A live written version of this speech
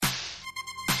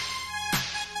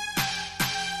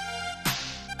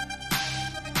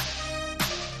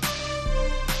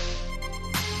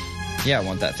Yeah, I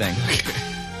want that thing.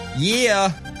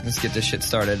 Yeah. Let's get this shit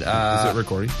started. Is it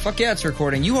recording? Fuck yeah, it's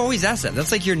recording. You always ask that.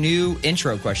 That's like your new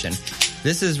intro question.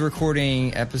 This is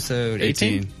recording episode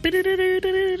 18.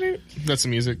 That's the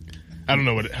music. I don't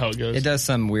know how it goes. It does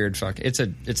some weird fuck. It's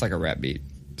like a rap beat.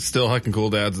 Still Hucking Cool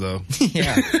Dads, though.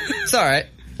 Yeah. It's all right.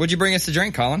 What'd you bring us to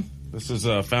drink, Colin? This is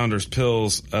Founders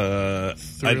Pills. Thrills.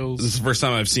 This is the first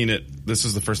time I've seen it. This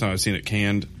is the first time I've seen it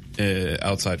canned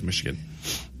outside Michigan.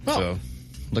 Oh. So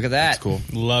Look at that. that's cool.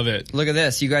 Love it. Look at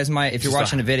this. You guys might, if you're Just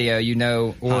watching a video, you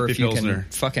know, or Hoppy if you can Pilsner.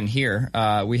 fucking hear,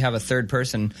 we have a third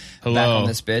person back Hello. on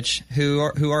this bitch.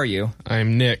 Who are you?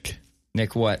 I'm Nick.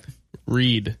 Nick what?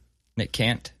 Reed. Nick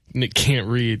Can't? Nick can't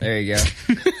read. There you go.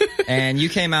 And you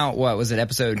came out, what, was it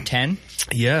episode 10?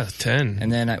 Yeah, 10.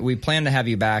 And then we plan to have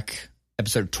you back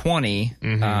episode 20,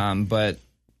 but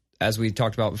as we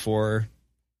talked about before.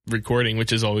 Recording,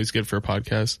 which is always good for a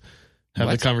podcast. Have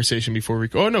What? the conversation before we...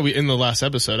 Oh, no, in the last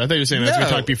episode. I thought you were saying as we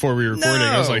talked before we were recording.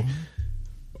 I was like,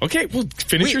 okay, well,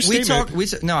 finish your statement.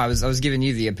 I was giving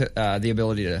you the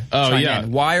ability to Oh, chime yeah.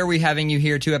 in. Why are we having you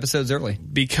here 2 episodes early?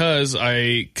 Because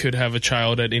I could have a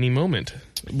child at any moment.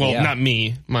 Well, Yeah. not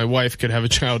me. My wife could have a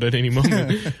child at any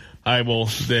moment. I will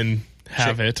then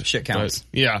have it. Shit counts.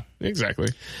 But, yeah, exactly.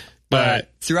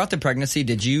 But throughout the pregnancy,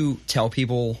 did you tell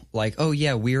people like, "Oh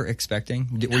yeah, we're expecting"?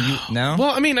 Were you no? Well,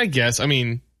 I mean, I guess. I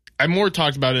mean, I more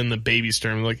talked about it in the baby's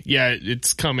term. Like, yeah,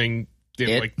 it's coming.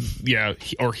 Like, yeah,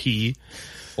 he.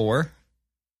 Or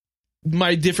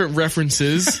My different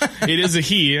references. It is a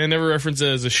he. I never reference it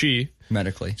as a she.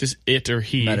 medically Just it or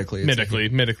he. Medically, it's a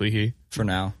Medically he. for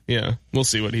now. Yeah, we'll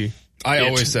see what he. I it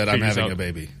always said I'm figures having out. a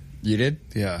baby. You did?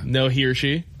 Yeah. No, he or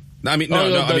she. I mean, no,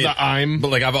 Oh, I mean, I'm.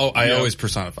 but like I Yeah. always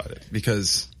personified it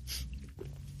because,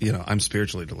 I'm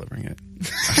spiritually delivering it.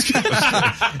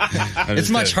 It's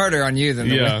much harder on you than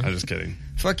the Yeah. women. I'm just kidding.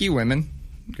 Fuck you, women.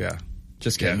 Yeah.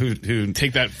 Just Yeah. kidding. Who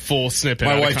Take that full snippet.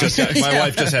 my out of wife just context. my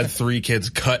wife just had 3 kids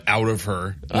cut out of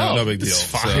her. No big deal. it's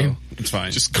fine. So it's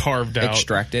fine. Just carved out.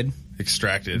 Extracted.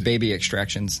 extracted. Baby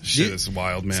extractions. Shit is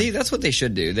wild, man. See, that's what they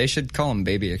should do. They should call them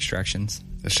baby extractions.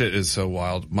 That shit is so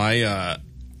wild. My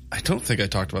I don't think I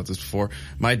talked about this before.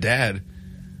 My dad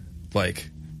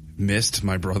missed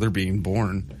my brother being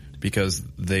born because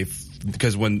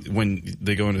when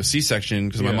they go into a C-section,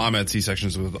 because my mom had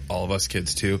C-sections with all of us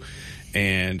kids too,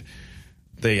 and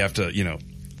they have to,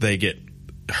 they get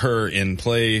her in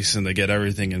place and they get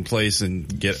everything in place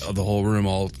and get the whole room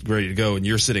all ready to go, and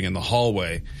you're sitting in the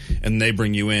hallway and they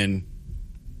bring you in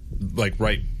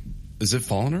right. Is it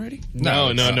fallen already?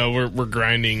 No. We're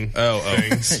grinding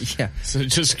things. Yeah. So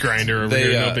just grinder over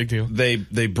here. No big deal.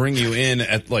 They bring you in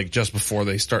at just before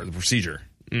they start the procedure.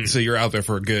 So you're out there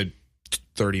for a good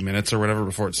 30 minutes or whatever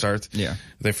before it starts. Yeah.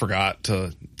 They forgot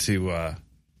to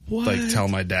tell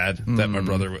my dad that my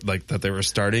brother that they were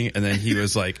starting, and then he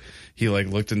was he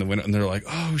looked in the window and they're like,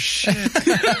 "Oh shit."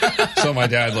 So my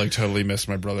dad totally missed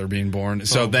my brother being born.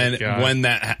 So then when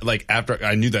that after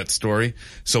I knew that story,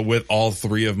 so with all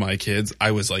 3 of my kids,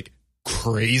 I was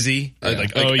crazy. Yeah.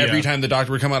 Every time the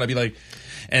doctor would come out, I'd be like,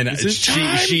 and it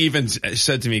time? she even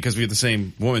said to me, because we had the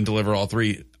same woman deliver all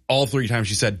 3 times,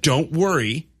 she said, "Don't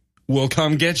worry, we'll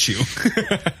come get you."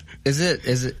 Is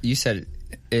it? You said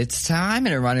it's time,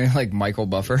 and it reminded me of Michael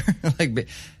Buffer.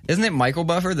 Isn't it Michael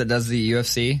Buffer that does the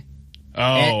UFC?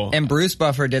 Oh. And Bruce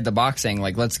Buffer did the boxing.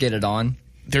 Let's get it on.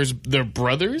 They're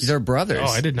brothers? They're brothers. Oh,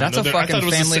 I did not That's know a that. I fucking thought it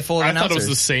was family full of I announcers. thought it was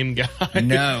the same guy.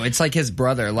 No, it's his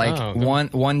brother. Oh.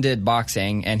 One did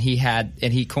boxing, and he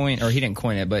coined, or he didn't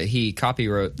coin it, but he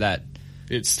copywrote that.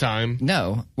 It's time.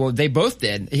 No, well, they both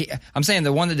did. I'm saying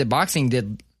the one that did boxing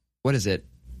did. What is it?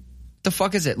 The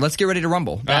fuck is it? Let's Get Ready to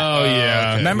Rumble. Oh, yeah.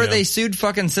 okay. Remember Yeah. they sued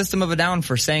fucking System of a Down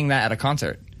for saying that at a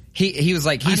concert. He was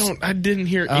like, I didn't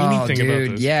hear oh, anything dude,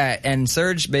 about this. yeah. And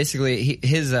Serge basically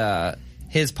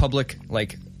his public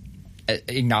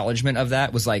acknowledgement of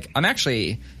that was I'm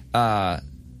actually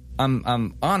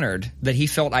I'm honored that he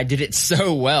felt I did it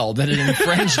so well that it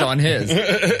infringed on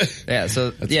his. Yeah,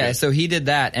 so so he did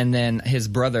that, and then his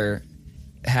brother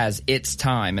has It's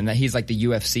Time, and that he's the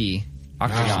UFC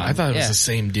Octagon. Wow, I thought it was the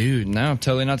same dude. No,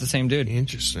 totally not the same dude.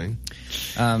 Interesting.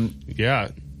 Yeah.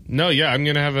 No, yeah, I'm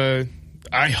going to have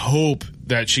I hope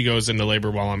that she goes into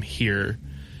labor while I'm here.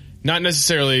 Not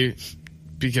necessarily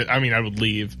because, I would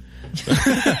leave.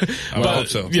 I would hope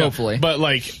so. Yeah, Hopefully. But,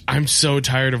 I'm so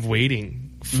tired of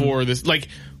waiting for this.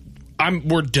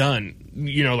 We're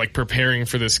done, preparing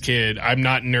for this kid. I'm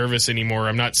not nervous anymore.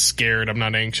 I'm not scared. I'm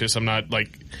not anxious. I'm not,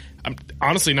 I'm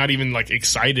honestly not even,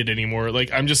 excited anymore.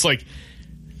 I'm just,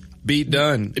 Be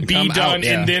done. be done,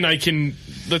 and then I can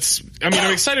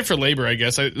I'm excited for labor, I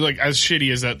guess. As shitty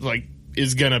as that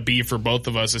is gonna be for both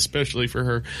of us, especially for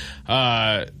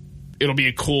her. It'll be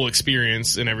a cool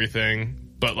experience and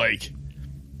everything, but like,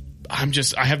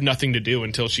 I have nothing to do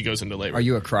until she goes into labor. Are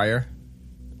you a crier?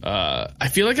 I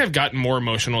feel like I've gotten more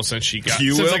emotional since she got.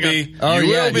 You will be. Oh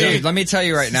You yeah, will be. dude, let me tell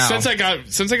you right now. Since I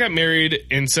got married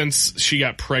and since she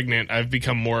got pregnant, I've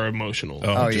become more emotional.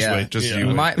 Oh, just yeah. wait. Just Yeah. you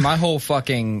wait. my whole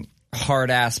fucking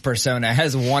hard ass persona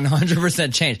has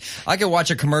 100% changed. I could watch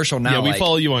a commercial now. Yeah, we like,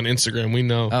 follow you on Instagram. We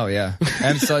know. Oh yeah,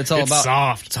 and so it's all It's about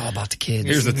soft. It's all about the kids.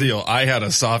 Here's the deal. I had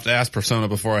a soft ass persona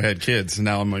before I had kids.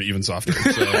 Now I'm even softer.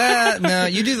 So. No,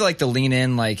 you do like the lean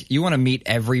in. Like you want to meet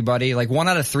everybody. Like 1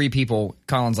 out of 3 people,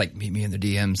 Colin's like, meet me in the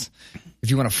DMs. If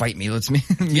you want to fight me, let's meet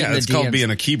Yeah, in the it's DMs. called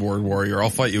being a keyboard warrior. I'll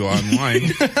fight you online.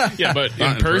 Yeah, but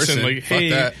Not in person, like, Fuck hey,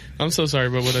 that. I'm so sorry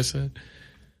about what I said.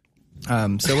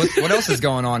 So what else is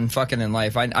going on fucking in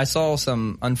life? I saw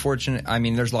some unfortunate, I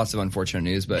mean, there's lots of unfortunate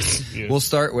news, but Yeah. we'll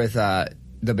start with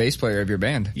the bass player of your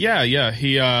band. Yeah.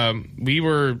 He, we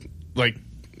were like,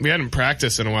 we hadn't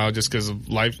practiced in a while just because of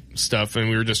life stuff, and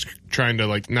we were just trying to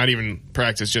like not even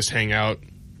practice, just hang out.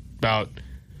 About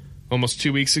almost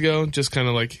 2 weeks ago, just kind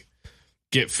of like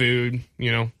get food,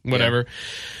 whatever.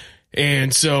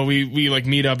 And so we like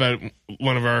meet up at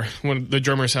the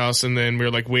drummer's house, and then we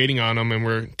were like waiting on him, and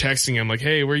we're texting him like,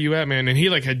 "Hey, where you at, man?" And he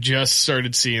like had just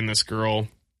started seeing this girl,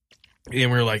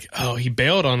 and we were like, "Oh, he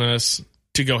bailed on us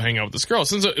to go hang out with this girl."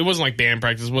 Since it wasn't like band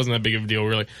practice, it wasn't that big of a deal. We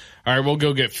were like, "All right, we'll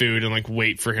go get food and like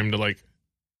wait for him to like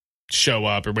show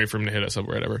up or wait for him to hit us up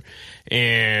or whatever."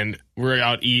 And we're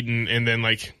out eating, and then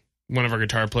like one of our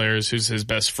guitar players, who's his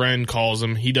best friend, calls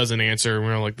him. He doesn't answer, and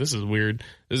we're like, "This is weird.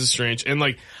 This is strange." And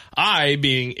like, I,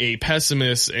 being a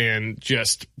pessimist and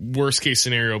just worst case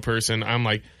scenario person, I'm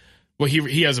like, well, he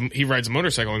rides a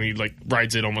motorcycle, and he like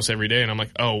rides it almost every day, and I'm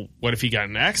like, oh, what if he got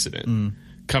in an accident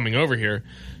coming over here?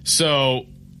 So,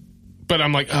 but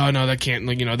I'm like, oh no, that can't,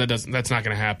 like, that's not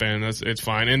gonna happen. It's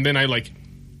fine. And then I like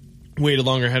waited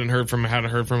longer, hadn't heard from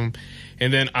him.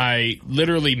 And then I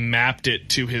literally mapped it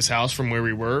to his house from where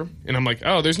we were. And I'm like,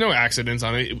 oh, there's no accidents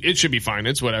on it. It should be fine.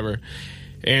 It's whatever.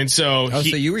 And so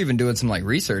So you were even doing some like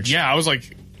research. yeah, I was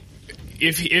like,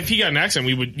 if he got an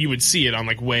accident, you would see it on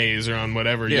like Waze or on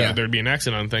whatever. Yeah. There'd be an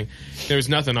accident on the thing. There was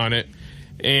nothing on it.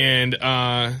 And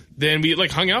then we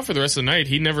like hung out for the rest of the night.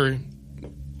 He never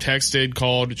texted,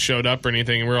 called, showed up or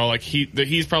anything. And we're all like,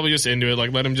 he's probably just into it.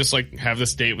 Like, let him just like have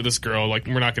this date with this girl. Like,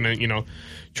 we're not gonna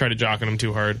try to jock on him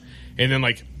too hard. And then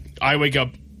like I wake up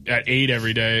at 8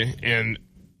 every day, and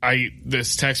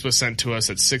this text was sent to us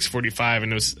at 6:45,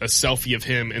 and it was a selfie of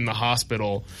him in the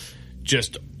hospital,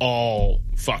 just all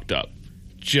fucked up.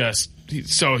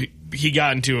 So he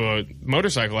got into a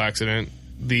motorcycle accident.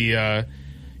 He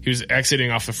was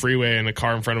exiting off the freeway, and the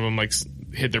car in front of him like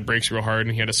hit their brakes real hard,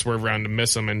 and he had to swerve around to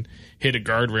miss him, and hit a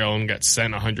guardrail and got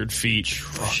sent 100 feet.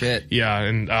 Shit. Yeah,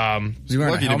 and Was he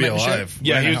wearing Lucky a to be helmet and shit? alive.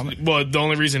 yeah, Wearing a he helmet? was, well, the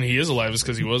only reason he is alive is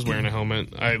because he was wearing a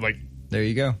helmet. I like There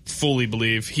you go. fully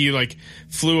believe he like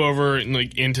flew over and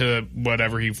like into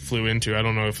whatever he flew into. I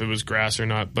don't know if it was grass or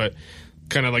not, but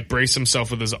kind of like braced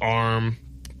himself with his arm,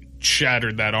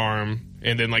 shattered that arm,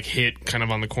 and then like hit kind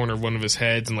of on the corner of one of his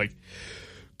heads and like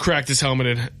cracked his helmet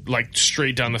and like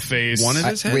straight down the face. One of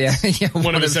his heads? Yeah,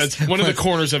 One of his heads. One of the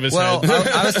corners of his Well, head.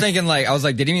 I was thinking like,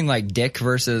 did he mean like dick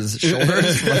versus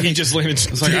shoulders? He just landed.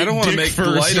 It's like, I don't want to make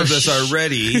light of this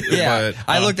already. Yeah, But,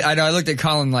 I looked at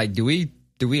Colin like, do we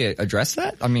address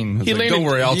that? I mean, He landed- don't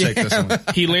worry, I'll take this one.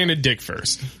 He landed dick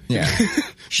first. yeah,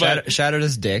 shattered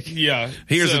his dick. Yeah.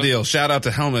 Here's So- the deal. Shout out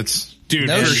to helmets. Dude,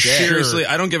 No for shit. sure. Seriously,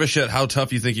 I don't give a shit how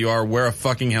tough you think you are. Wear a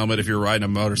fucking helmet if you're riding a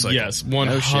motorcycle. Yes,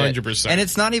 No shit. 100%. And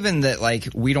it's not even that like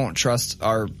we don't trust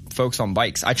our folks on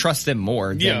bikes. I trust them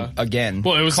more than again.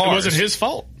 Well, it cars. wasn't his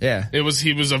fault. Yeah. He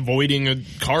was avoiding a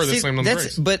car that See, slammed on the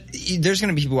brakes. but there's going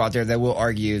to be people out there that will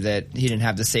argue that he didn't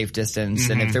have the safe distance,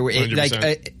 and if there were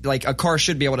 100%. like a car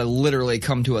should be able to literally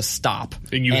come to a stop,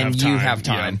 And you have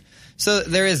time, yeah. So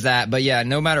there is that, but yeah,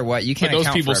 no matter what, you can't those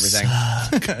account for people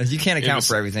everything. You can't account was-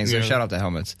 for everything. So yeah. shout out to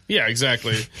helmets. Yeah,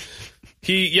 exactly.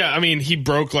 He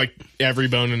broke like every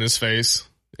bone in his face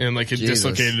and like it Jesus.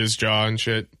 dislocated his jaw and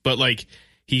shit. But like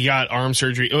he got arm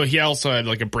surgery. Oh, he also had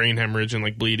like a brain hemorrhage and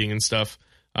like bleeding and stuff.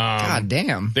 God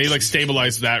damn. They like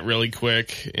stabilized that really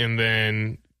quick and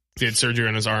then did surgery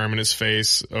on his arm and his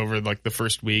face over like the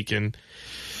first week, and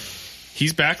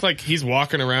he's back. Like he's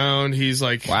walking around. He's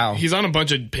like, Wow. He's on a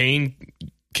bunch of pain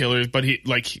killers, but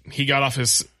he got off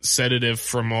his sedative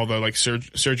from all the like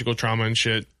surgical trauma and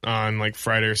shit on like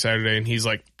Friday or Saturday, and he's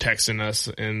like texting us,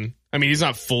 and I mean he's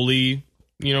not fully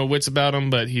wits about him,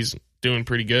 but he's doing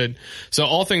pretty good. So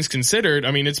all things considered,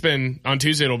 I mean, it's been on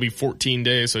Tuesday. It'll be 14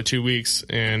 days, so 2 weeks,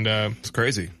 and it's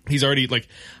crazy. He's already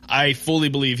I fully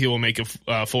believe he will make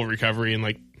a full recovery in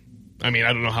I mean,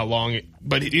 I don't know how long,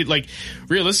 but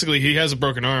realistically, he has a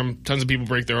broken arm. Tons of people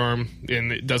break their arm,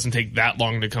 and it doesn't take that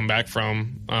long to come back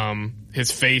from.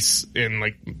 His face and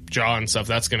jaw and stuff,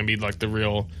 that's going to be the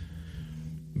real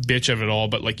bitch of it all.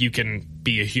 But you can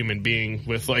be a human being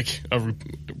with a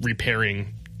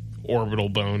repairing orbital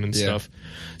bone and stuff.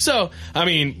 So, I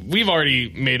mean, we've already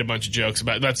made a bunch of jokes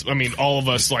about that's. I mean, all of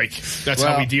us that's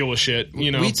how we deal with shit.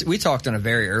 You know, we talked on a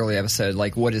very early episode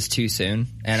what is too soon,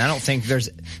 and I don't think there's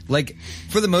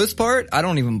for the most part, I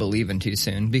don't even believe in too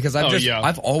soon because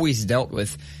I've always dealt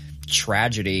with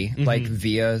tragedy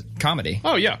via comedy.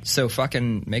 Oh yeah, so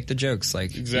fucking make the jokes.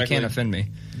 Exactly. You can't offend me.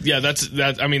 Yeah,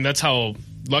 I mean, that's how.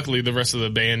 Luckily, the rest of the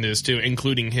band is too,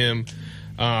 including him.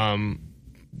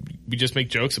 We just make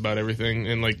jokes about everything,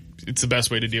 and it's the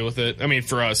best way to deal with it. I mean,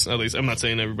 for us at least. I'm not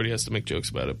saying everybody has to make jokes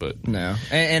about it, but no.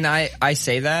 And I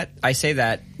say that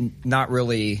not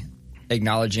really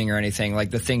acknowledging or anything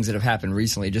the things that have happened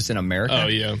recently, just in America. Oh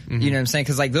yeah, you know what I'm saying?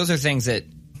 Because those are things that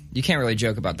you can't really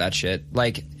joke about that shit.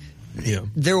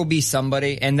 There will be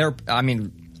somebody, and I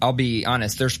mean, I'll be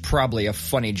honest, there's probably a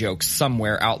funny joke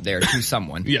somewhere out there to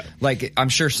someone. Yeah. I'm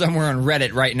sure somewhere on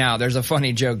Reddit right now, there's a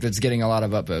funny joke that's getting a lot of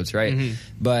upvotes, right? Mm-hmm.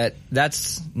 But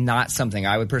that's not something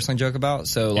I would personally joke about.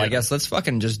 So I guess let's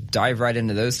fucking just dive right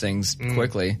into those things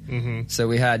quickly. Mm-hmm. So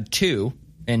we had 2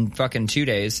 in fucking 2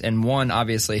 days, and one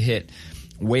obviously hit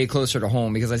way closer to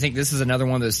home because I think this is another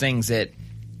one of those things that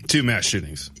 2 mass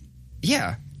shootings.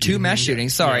 Yeah. 2 mass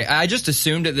shootings. Sorry. I just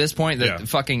assumed at this point that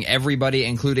fucking everybody,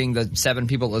 including the 7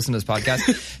 people that listen to this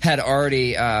podcast, had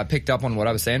already picked up on what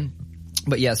I was saying.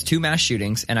 But yes, 2 mass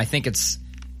shootings. And I think it's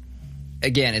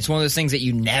one of those things that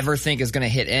you never think is going to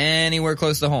hit anywhere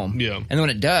close to home. Yeah. And then when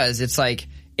it does, it's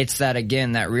it's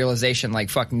that realization,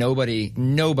 fuck,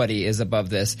 nobody is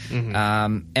above this.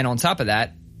 Mm-hmm. And on top of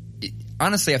that,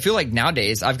 honestly, I feel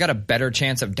nowadays I've got a better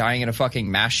chance of dying in a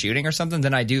fucking mass shooting or something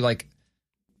than I do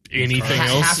anything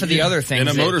else. Half of the other things. In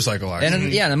a motorcycle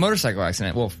accident. In a motorcycle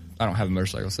accident. Well, I don't have a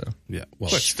motorcycle, so. Yeah.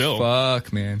 Well, but still.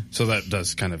 Fuck, man. So that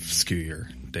does kind of skew your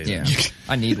data. Yeah.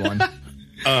 I need one.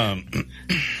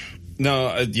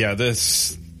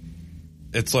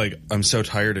 It's I'm so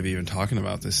tired of even talking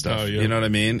about this stuff. Oh, yeah. You know what I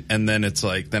mean? And then it's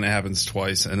then it happens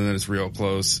twice, and then it's real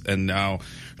close, and now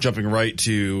jumping right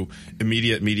to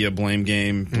immediate media blame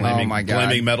game,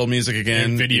 blaming metal music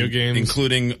again. And video games.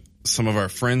 Including some of our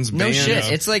friends' No bands.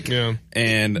 shit. It's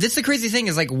and this the crazy thing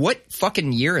is what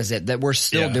fucking year is it that we're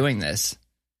still doing this?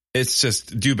 It's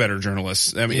just do better,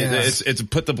 journalists. I mean, it's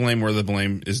put the blame where the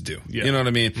blame is due. Yeah. You know what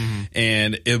I mean? Mm-hmm.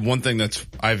 And one thing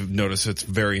I've noticed that's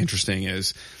very interesting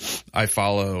is I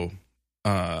follow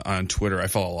on Twitter. I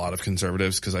follow a lot of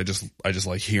conservatives because I just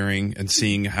like hearing and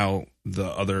seeing how the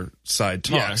other side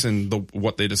talks and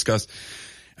what they discuss.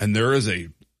 And there is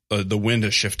the wind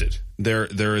has shifted.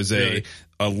 There is a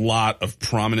lot of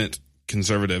prominent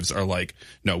conservatives are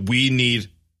no, we need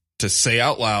to say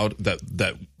out loud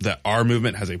that our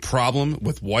movement has a problem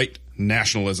with white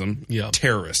nationalism,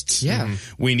 terrorists. Yeah.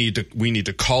 Mm-hmm. We need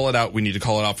to call it out. We need to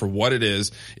call it out for what it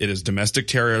is. It is domestic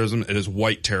terrorism. It is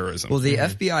white terrorism. Well, the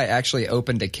FBI actually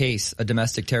opened a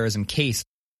domestic terrorism case.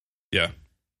 Yeah.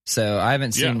 So I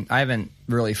haven't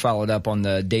really followed up on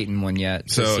the Dayton one yet.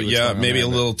 So maybe a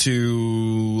little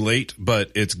too late,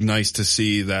 but it's nice to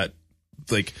see that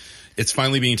it's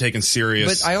finally being taken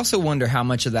serious. But I also wonder how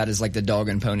much of that is the dog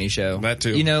and pony show. That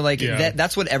too. You know,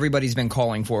 that's what everybody's been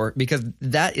calling for because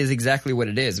that is exactly what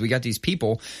it is. We got these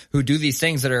people who do these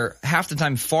things that are half the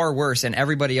time far worse and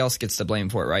everybody else gets the blame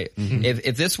for it, right? Mm-hmm.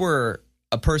 If this were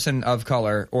a person of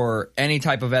color or any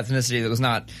type of ethnicity that was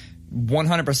not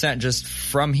 100% just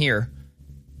from here,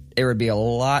 there would be a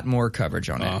lot more coverage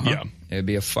on it. Yeah. It would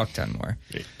be a fuck ton more.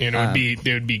 And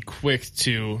they would be quick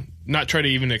to not try to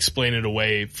even explain it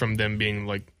away from them being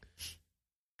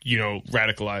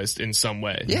radicalized in some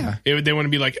way. Yeah. They want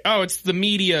to be oh, it's the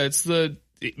media, it's the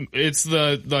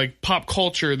pop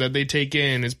culture that they take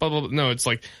in. It's blah, blah, blah. No, it's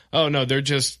oh no, they're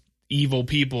just evil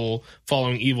people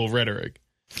following evil rhetoric.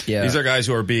 Yeah. These are guys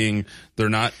who are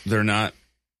they're not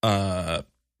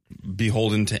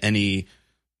beholden to any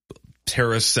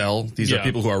terrorist cell. These are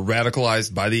people who are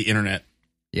radicalized by the internet.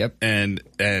 Yep. And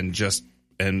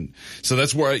so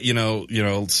that's where,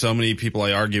 so many people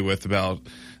I argue with about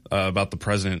the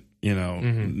president,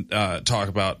 talk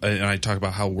about, and I talk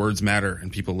about how words matter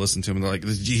and people listen to him and they're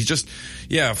he's just,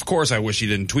 of course I wish he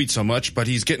didn't tweet so much, but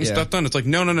he's getting stuff done. It's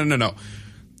no.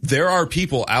 There are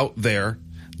people out there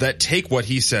that take what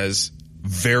he says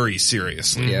very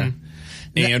seriously. Yeah.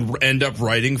 and end up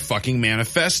writing fucking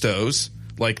manifestos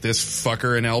like this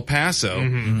fucker in El Paso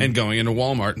and going into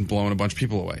Walmart and blowing a bunch of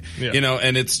people away. Yeah. You know,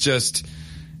 and it's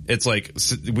like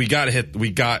we got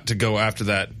to go after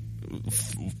that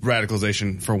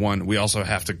radicalization for one. We also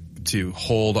have to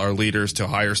hold our leaders to a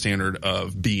higher standard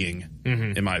of being,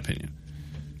 in my opinion.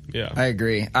 Yeah. I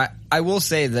agree. I will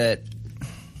say that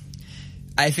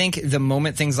I think the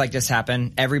moment things like this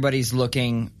happen, everybody's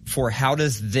looking for how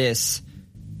does this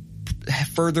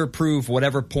further prove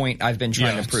whatever point I've been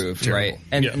trying to prove, right?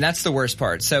 And that's the worst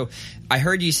part. So I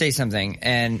heard you say something,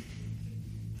 and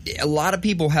a lot of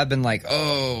people have been like,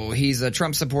 oh, he's a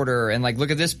Trump supporter, and like, look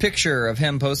at this picture of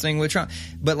him posting with Trump.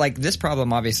 But like, this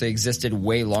problem obviously existed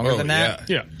way longer than that.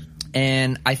 Yeah.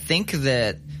 And I think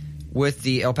that with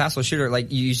the El Paso shooter,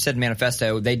 like you said,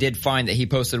 manifesto, they did find that he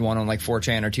posted one on like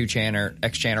 4chan or 2chan or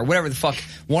XChan or whatever the fuck.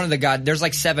 One of the there's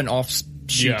like 7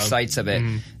 offshoot sites of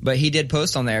it, but he did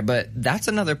post on there. But that's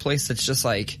another place that's just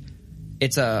like,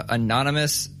 it's a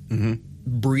anonymous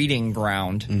breeding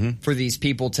ground for these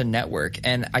people to network.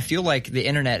 And I feel like the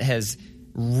internet has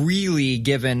really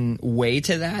given way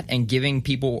to that and giving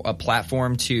people a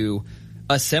platform to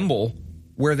assemble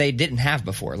where they didn't have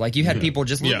before. Like you had people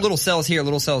just little cells here,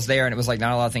 little cells there, and it was like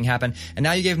not a lot of things happen. And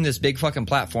now you gave them this big fucking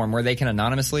platform where they can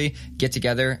anonymously get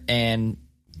together and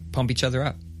pump each other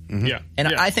up. Yeah. And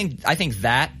I think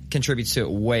that contributes to it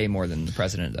way more than the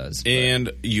president does.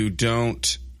 And you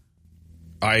don't.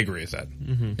 I agree with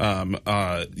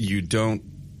that. You don't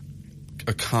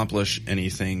accomplish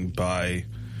anything by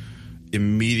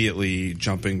immediately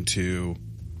jumping to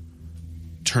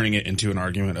turning it into an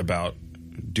argument about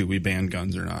do we ban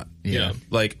guns or not. Yeah.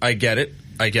 Like, I get it.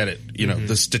 You know,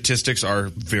 the statistics are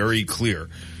very clear.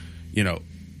 You know,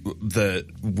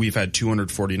 we've had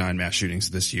 249 mass shootings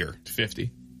this year.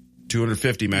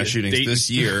 250 mass shootings this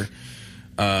year.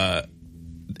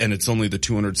 And it's only the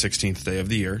 216th day of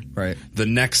the year. Right. The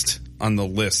next on the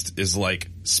list is like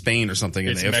Spain or something,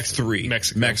 and they have 3.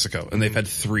 Mexico. And they've had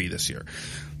 3 this year.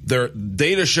 Their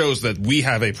data shows that we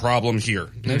have a problem here.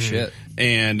 No shit.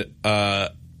 And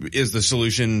is the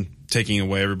solution taking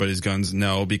away everybody's guns?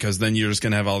 No, because then you're just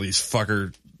going to have all these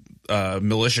fucker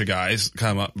militia guys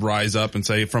rise up and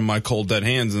say, from my cold dead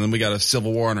hands, and then we got a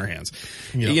civil war on our hands.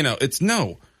 Yeah. You know, it's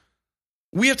no.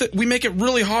 We make it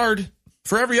really hard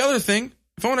for every other thing.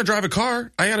 If I want to drive a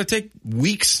car, I got to take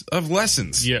weeks of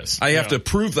lessons. Yes. I have to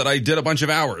prove that I did a bunch of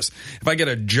hours. If I get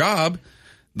a job,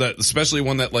 especially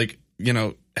one that, like, you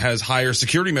know, has higher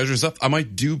security measures and stuff, I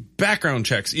might do background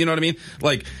checks. You know what I mean?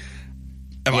 Like,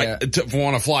 if I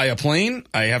want to fly a plane,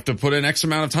 I have to put in X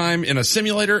amount of time in a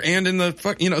simulator and in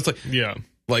the you know, it's like,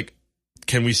 like,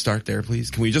 can we start there,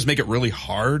 please? Can we just make it really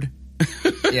hard?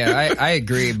 I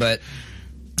agree, but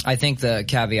I think the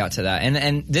caveat to that,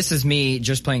 and this is me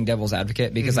just playing devil's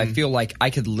advocate, because I feel like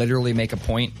I could literally make a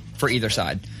point for either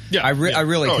side. I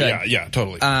really could. Yeah,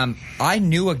 totally. I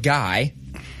knew a guy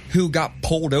who got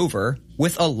pulled over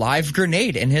with a live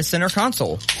grenade in his center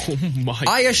console. Oh my!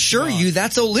 I assure you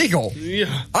that's illegal.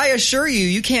 Yeah. I assure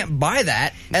you can't buy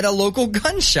that at a local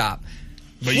gun shop.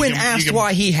 But when asked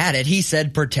why he had it, he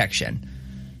said protection.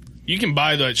 You can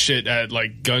buy that shit at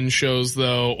like gun shows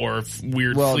though, or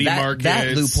weird flea markets.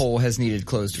 That loophole has needed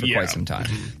closed for quite some time.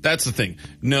 That's the thing.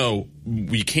 No,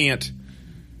 we can't.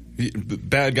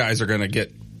 Bad guys are going to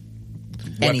get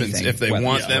weapons if they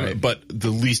want them, right. But the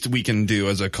least we can do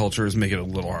as a culture is make it a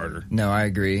little harder. No, I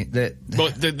agree. But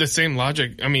the same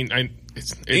logic. I mean,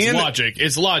 it's logic.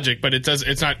 It's logic, but it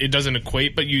doesn't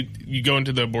equate. But you go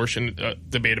into the abortion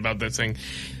debate about that thing.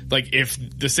 Like, if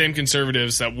the same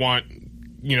conservatives that want,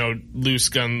 you know, loose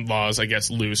gun laws, I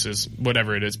guess loose is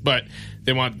whatever it is, but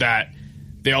they want that.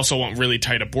 They also want really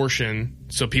tight abortion,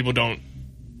 so people don't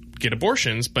get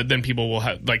abortions. But then people will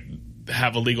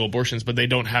have illegal abortions, but they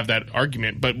don't have that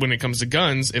argument. But when it comes to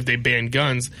guns, if they ban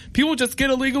guns, people just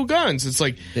get illegal guns. It's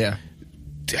like,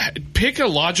 pick a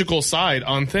logical side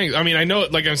on things. I mean, I know,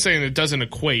 like I'm saying, it doesn't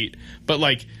equate, but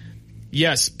like,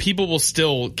 yes, people will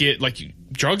still get, like,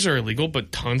 drugs are illegal,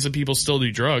 but tons of people still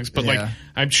do drugs. But like,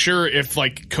 I'm sure if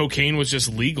like cocaine was just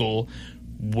legal,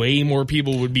 way more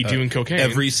people would be doing cocaine.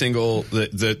 Every single,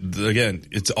 again,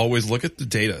 it's always look at the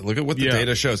data. Look at what the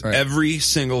data shows. Right. Every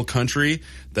single country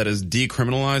that has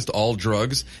decriminalized all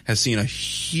drugs has seen a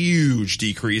huge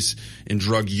decrease in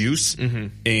drug use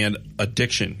and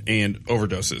addiction and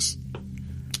overdoses.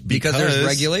 Because there's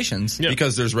regulations. Yeah.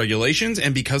 Because there's regulations,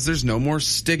 and because there's no more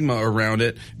stigma around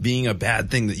it being a bad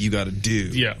thing that you got to do.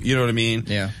 Yeah. You know what I mean?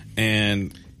 Yeah.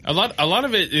 And a lot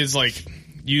of it is like,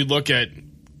 you look at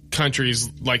countries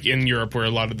like in Europe where a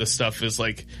lot of this stuff is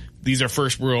like, these are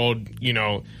first world, you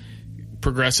know,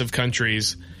 progressive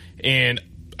countries, and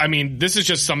I mean, this is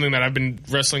just something that I've been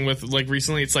wrestling with like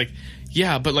recently. It's like,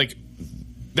 yeah, but like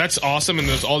that's awesome, and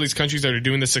there's all these countries that are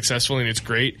doing this successfully, and it's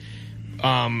great.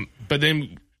 But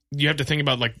then you have to think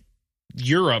about like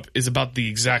Europe is about the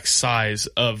exact size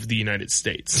of the United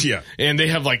States. Yeah. And they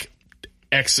have like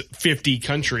 50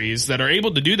 countries that are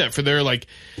able to do that for their like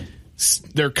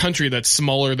their country that's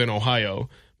smaller than Ohio.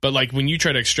 But like when you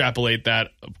try to extrapolate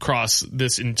that across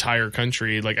this entire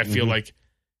country, like I feel like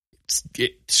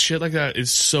shit like that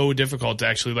is so difficult to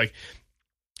actually like.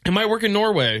 It might work in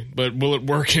Norway, but will it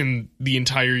work in the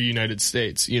entire United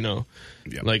States? You know,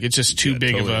 like it's just too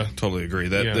big totally, of a. Totally agree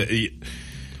that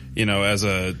you know, as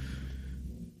a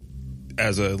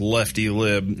lefty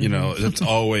lib, you know, it's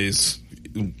always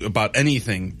about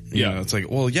anything. You know, it's like,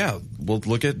 well, yeah, we'll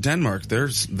look at Denmark.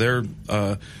 Their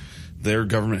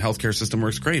government healthcare system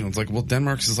works great. And it's like, well,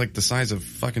 Denmark's is like the size of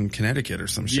fucking Connecticut or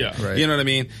some shit. Yeah, right. You know what I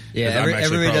mean? Yeah, I'm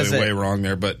actually everybody probably way wrong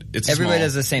there, but it's everybody small.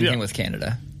 does the same thing with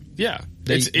Canada. Yeah,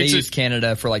 They use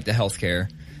Canada for like the healthcare.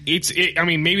 I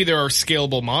mean, maybe there are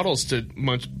scalable models to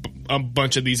a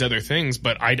bunch of these other things,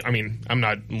 but I mean, I'm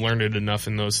not learned enough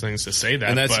in those things to say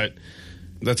that. And but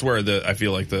that's where I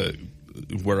feel like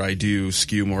where I do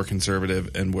skew more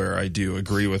conservative and where I do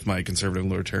agree with my conservative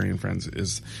libertarian friends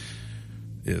is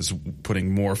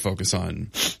putting more focus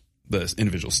on the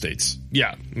individual states.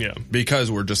 Yeah. Because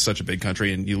we're just such a big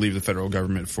country, and you leave the federal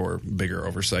government for bigger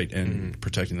oversight and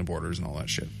protecting the borders and all that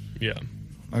shit. Yeah.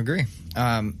 I agree.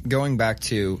 Going back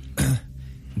to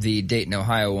the Dayton,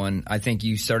 Ohio one, I think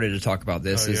you started to talk about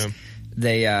this.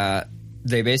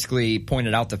 They basically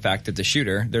pointed out the fact that the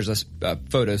shooter, there's a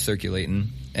photo circulating,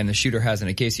 and the shooter has an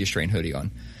Acacia Strain hoodie on.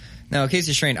 Now,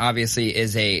 Acacia Strain obviously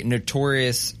is a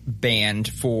notorious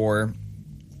band for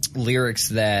lyrics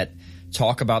that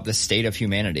talk about the state of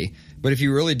humanity. But if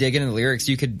you really dig into the lyrics,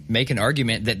 you could make an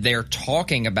argument that they're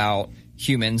talking about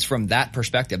humans from that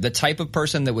perspective. The type of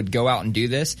person that would go out and do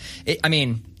this. I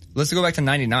mean, let's go back to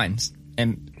 99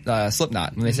 and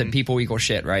Slipknot when they said people equal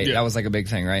shit, right? Yeah. That was like a big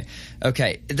thing, right?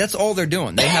 Okay, that's all they're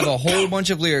doing. They have a whole bunch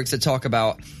of lyrics that talk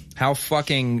about how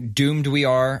fucking doomed we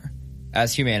are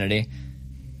as humanity.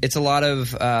 It's a lot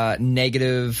of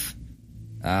negative,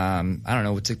 I don't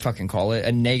know what to fucking call it,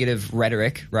 a negative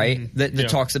rhetoric, right? That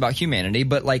talks about humanity,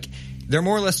 but like they're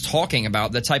more or less talking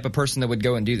about the type of person that would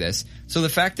go and do this. So the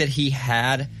fact that he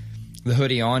had the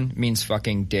hoodie on means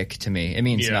fucking dick to me. It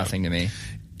means nothing to me.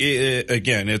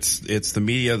 Again, it's the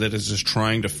media that is just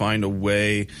trying to find a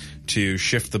way to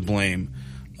shift the blame.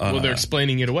 Well, they're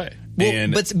explaining it away. Well,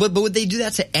 but would they do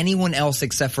that to anyone else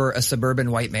except for a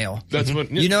suburban white male? That's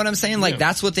what you know what I'm saying. Like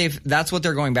that's what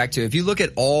they're going back to. If you look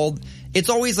at it's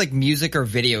always like music or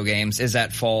video games is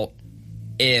at fault.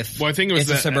 I think it was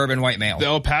a suburban white male. The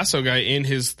El Paso guy in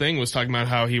his thing was talking about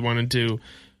how he wanted to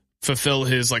fulfill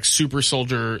his like super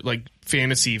soldier like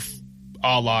fantasy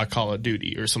a la Call of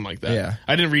Duty or something like that. Yeah.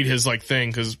 I didn't read his like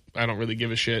thing because I don't really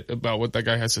give a shit about what that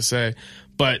guy has to say.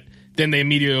 But then they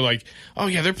immediately are like, oh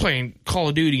yeah, they're playing Call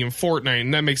of Duty and Fortnite,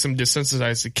 and that makes them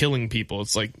desensitized to killing people.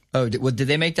 It's like, did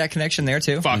they make that connection there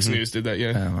too? Fox News did that,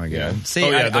 yeah. Oh my god! Yeah. See,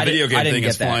 the video game thing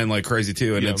is that. flying like crazy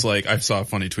too, and it's like I saw a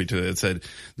funny tweet today that said,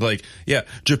 like, yeah,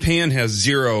 Japan has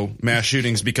 0 mass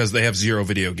shootings because they have 0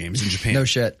 video games in Japan. No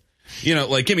shit. You know,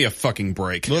 like, give me a fucking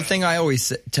break. Well, the thing I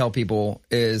always tell people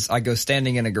is, I go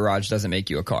standing in a garage doesn't make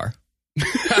you a car.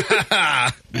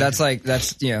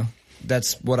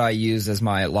 That's what I use as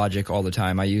my logic all the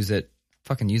time. I use that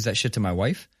shit to my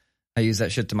wife. I use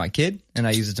that shit to my kid, and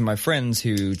I use it to my friends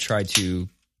who try to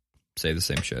say the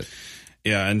same shit.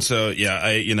 Yeah, and so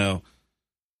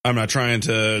I'm not trying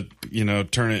to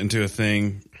turn it into a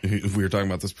thing. We were talking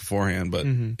about this beforehand, but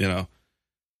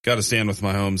got to stand with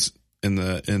my homes in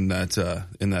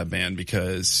that band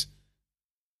because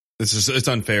it's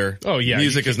unfair. Oh yeah,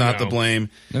 music is not the blame.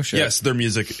 No shit. Yes, their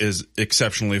music is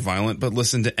exceptionally violent, but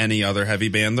listen to any other heavy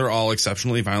band; they're all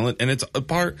exceptionally violent, and it's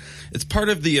part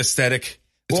of the aesthetic.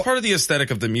 It's part of the aesthetic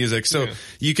of the music. So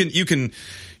you can,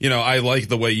 I like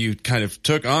the way you kind of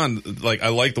took on, like, I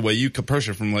like the way you approach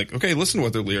it from like, okay, listen to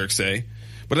what their lyrics say,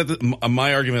 but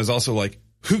my argument is also like,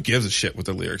 who gives a shit what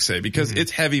the lyrics say? Because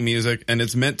it's heavy music and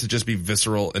it's meant to just be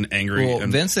visceral and angry. Well,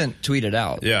 Vincent tweeted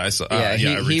out. Yeah, I saw.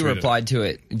 He replied to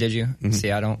it. Did you? See,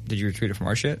 did you retweet it from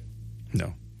our shit?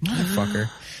 No. Motherfucker.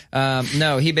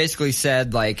 No, he basically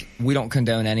said, like, we don't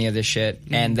condone any of this shit.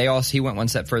 And he went one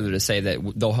step further to say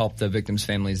that they'll help the victims'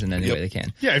 families in any way they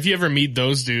can. Yeah, if you ever meet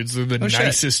those dudes, they're the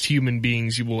nicest human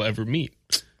beings you will ever meet.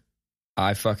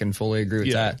 I fucking fully agree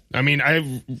with that. I mean,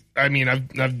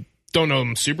 I've don't know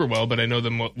them super well, but I know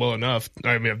them well enough.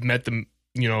 I mean, I've met them,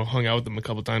 hung out with them a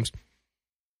couple times.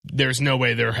 There's no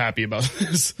way they're happy about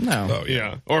this. No. Oh,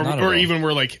 yeah. Or even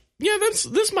we're like, yeah,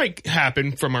 this might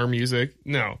happen from our music.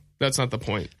 No, that's not the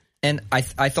point. And I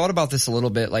thought about this a little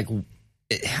bit, like,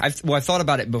 I've thought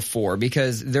about it before,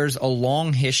 because there's a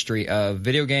long history of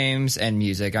video games and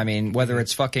music. I mean, whether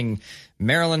it's fucking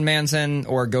Marilyn Manson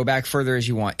or go back further as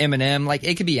you want, Eminem, like,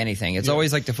 it could be anything. It's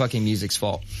always like the fucking music's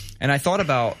fault. And I thought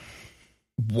about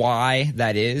why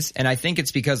that is, and I think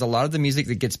it's because a lot of the music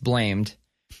that gets blamed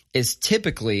is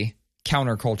typically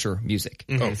counterculture music.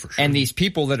 Oh, for sure. And these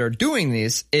people that are doing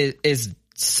this is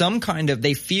some kind of,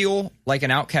 they feel like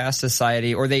an outcast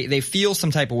society, or they feel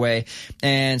some type of way.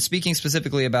 And speaking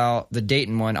specifically about the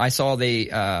Dayton one, I saw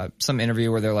some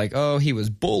interview where they're like, oh, he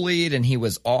was bullied and he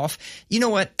was off. You know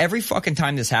what? Every fucking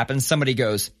time this happens, somebody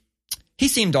goes, he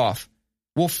seemed off.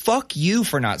 Well, fuck you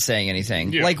for not saying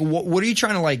anything. Yeah. Like, what are you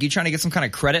trying to, like, you trying to get some kind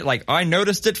of credit? Like, I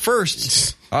noticed it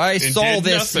first. I saw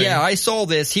this. Nothing. Yeah, I saw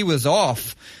this. He was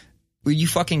off. Well, you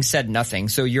fucking said nothing,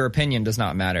 so your opinion does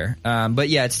not matter. But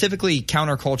yeah, it's typically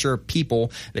counterculture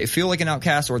people. They feel like an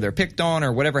outcast, or they're picked on,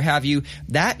 or whatever have you.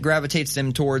 That gravitates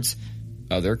them towards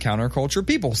other counterculture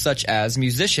people, such as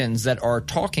musicians that are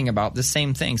talking about the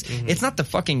same things. Mm-hmm. It's not the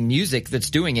fucking music that's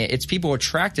doing it. It's people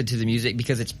attracted to the music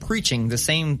because it's preaching the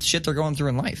same shit they're going through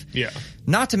in life. Yeah.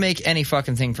 Not to make any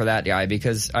fucking thing for that guy,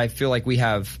 because I feel like we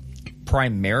have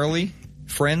primarily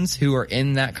friends who are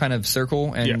in that kind of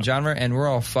circle and genre, and we're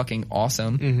all fucking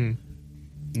awesome.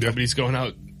 Mm-hmm. Nobody's going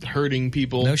out hurting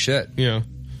people. No shit. Yeah.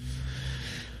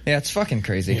 Yeah, it's fucking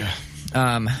crazy. Yeah.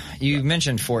 You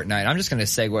mentioned Fortnite. I'm just going to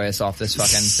segue us off this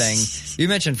fucking thing. You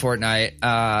mentioned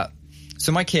Fortnite.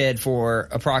 So my kid, for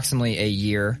approximately a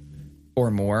year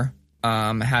or more,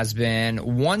 has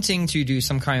been wanting to do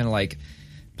some kind of, like,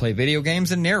 play video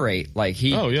games and narrate. Like,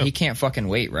 he can't fucking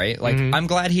wait, right? Like, I'm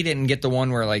glad he didn't get the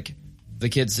one where, like, the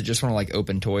kids that just want to, like,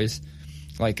 open toys.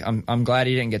 Like, I'm glad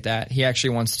he didn't get that. He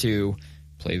actually wants to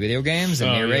play video games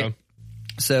and narrate. Yeah.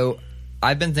 So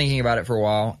I've been thinking about it for a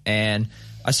while, and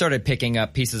I started picking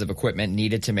up pieces of equipment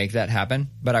needed to make that happen,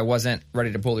 but I wasn't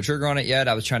ready to pull the trigger on it yet.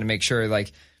 I was trying to make sure,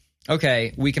 like,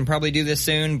 okay, we can probably do this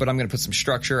soon, but I'm going to put some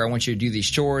structure. I want you to do these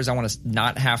chores. I want to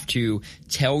not have to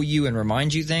tell you and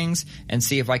remind you things, and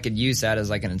see if I could use that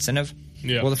as, like, an incentive.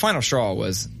 Yeah. Well, the final straw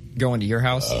was going to your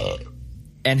house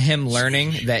and him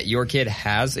learning that your kid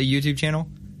has a YouTube channel.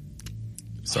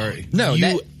 Sorry. No,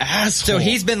 you asshole. So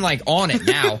he's been, like, on it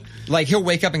now. Like, he'll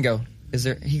wake up and go, is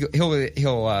there, he'll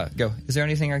go, is there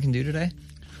anything I can do today?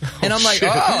 And I'm like, shit.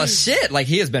 Oh shit. Like,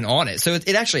 he has been on it. So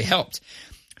it actually helped.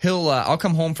 I'll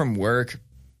come home from work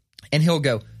and he'll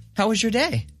go, how was your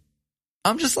day?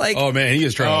 I'm just like, oh man, he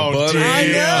is trying to butter. I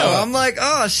know. I'm like,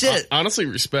 oh shit. Honestly,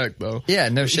 respect though. Yeah,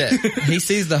 no shit. He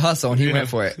sees the hustle and he went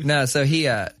for it. No, so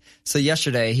so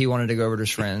yesterday he wanted to go over to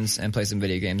his friends and play some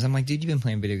video games. I'm like, dude, you've been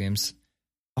playing video games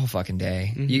all fucking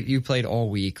day. Mm-hmm. You played all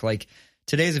week. Like,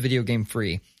 today's a video game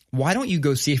free. Why don't you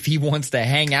go see if he wants to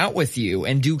hang out with you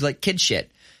and do, like, kid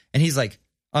shit? And he's like,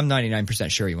 I'm 99%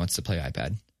 sure he wants to play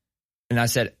iPad. And I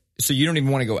said, so you don't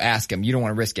even want to go ask him? You don't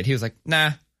want to risk it? He was like,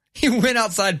 nah. He went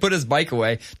outside, put his bike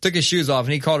away, took his shoes off,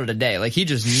 and he called it a day. Like, he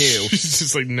just knew. He's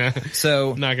just like, nah.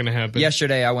 So, not going to happen.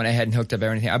 Yesterday, I went ahead and hooked up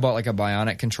everything. I bought, like, a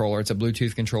Bionic controller. It's a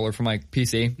Bluetooth controller for my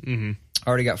PC. Mm-hmm. I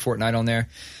already got Fortnite on there.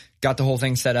 Got the whole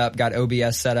thing set up. Got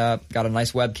OBS set up. Got a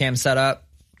nice webcam set up.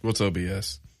 What's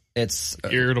OBS? It's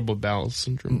irritable bowel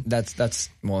syndrome.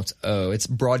 It's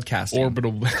broadcasting.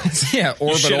 Orbital bowels. Yeah,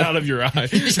 orbital. Shit out of your eye.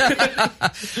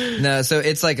 No, so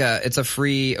it's like it's a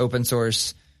free open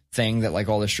source thing that, like,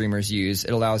 all the streamers use.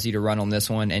 It allows you to run on this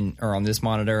one or on this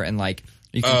monitor, and, like,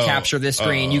 you can capture this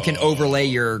screen. You can overlay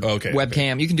your webcam.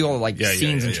 Okay. You can do all the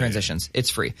scenes and transitions. Yeah. It's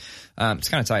free. It's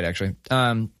kind of tight, actually.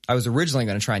 I was originally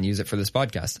going to try and use it for this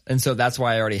podcast, and so that's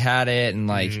why I already had it and,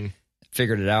 like,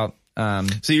 figured it out.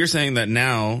 So you're saying that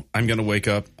now I'm going to wake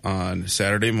up on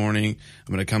Saturday morning,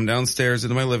 I'm going to come downstairs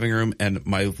into my living room, and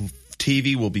my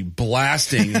TV will be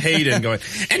blasting Hayden going,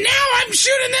 and now I'm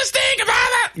shooting this thing about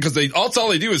that, because that's all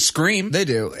they do is scream. They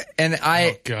do. And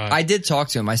I did talk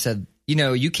to him. I said, you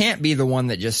know, you can't be the one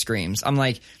that just screams. I'm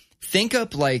like, think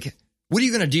up, like, what are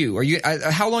you going to do?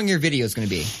 How long your video is going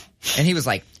to be? And he was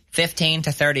like, 15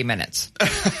 to 30 minutes.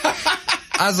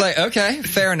 I was like, okay,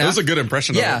 fair enough. That was a good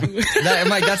impression of him. I'm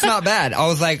like, that's not bad. I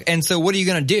was like, and so what are you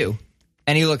going to do?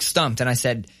 And he looked stumped. And I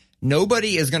said,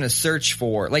 nobody is going to search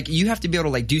for, like, you have to be able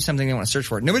to, like, do something they want to search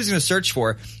for. Nobody's going to search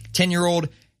for 10-year-old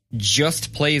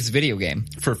just plays video game.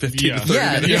 For 15 to 30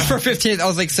 minutes. Yeah, for 15. I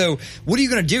was like, so what are you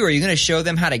going to do? Are you going to show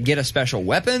them how to get a special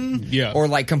weapon? Yeah. Or,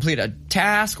 like, complete a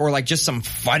task? Or, like, just some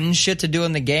fun shit to do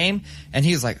in the game? And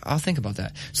he was like, I'll think about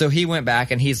that. So he went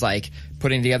back and he's, like,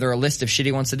 putting together a list of shit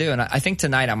he wants to do. And I think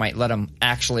tonight I might let him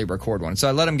actually record one. So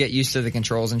I let him get used to the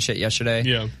controls and shit yesterday.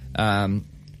 Yeah.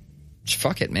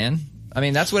 fuck it, man. I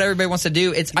mean, that's what everybody wants to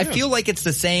do. I feel like it's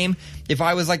the same if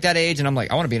I was like that age and I'm like,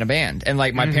 I want to be in a band. And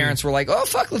like my parents were like, oh,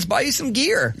 fuck, let's buy you some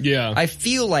gear. Yeah. I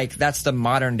feel like that's the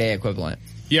modern day equivalent.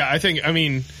 Yeah, I think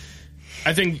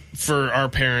for our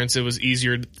parents, it was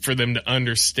easier for them to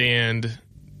understand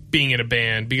being in a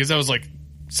band because that was like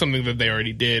something that they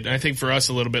already did. And I think for us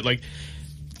a little bit, like,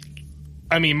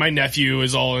 I mean, my nephew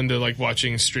is all into like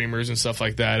watching streamers and stuff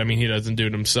like that. I mean, he doesn't do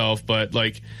it himself, but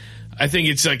like, I think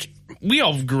it's like we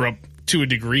all grew up to a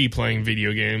degree playing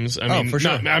video games. I mean, for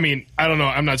sure. I mean, I don't know.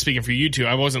 I'm not speaking for you two.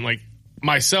 I wasn't like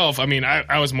myself. I mean,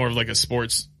 I was more of like a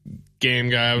sports game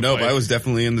guy. No, but I was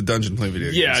definitely in the dungeon playing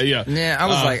video games. Yeah,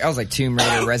 I was like Tomb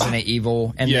Raider, Resident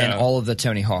Evil, and then all of the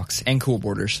Tony Hawks and Cool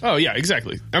Borders. Oh yeah,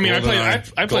 exactly. I mean, I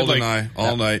played GoldenEye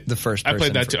all night. The first I person.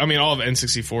 played that too. I mean, all of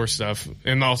N64 stuff,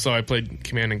 and also I played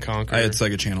Command and Conquer. I had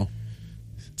Sega Channel.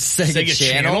 Sega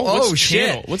Channel? What's Oh shit!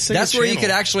 Channel? What's Sega That's where you Channel?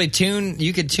 could actually tune.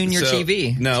 You could tune your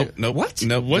TV. No. What?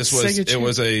 No. What's Sega It Channel?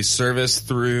 was a service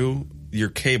through your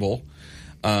cable.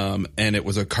 And it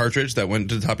was a cartridge that went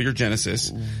to the top of your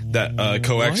Genesis that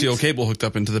coaxial cable hooked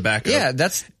up into the back of. Yeah,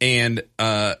 that's and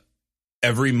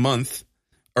every month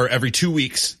or every 2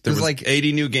 weeks there was like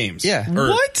 80 new games. Yeah.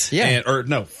 What? Yeah.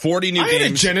 40 new I had a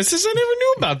games. Genesis. I never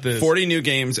knew about this. 40 new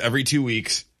games every 2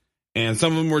 weeks, and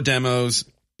some of them were demos.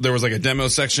 There was like a demo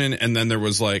section, and then there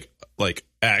was like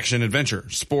action, adventure,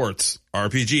 sports,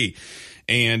 RPG,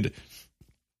 and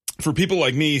for people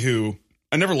like me who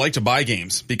I never liked to buy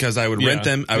games because I would rent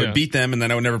them, I would beat them, and then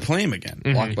I would never play them again.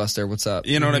 Blockbuster. What's up?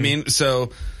 You know what I mean?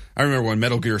 So I remember when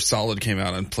Metal Gear Solid came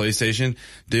out on PlayStation,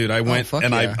 dude, I went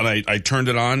and I turned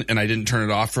it on and I didn't turn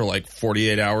it off for like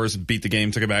 48 hours, beat the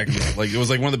game, took it back. And like, it was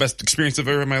like one of the best experiences I've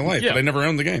ever had in my life, but I never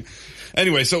owned the game.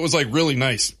 Anyway, so it was like really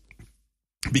nice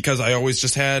because I always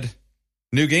just had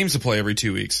new games to play every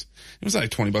 2 weeks. It was like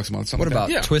 $20 a month. What about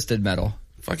Yeah. Twisted Metal?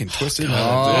 Fucking Twisted?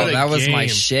 Oh, what a that was my game.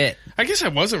 shit. I guess I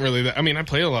wasn't really that. I mean, I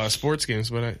played a lot of sports games,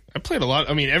 but I played a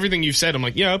lot. I mean, everything you've said, I'm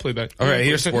like, yeah, I played that. All right,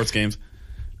 here's sports games.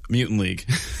 Mutant League.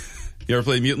 You ever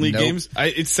played Mutant League Nope. games?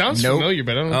 It sounds Nope. familiar,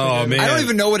 but I don't know. Oh, man. I don't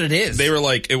even know what it is. They were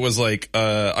like, it was like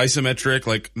isometric,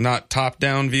 like not top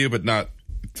down view, but not,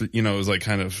 it was like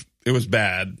kind of, it was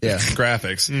bad. Yeah.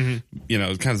 Graphics. It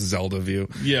was kind of Zelda view.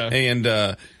 Yeah.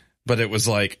 And, but it was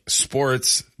like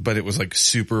sports, but it was like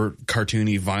super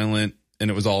cartoony, violent, and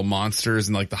it was all monsters.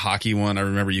 And like the hockey one, I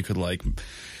remember you could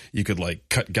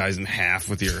cut guys in half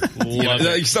with your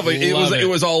stuff like it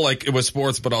was all like it was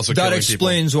sports, but also that killing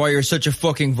explains why you're such a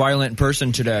fucking violent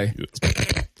person today.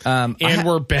 And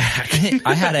we're back.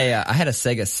 I had a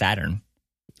Sega Saturn.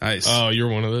 Nice. Oh, you're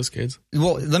one of those kids.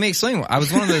 Well, let me explain. I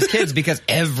was one of those kids because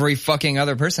every fucking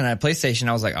other person had a PlayStation.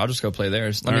 I was like, I'll just go play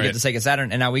theirs. Let me get the Sega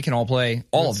Saturn, and now we can all play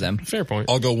all of them. Fair point.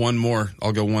 I'll go one more.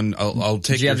 I'll take.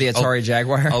 Did you have the Atari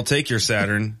Jaguar? I'll take your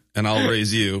Saturn and I'll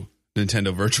raise you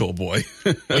Nintendo Virtual Boy.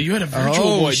 Oh, you had a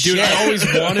Virtual Boy, dude. shit. I always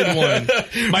wanted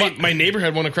one. My neighbor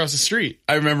had one across the street.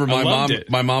 I remember my loved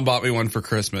it. mom bought me one for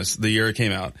Christmas the year it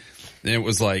came out. And it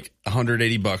was like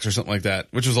 $180 or something like that,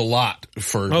 which was a lot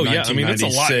for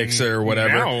 1996 or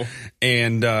whatever. Now.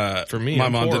 And For me, my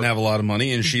I'm mom poor. didn't have a lot of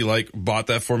money, and she like bought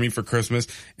that for me for Christmas,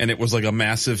 and it was like a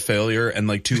massive failure. And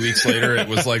like 2 weeks later, it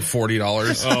was like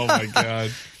 $40. Oh my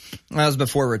god. That was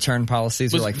before return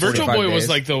policies were like 45 Virtual Boy days. was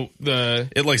like the.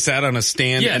 It like sat on a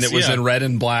stand, Yes, and it was in red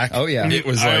and black. Oh, yeah. It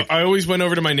was like I always went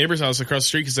over to my neighbor's house across the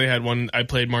street because they had one. I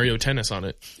played Mario Tennis on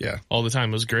it. Yeah. All the time.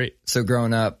 It was great. So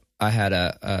growing up, I had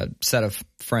a set of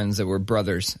friends that were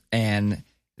brothers, and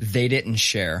they didn't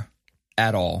share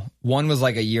at all. One was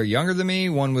like a year younger than me.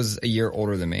 One was a year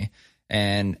older than me,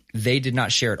 and they did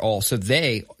not share at all. So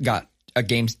they got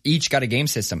each got a game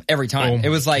system every time. Oh my it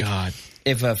was like God.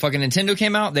 if a fucking Nintendo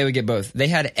came out, they would get both. They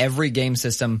had every game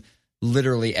system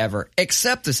literally ever,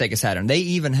 except the Sega Saturn. They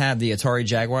even had the Atari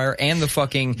Jaguar and the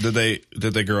fucking Did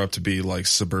they grow up to be like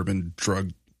suburban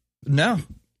drug? no.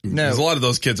 Because a lot of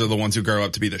those kids are the ones who grow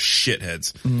up to be the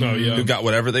shitheads. Oh yeah. Who got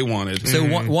whatever they wanted. So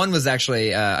one was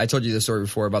actually, I told you the story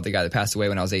before about the guy that passed away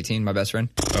when I was 18, my best friend.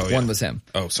 Oh, yeah. One was him.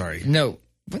 Oh, sorry. No.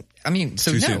 What? I mean,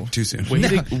 so Too no. soon. Too soon. Way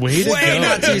to Way go.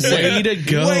 not too soon. Way to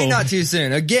go. Way not too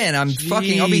soon. Again, I'll be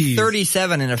Jeez.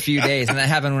 37 in a few days, and that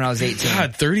happened when I was 18.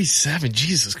 God, 37.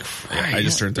 Jesus Christ. I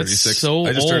just turned That's 36. so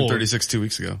I just turned old. 36 2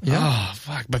 weeks ago. Oh,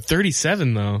 fuck. But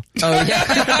 37, though. Oh,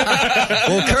 yeah.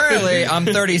 Well, currently, I'm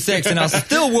 36, and I'll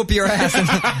still whoop your ass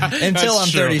until I'm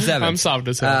True. 37. I'm soft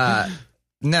as hell.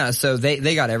 No, so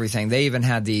they got everything. They even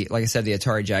had like I said, the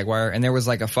Atari Jaguar, and there was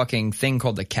like a fucking thing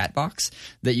called the Cat Box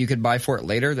that you could buy for it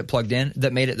later that plugged in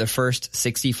that made it the first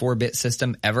 64-bit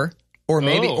system ever. Or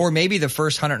maybe the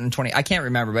first 120. I can't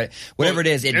remember, but whatever it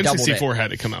is, it doubled it. N64 had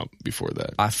to come out before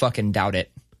that. I fucking doubt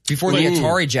it. Before the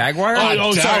Atari Jaguar? Oh,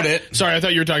 doubt sorry. it. Sorry, I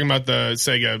thought you were talking about the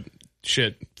Sega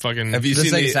shit. Fucking. Have you The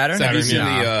seen Sega the Saturn? Have you seen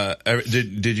Saturn, the?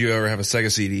 Did you ever have a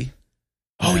Sega CD?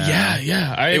 Oh yeah.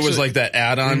 It was like that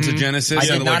add-on to Genesis. I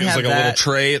did and not it was have like a little that.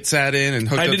 tray it sat in and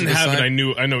hooked I up didn't to the have side.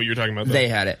 it. I know what you're talking about. Though. They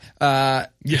had it.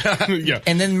 yeah.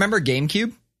 And then remember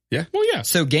GameCube? Well, yeah.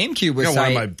 So GameCube was I got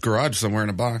one in tight. my garage somewhere in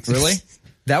a box. Really?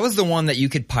 That was the one that you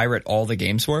could pirate all the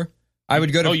games for. I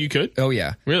would go to. Oh, you could? Oh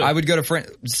yeah. Really? I would go to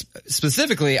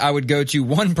specifically. I would go to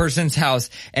one person's house,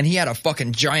 and he had a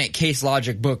fucking giant Case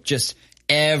Logic book, just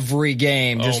every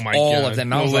game, just my all God. of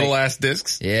them. I Those was little like, ass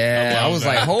discs. yeah. I I love was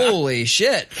that. like, holy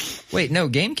shit! Wait, no,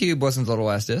 GameCube wasn't little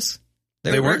ass discs.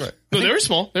 They weren't? regular. No, they were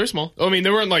small. They were small. I mean, they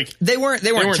weren't like. They weren't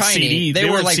weren't tiny. CD. They They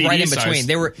were weren't like right in CD between.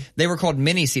 size. They were called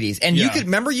mini CDs. And you Yeah. could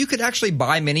remember you could actually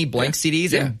buy mini blank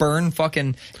CDs and burn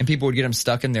fucking and people would get them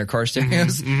stuck in their car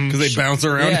stereos. Because they bounce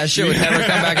around. Yeah, shit would never come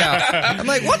back out. I'm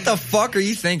like, what the fuck are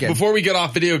you thinking? Before we get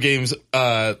off video games,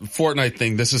 Fortnite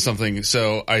thing, this is something.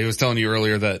 So I was telling you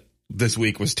earlier that this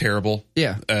week was terrible.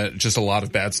 Yeah. Just a lot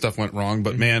of bad stuff went wrong.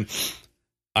 But man,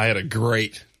 I had a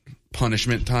great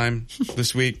punishment time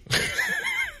this week.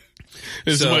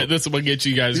 This is what gets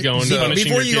you guys going. punishing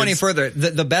Before your you go any kids. further,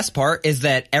 the best part is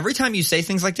that every time you say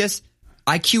things like this,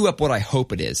 I queue up what I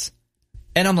hope it is.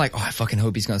 And I'm like, oh, I fucking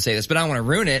hope he's going to say this, but I don't want to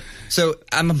ruin it. So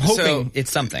I'm hoping So,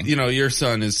 it's something. You know, your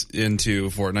son is into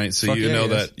Fortnite, so Fuck yeah,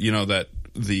 he know that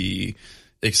the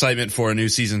excitement for a new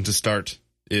season to start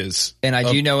is And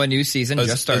I do know a new season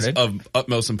just started. of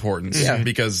utmost importance. Yeah.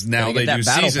 Because now Gotta they get do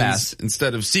that battle seasons pass.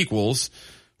 instead of sequels,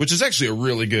 which is actually a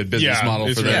really good business Yeah, model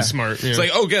it's for really them. smart, yeah. It's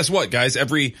like, oh, guess what, guys?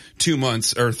 Every 2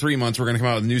 months or 3 months, we're going to come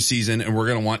out with a new season, and we're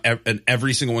going to want and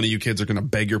every single one of you kids are going to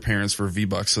beg your parents for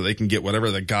V-Bucks so they can get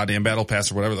whatever the goddamn battle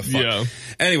pass or whatever the fuck. Yeah.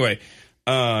 Anyway,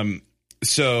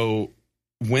 so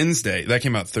Wednesday, that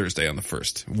came out Thursday on the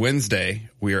 1st. Wednesday,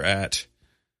 we are at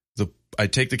I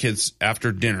take the kids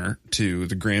after dinner to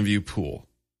the Grandview pool.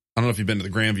 I don't know if you've been to the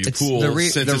Grandview It's pool the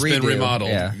since it's been redo,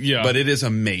 remodeled. yeah. But it is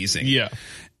amazing. Yeah.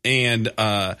 And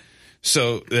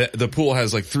so the pool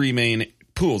has like 3 main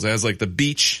pools. It has like the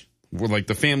beach, where like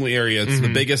the family area. It's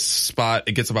the biggest spot.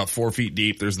 It gets about 4 feet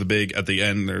deep. There's the big at the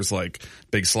end. There's like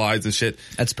big slides and shit.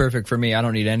 That's perfect for me. I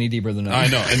don't need any deeper than that. I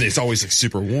know, and it's always like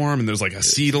super warm. And there's like a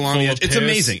seat along Full the of edge. It's piss.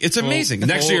 amazing. It's Full- amazing. full-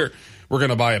 Next year we're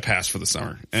gonna buy a pass for the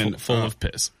summer and Full of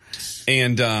piss.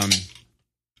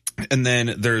 And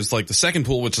then there's like the second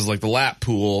pool, which is like the lap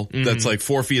pool. That's like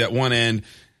 4 feet at one end,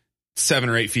 7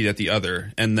 or 8 feet at the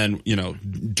other. And then, you know,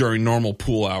 during normal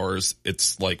pool hours,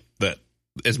 it's like that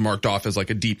is marked off as like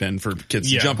a deep end for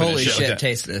kids Yeah. to jump in and Holy shit. shit, Like that.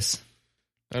 taste this.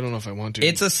 I don't know if I want to.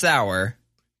 It's a sour.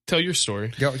 Tell your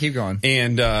story. Go, keep going.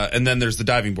 And then there's the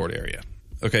diving board area.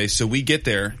 Okay, so we get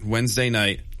there Wednesday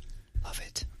night. Love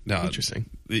it. Now, Interesting.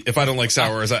 if I don't like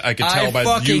sours, I could tell by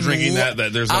fucking you drinking that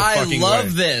there's no I fucking love way.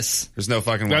 this. There's no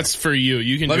fucking way. That's for you.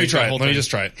 You can Let me drink try the it. whole Let me thing. just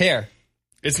try it. Here.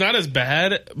 It's not as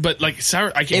bad, but like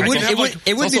sour. I It can. would, I can have like.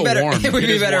 it would it's be also better. warm. It would It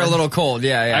be is better a warm. little cold.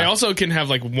 Yeah, yeah. I also can have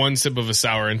like one sip of a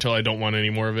sour until I don't want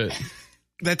any more of it.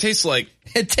 That tastes like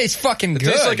it tastes fucking good.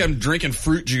 tastes like I'm drinking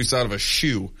fruit juice out of a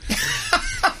shoe.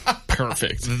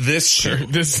 Perfect. This shoe.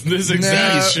 This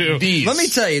exact shoe. These. Let me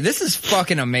tell you, this is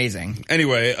fucking amazing.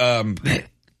 Anyway,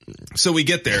 so we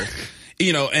get there,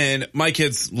 you know, and my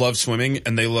kids love swimming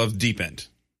and they love deep end.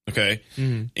 Okay.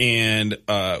 And,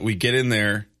 we get in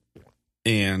there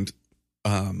and,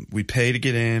 we pay to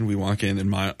get in, we walk in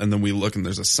and then we look and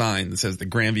there's a sign that says the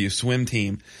Grandview swim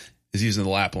team is using the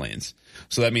lap lanes.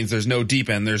 So that means there's no deep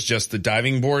end. There's just the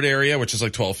diving board area, which is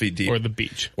like 12 feet deep. Or the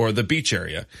beach. Or the beach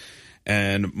area.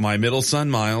 And my middle son,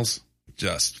 Miles,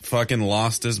 just fucking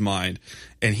lost his mind.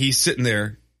 And he's sitting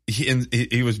there.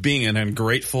 He was being an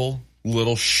ungrateful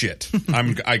little shit.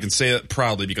 I can say it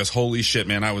proudly because holy shit,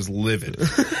 man, I was livid.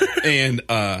 And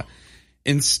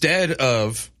instead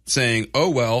of saying,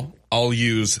 oh, well, I'll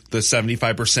use the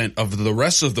 75% of the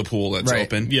rest of the pool that's Right.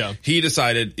 open. Yeah. He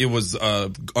decided it was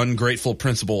ungrateful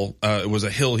principle. It was a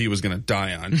hill he was going to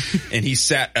die on. And he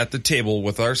sat at the table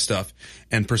with our stuff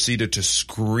and proceeded to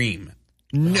scream.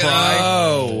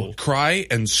 Cry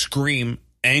and scream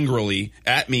angrily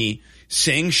at me,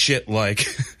 saying shit like,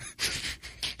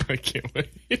 I can't wait.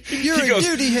 You're he goes,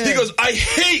 a duty head. he goes, I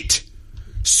hate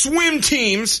swim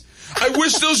teams. I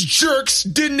wish those jerks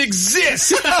didn't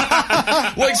exist.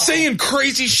 Like saying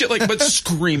crazy shit, like, but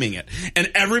screaming it.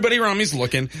 And everybody around me's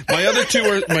looking. My other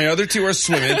two are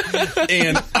swimming,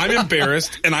 and I'm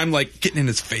embarrassed, and I'm like getting in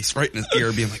his face, right in his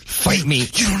ear, being like, Fight me.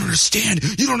 You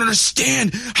don't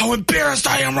understand how embarrassed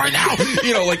I am right now.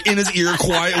 You know, like in his ear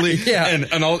quietly. Yeah.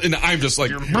 And I'm just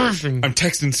like, I'm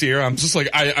texting Sierra. I'm just like,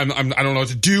 I don't know what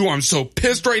to do. I'm so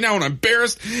pissed right now and I'm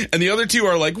embarrassed. And the other two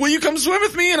are like, will you come swim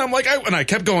with me? And I'm like, I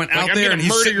kept going out I'm there, and he's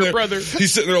murder sitting your there, brother.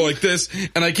 he's sitting there like this,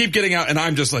 and I keep getting out, and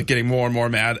I'm just like getting more and more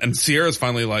mad. And Sierra's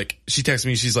finally like, she texts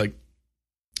me, she's like,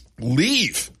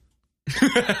 leave.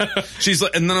 She's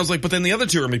like, and then I was like, but then the other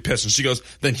two are gonna be pissed. And she goes,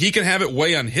 then he can have it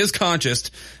weigh on his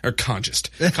conscience that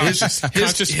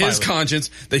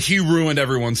he ruined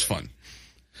everyone's fun.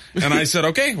 And I said,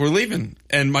 okay, we're leaving.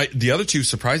 And the other two,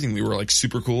 surprisingly, were like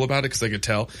super cool about it because they could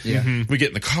tell. Yeah. We get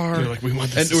in the car. They're like, we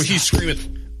want this and to he's stop.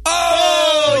 screaming,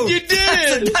 Oh, you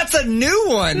did! That's a new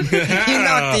one. You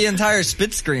knocked the entire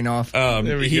spit screen off.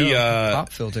 There we go.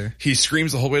 Pop filter. He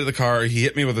screams the whole way to the car. He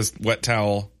hit me with his wet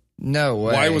towel. No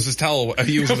way. Why was his towel?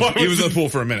 He was in the pool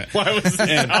for a minute. Why was his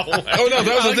towel? Oh no,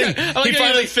 that was the thing. I He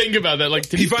finally think about that. Like,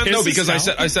 did He he finally, piss no, his because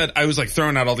towel? I said I was like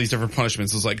throwing out all these different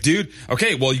punishments. I was like, dude,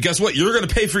 okay, well, guess what? You're going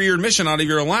to pay for your admission out of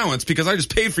your allowance because I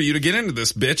just paid for you to get into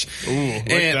this, bitch. Ooh,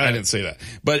 like and that. I didn't say that,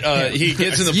 but he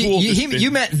gets in the pool. You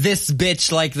meant this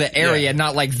bitch like the area, Yeah.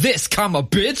 not like this, comma,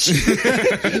 bitch.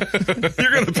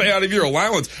 You're going to pay out of your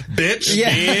allowance, bitch. Yeah.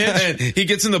 And he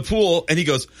gets in the pool and he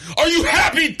goes, "Are you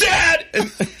happy, Dad?"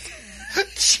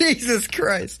 Jesus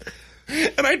Christ.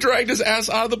 And I dragged his ass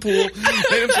out of the pool.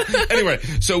 Anyway,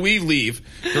 so we leave.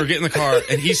 We're getting in the car,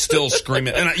 and he's still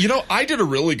screaming. And I did a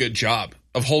really good job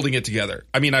of holding it together.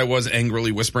 I mean, I was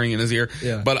angrily whispering in his ear,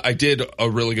 but I did a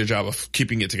really good job of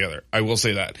keeping it together. I will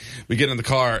say that. We get in the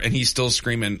car, and he's still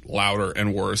screaming louder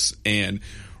and worse. And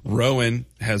Rowan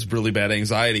has really bad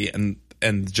anxiety, and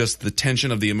just the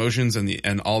tension of the emotions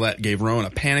and all that gave Rowan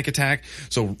a panic attack.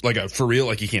 So for real,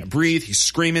 like he can't breathe. He's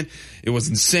screaming. It was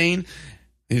insane.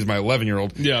 He's my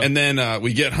 11-year-old. Yeah. And then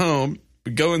we get home,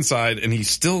 we go inside, and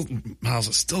Miles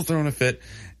is still throwing a fit.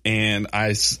 And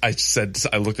I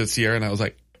looked at Sierra and I was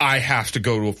like, I have to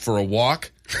go for a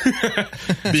walk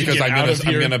because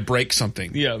I'm gonna break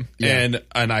something. Yeah. And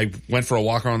I went for a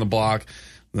walk around the block.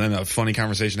 Then a funny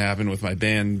conversation happened with my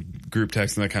band group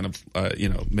text, and that kind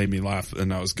of, made me laugh,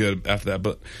 and I was good after that.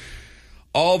 But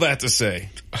all that to say,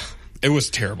 it was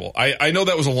terrible. I know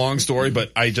that was a long story,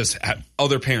 but I just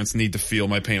other parents need to feel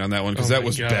my pain on that one because that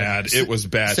was bad. It was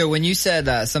bad. So when you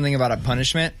said something about a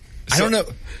punishment, I don't know.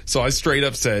 So I straight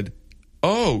up said,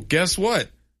 "Oh, guess what?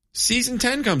 Season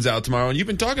 10 comes out tomorrow, and you've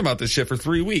been talking about this shit for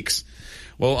 3 weeks.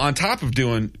 Well, on top of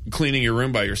cleaning your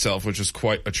room by yourself, which is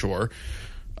quite a chore."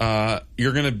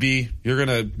 You're gonna be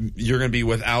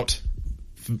without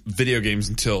video games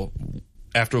until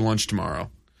after lunch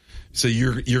tomorrow. So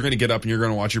you're gonna get up and you're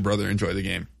gonna watch your brother enjoy the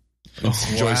game. Enjoy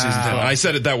season 10. And I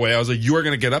said it that way. I was like, you are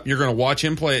gonna get up, you're gonna watch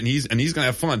him play it, and he's gonna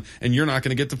have fun, and you're not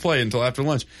gonna get to play until after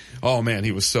lunch. Oh man,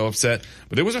 he was so upset,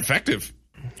 but it was effective.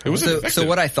 So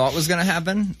what I thought was gonna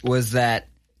happen was that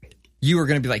you were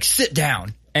gonna be like, sit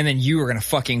down, and then you were gonna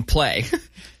fucking play.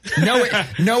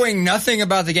 Knowing nothing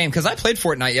about the game, because I played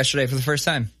Fortnite yesterday for the first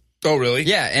time. Oh, really?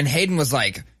 Yeah, and Hayden was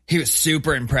like, he was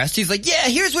super impressed. He's like, yeah,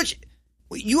 here's what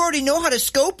you already know how to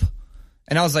scope?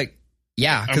 And I was like,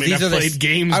 yeah, because these are played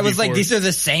games I was before. like, these are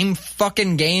the same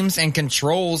fucking games and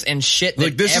controls and shit.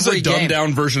 Like this is a dumbed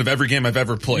down version of every game I've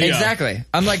ever played. Exactly.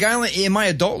 I'm like, in my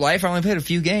adult life, I only played a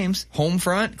few games: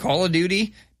 Homefront, Call of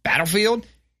Duty, Battlefield.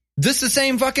 This is the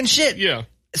same fucking shit. Yeah.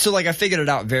 So like I figured it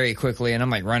out very quickly, and I'm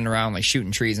like running around like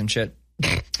shooting trees and shit.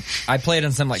 I played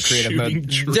in some like creative mode.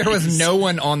 There was no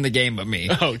one on the game but me.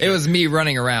 Okay. It was me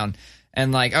running around,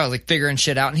 and like I was like figuring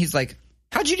shit out. And he's like,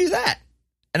 "How'd you do that?"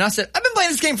 And I said, "I've been playing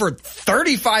this game for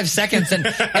 35 seconds, and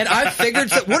I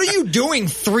figured, what are you doing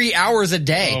 3 hours a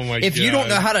day Oh my if you don't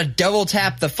God. know how to double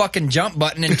tap the fucking jump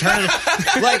button and turn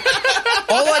it?" Like,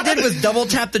 all I did was double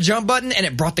tap the jump button, and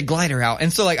it brought the glider out.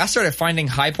 And so like I started finding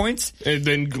high points And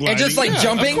then gliding. and just like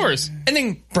jumping, Of course. and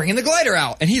then bringing the glider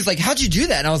out. And he's like, "How'd you do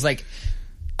that?" And I was like,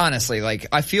 honestly, like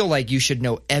I feel like you should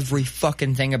know every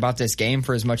fucking thing about this game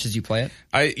for as much as you play it.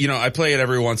 I play it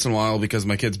every once in a while because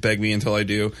my kids beg me until I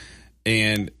do,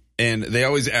 and they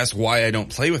always ask why I don't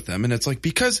play with them, and it's like,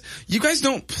 because you guys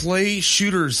don't play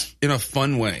shooters in a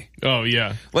fun way. Oh,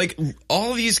 yeah. Like,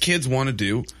 all these kids want to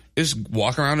do is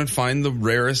walk around and find the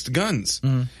rarest guns.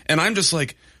 And I'm just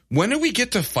like, when do we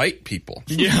get to fight people?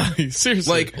 Yeah,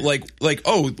 seriously. Like,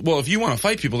 oh, well, if you want to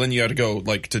fight people, then you got to go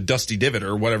like to Dusty Divot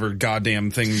or whatever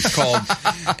goddamn thing's called.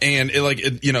 And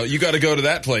you got to go to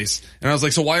that place. And I was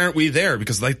like, so why aren't we there?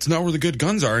 Because that's not where the good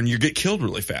guns are and you get killed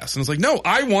really fast. And it's like, no,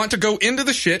 I want to go into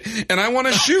the shit and I want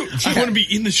to shoot. I want to be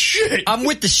in the shit. I'm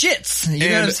with the shits. You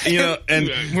know what I'm saying?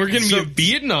 And we're going to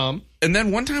be in Vietnam. And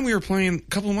then one time we were playing a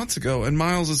couple of months ago and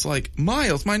Miles is like, my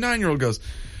 9-year-old goes,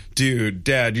 dude,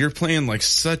 Dad, you're playing like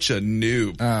such a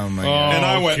noob. Oh my God. And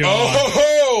I went,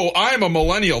 I'm a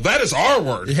millennial. That is our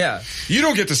word. Yeah. You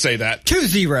don't get to say that. 2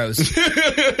 zeros.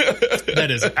 That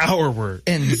is our word.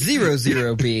 And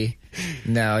 00B.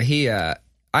 No, I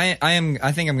think I'm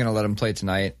going to let him play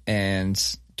tonight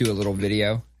and do a little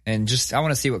video and I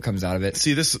want to see what comes out of it.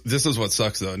 See, this is what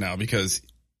sucks though now because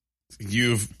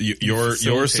your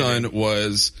son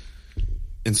was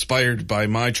inspired by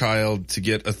my child to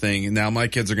get a thing, and now my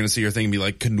kids are going to see your thing and be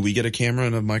like, "Can we get a camera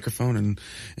and a microphone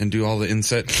and do all the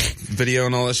inset video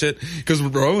and all that shit?" Because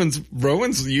Rowan's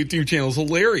YouTube channel is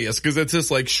hilarious because it's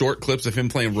just like short clips of him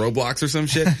playing Roblox or some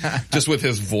shit, just with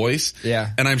his voice.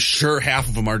 Yeah, and I'm sure half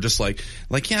of them are just like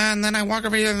yeah, and then I walk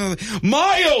over here, and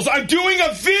Miles, I'm doing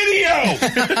a video.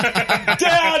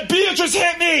 Dad, Beatrice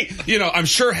hit me. I'm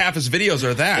sure half his videos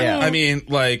are that. Yeah. I mean,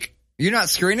 like, you're not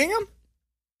screening them?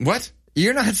 What?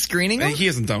 You're not screening them? He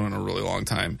hasn't done it in a really long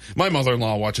time. My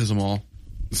mother-in-law watches them all.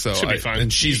 So should be fine.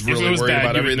 And she's really worried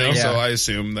about everything, so I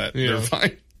assume that they're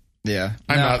fine. Yeah.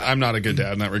 I'm not a good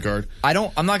dad in that regard. I'm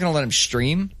not going to let him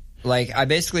stream. Like, I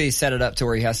basically set it up to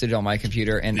where he has to do it on my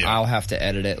computer and I'll have to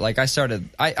edit it. Like, I set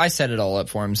it all up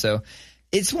for him. So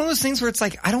it's one of those things where it's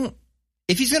like,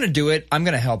 if he's going to do it, I'm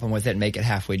going to help him with it and make it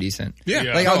halfway decent.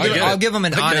 Yeah. Like, I'll give him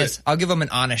an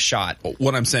honest shot.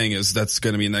 What I'm saying is that's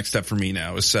going to be the next step for me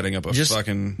now is setting up just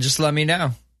let me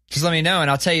know. Just let me know and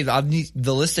I'll tell you I'll need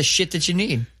the list of shit that you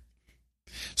need.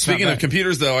 Speaking of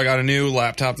computers, though, I got a new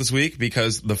laptop this week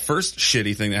because the first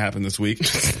shitty thing that happened this week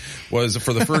was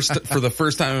for the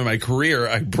first time in my career,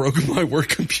 I broke my work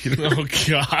computer. Oh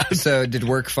God! So did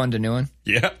work fund a new one?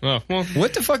 Yeah. Oh, well.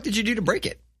 What the fuck did you do to break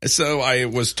it? So I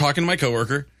was talking to my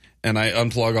coworker and I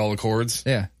unplug all the cords.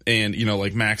 Yeah. And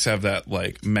like Macs have that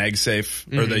like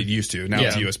MagSafe, or they used to. Now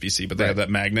it's USB-C, but they have that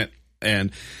magnet.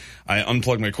 And I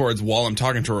unplug my cords while I'm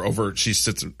talking to her over. She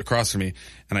sits across from me,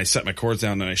 and I set my cords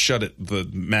down and I shut it. The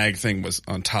mag thing was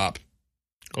on top.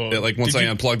 Oh, Once I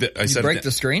unplugged it, I set break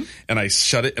the screen, and I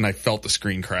shut it, and I felt the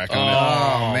screen crack on it.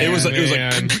 Oh man! It was like,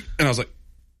 and I was like,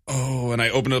 oh, and I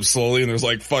opened it up slowly, and there's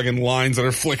like fucking lines that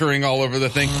are flickering all over the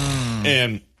thing,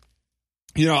 and.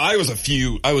 I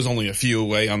was only a few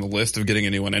away on the list of getting a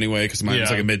new one anyway, because mine was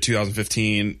like a mid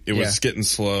 2015. It was getting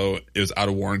slow. It was out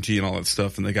of warranty and all that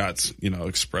stuff. And they got,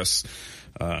 express,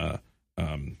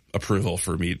 approval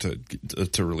for me to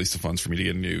release the funds for me to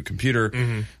get a new computer.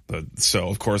 Mm-hmm. So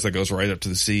of course that goes right up to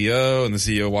the CEO, and the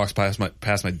CEO walks past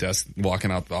my desk walking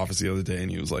out the office the other day,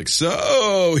 and he was like,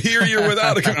 "So here you're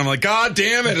without a computer." I'm like, God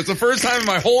damn it! It's the first time in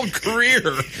my whole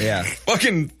career. Yeah,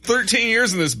 fucking 13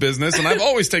 years in this business, and I've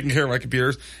always taken care of my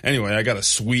computers. Anyway, I got a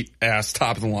sweet ass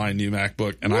top of the line new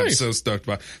MacBook, and I'm so stoked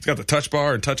about it. It's got the Touch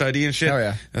Bar and Touch ID and shit. Oh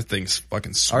yeah, that thing's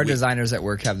fucking sweet. Our designers at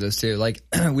work have those too. Like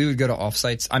we would go to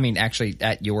offsites. I mean, actually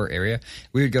at your area,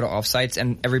 we would go to offsites,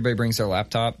 and everybody brings their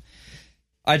laptop.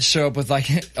 I'd show up with like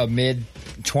a mid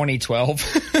 2012.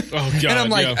 Oh God! And I'm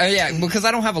like, because I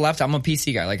don't have a laptop. I'm a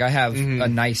PC guy. Like I have a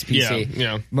nice PC.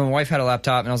 Yeah. But my wife had a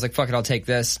laptop, and I was like, fuck it, I'll take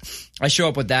this. I show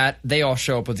up with that. They all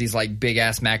show up with these like big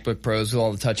ass MacBook Pros with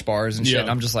all the touch bars and shit. And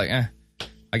I'm just like,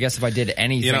 I guess if I did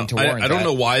anything to warrant I don't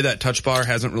know why that Touch Bar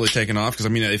hasn't really taken off, because I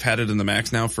mean they've had it in the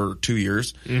Macs now for 2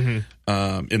 years, in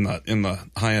the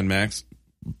high end Macs,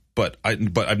 but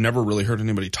I've never really heard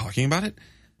anybody talking about it.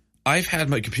 I've had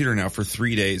my computer now for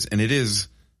 3 days, and it is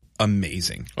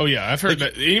amazing. Oh yeah, I've heard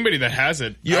that anybody that has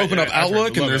it. You open up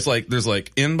Outlook, and there's like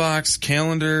inbox,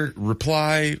 calendar,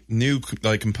 reply, new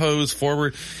like compose,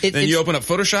 forward. Then you open up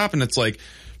Photoshop, and it's like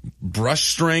brush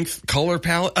strength, color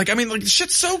palette. Like, I mean, like,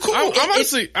 shit's so cool. I'm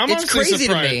honestly crazy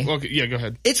surprised. to me. Okay, yeah, go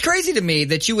ahead. It's crazy to me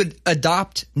that you would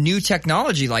adopt new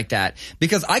technology like that,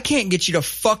 because I can't get you to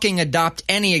fucking adopt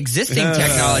any existing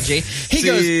technology. He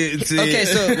goes, okay,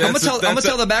 so I'm gonna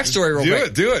tell the backstory real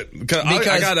quick. Do it. Because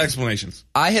I got explanations.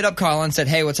 I hit up Colin and said,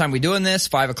 hey, what time we doing this?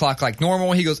 5 o'clock like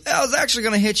normal. He goes, I was actually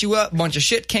gonna hit you up. A bunch of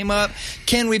shit came up.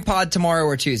 Can we pod tomorrow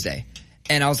or Tuesday?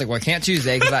 And I was like, well, I can't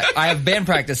Tuesday because I have band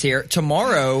practice here.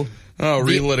 Tomorrow. Oh,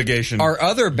 relitigation. Our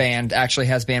other band actually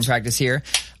has band practice here.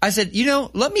 I said,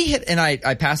 let me hit, and I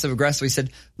passive aggressively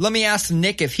said, let me ask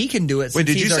Nick if he can do it. Wait,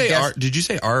 did you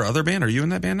say our other band? Are you in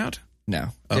that band now? No.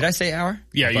 Did I say our?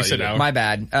 Yeah, you said hour. My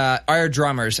bad. Our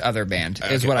drummer's other band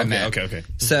is what I meant. Okay.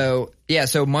 So, yeah,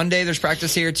 so Monday there's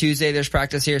practice here. Tuesday there's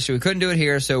practice here. So we couldn't do it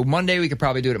here. So Monday we could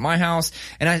probably do it at my house.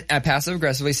 And I passive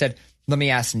aggressively said, let me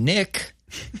ask Nick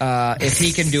if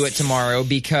he can do it tomorrow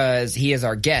because he is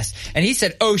our guest. And he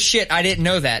said, oh shit, I didn't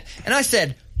know that. And I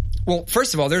said, well,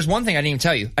 first of all, there's one thing I didn't even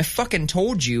tell you. I fucking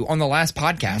told you on the last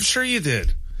podcast. I'm sure you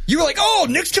did. You were like, oh,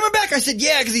 Nick's coming back. I said,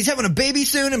 yeah, because he's having a baby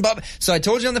soon. And so I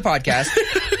told you on the podcast.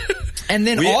 And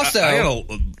then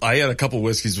I had a couple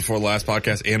whiskeys before the last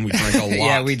podcast, and we drank a lot.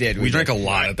 Yeah, we did. We drank a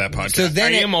lot at that podcast. So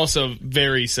then I am also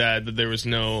very sad that there was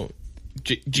no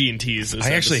G&Ts.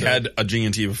 I actually had a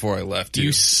G&T before I left, too.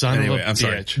 You son of a I'm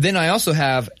sorry. bitch. Then I also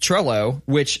have Trello,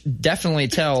 which definitely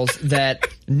tells that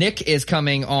Nick is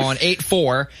coming on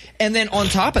 8/4. And then on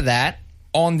top of that,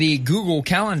 on the Google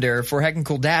Calendar for Heckin'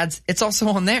 Cool Dads, it's also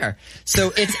on there.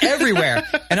 So it's everywhere.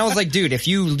 And I was like, dude, if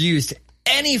you used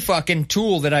any fucking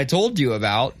tool that I told you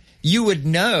about, you would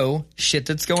know shit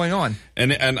that's going on.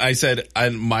 And I said,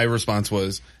 and my response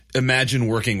was, imagine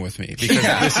working with me,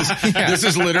 because this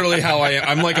is literally how I am.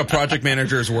 I'm like a project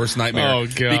manager's worst nightmare. Oh,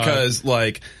 God. Because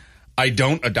like I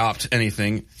don't adopt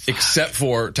anything except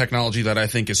for technology that I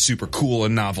think is super cool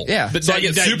and novel. Yeah. But so that, I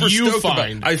get that super you stoked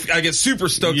find. about I get super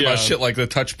stoked Yeah. about shit like the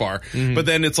touch bar. But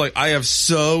then it's like I have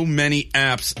so many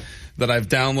apps that I've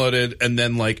downloaded, and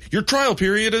then like your trial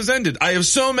period has ended. I have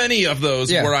so many of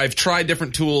those where I've tried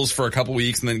different tools for a couple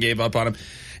weeks and then gave up on them.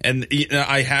 And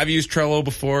I have used Trello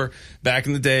before back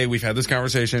in the day. We've had this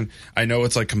conversation. I know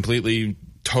it's like completely,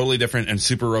 totally different and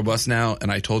super robust now.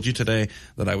 And I told you today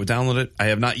that I would download it. I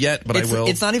have not yet, but I will.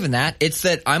 It's not even that. It's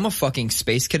that I'm a fucking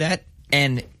space cadet,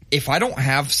 and if I don't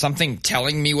have something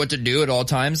telling me what to do at all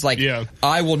times, like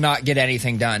I will not get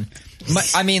anything done.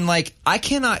 I mean, like I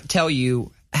cannot tell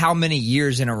you how many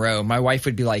years in a row my wife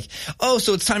would be like, oh,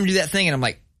 so it's time to do that thing. And I'm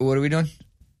like, what are we doing?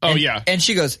 Oh, yeah. And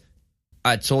she goes,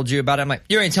 I told you about it. I'm like,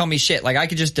 you ain't telling me shit. Like, I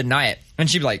could just deny it. And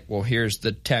she'd be like, well, here's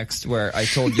the text where I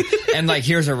told you. And like,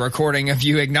 here's a recording of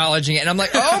you acknowledging it. And I'm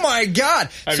like, oh my God.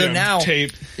 So now,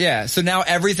 tape. yeah. So now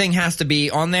everything has to be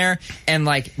on there. And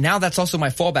like, now that's also my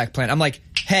fallback plan. I'm like,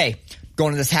 hey,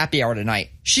 going to this happy hour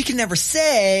tonight. She can never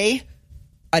say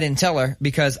I didn't tell her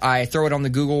because I throw it on the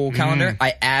Google Calendar.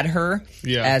 I add her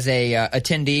as a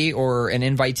attendee or an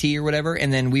invitee or whatever,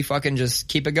 and then we fucking just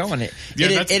keep it going. It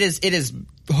is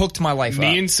hooked my life up.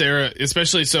 Me and Sarah,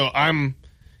 especially, so I'm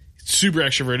super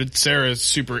extroverted. Sarah's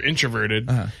super introverted,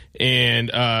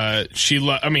 and I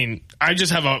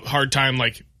just have a hard time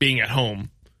like being at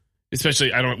home. Especially,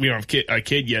 we don't have a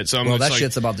kid yet, so I'm well, that like,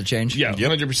 shit's about to change. Yeah,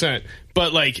 100%.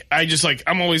 But like,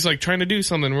 I'm always like trying to do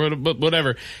something,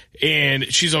 whatever.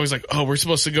 And she's always like, "Oh, we're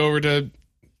supposed to go over to,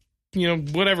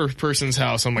 whatever person's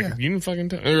house." I'm like, "You didn't fucking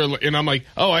tell." And I'm like,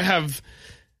 "Oh, I have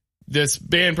this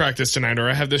band practice tonight, or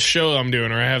I have this show I'm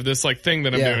doing, or I have this like thing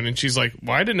that I'm doing." And she's like,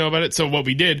 "Well, I didn't know about it." So what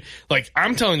we did, like,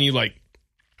 I'm telling you, like,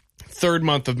 3rd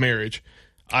month of marriage,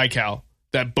 iCal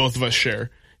that both of us share.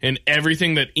 And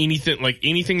anything that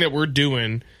we're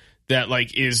doing that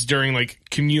like is during like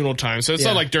communal time. So it's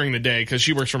not like during the day because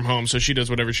she works from home, so she does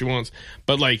whatever she wants.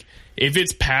 But like if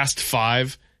it's past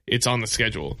 5, it's on the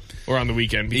schedule or on the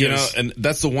weekend. Because, and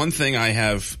that's the one thing I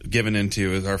have given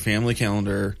into is our family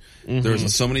calendar.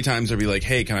 There's so many times I'd be like,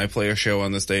 "Hey, can I play a show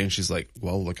on this day?" And she's like,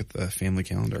 "Well, look at the family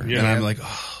calendar." Yeah. And I'm like,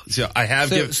 "Oh." So I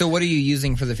have. So what are you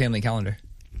using for the family calendar?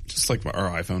 Just like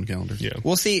our iPhone calendar. Yeah.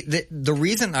 Well, see, the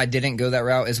reason I didn't go that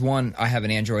route is 1, I have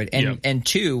an Android, and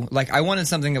 2, like I wanted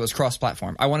something that was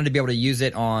cross-platform. I wanted to be able to use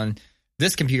it on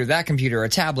this computer, that computer, a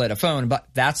tablet, a phone. But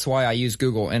that's why I use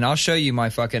Google. And I'll show you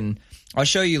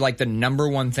like the number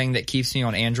one thing that keeps me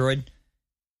on Android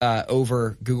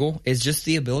over Google is just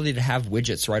the ability to have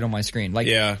widgets right on my screen. Like,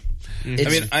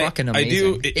 it's fucking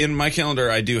amazing. I do in my calendar.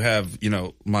 I do have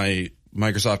my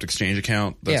Microsoft Exchange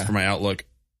account that's for my Outlook.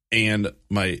 And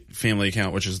my family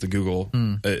account, which is the Google,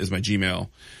 is my Gmail.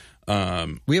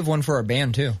 We have one for our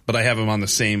band too. But I have them on the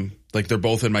same, like they're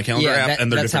both in my calendar app and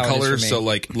they're different colors. So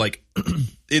like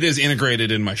it is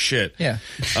integrated in my shit. Yeah.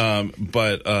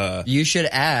 But you should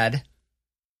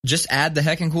just add the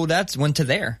Heckin' Cool Dads one to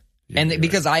there. Yeah, and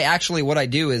because what I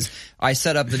do is I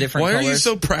set up the different colors. Why are you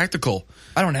so practical?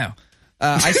 I don't know.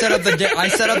 I set up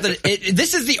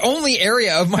this is the only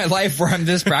area of my life where I'm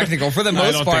this practical for the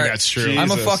most part. I don't think that's true.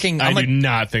 I do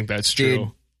not think that's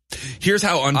true. Dude, here's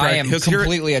how unpractical. I am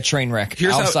completely a train wreck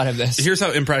outside of this. Here's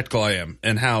how impractical I am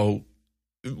and how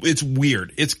it's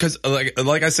weird. It's because,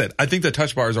 like I said, I think the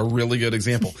touch bar is a really good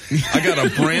example. I got a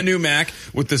brand new Mac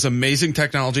with this amazing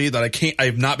technology that I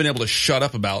have not been able to shut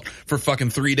up about for fucking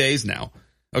 3 days now.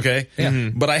 Okay? Yeah.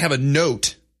 But I have a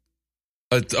note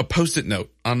a Post-it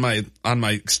note on my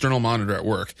external monitor at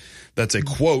work. That's a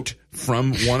quote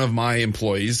from one of my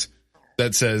employees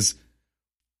that says,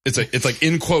 it's like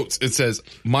in quotes. It says,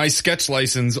 "My sketch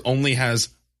license only has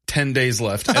 10 days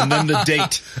left," and then the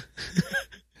date.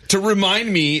 To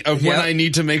remind me of when I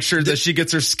need to make sure that she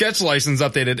gets her sketch license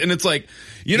updated. And it's like,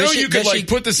 you could like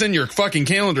put this in your fucking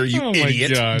calendar, you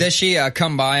idiot. Does she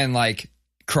come by and like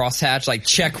crosshatch, like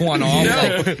check one off?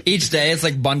 No. Like, each day it's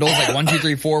like bundles, like 1, 2,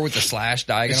 3, 4 with the slash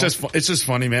diagonal. It's just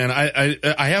funny, man.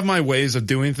 I have my ways of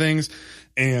doing things,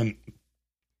 and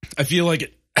I feel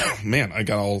like man, I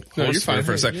got all hoarse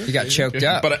for a second. You got choked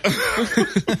up. But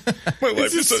my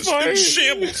life is such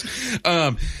shambles.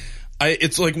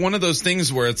 It's like one of those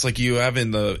things where it's like you have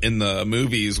in the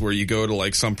movies where you go to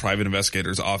like some private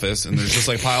investigator's office and there's just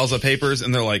like piles of papers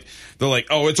and they're like,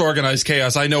 oh, it's organized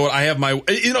chaos. I know what I have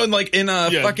and like in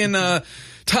fucking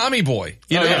Tommy Boy,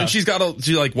 and she's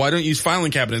like, why don't you use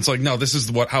filing cabinet? It's like, no, this is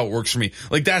how it works for me.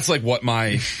 Like that's like what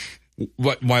my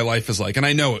life is like. And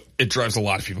I know it drives a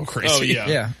lot of people crazy. Oh yeah.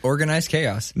 Yeah. Organized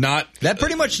chaos. That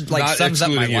pretty much like sums up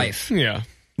my life. Yeah.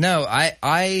 No,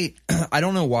 I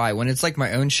don't know why. When it's like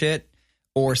my own shit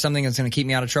or something that's going to keep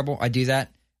me out of trouble, I do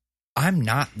that. I'm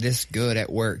not this good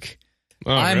at work.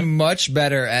 Oh, I'm really? much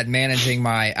better at managing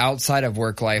my outside of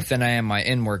work life than I am my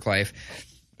in work life.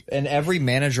 And every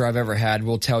manager I've ever had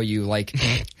will tell you, like,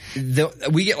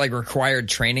 we get like required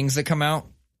trainings that come out,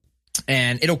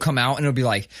 and it'll come out and it'll be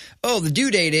like, oh, the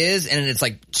due date is, and it's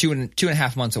like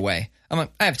 2.5 months away. I'm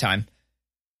like, I have time.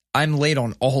 I'm late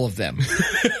on all of them.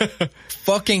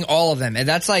 Fucking all of them. And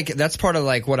that's part of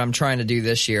like what I'm trying to do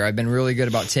this year. I've been really good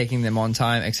about taking them on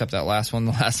time, except that last one.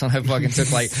 The last one I fucking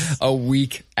took like a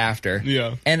week after.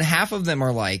 Yeah. And half of them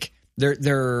are like,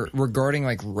 they're regarding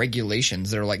like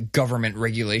regulations. They're like government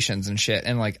regulations and shit.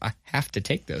 And like, I have to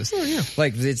take those. Oh, yeah.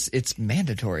 Like it's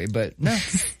mandatory, but no,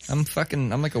 I'm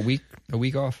like a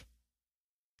week off.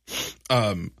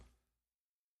 I'm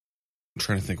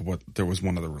trying to think there was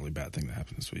one other really bad thing that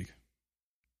happened this week.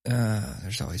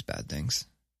 There's always bad things.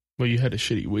 Well, you had a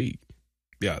shitty week.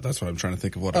 Yeah, that's what I'm trying to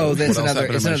think of. That's another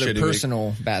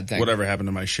personal bad thing. Whatever happened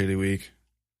to my shitty week?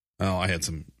 Oh, I had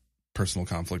some personal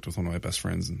conflict with one of my best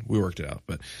friends and we worked it out,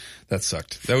 but that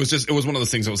sucked. It was one of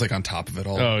those things that was like on top of it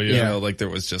all. Oh, yeah. You know, like there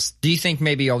was just... Do you think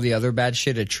maybe all the other bad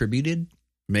shit attributed?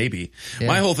 Maybe. Yeah.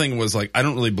 My whole thing was like, I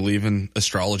don't really believe in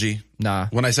astrology. Nah.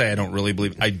 When I say I don't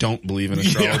believe in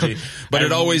astrology. But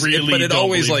it always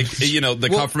like, the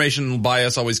confirmation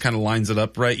bias always kind of lines it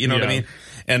up, right? You know what I mean?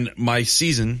 And my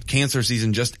Cancer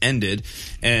season just ended,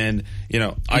 and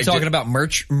talking about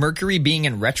Mercury being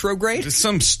in retrograde?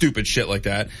 Some stupid shit like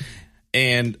that.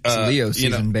 And it's Leo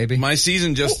season, baby. My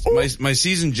season just my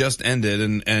season just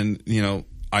ended, and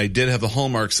I did have the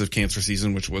hallmarks of Cancer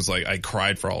season, which was like I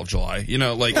cried for all of July.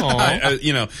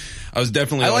 I was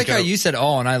definitely. I like how you said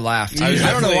 "oh" and I laughed. I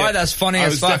don't know why that's funny. I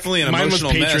was definitely an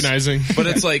emotional mine was patronizing. mess. But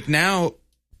it's like now.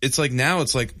 It's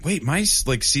like wait, my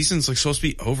like season's like supposed to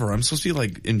be over. I'm supposed to be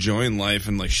like enjoying life,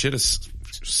 and like shit has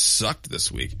sucked this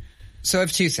week. So I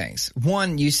have two things.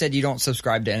 One, you said you don't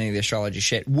subscribe to any of the astrology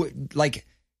shit.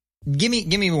 Give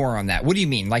me more on that. What do you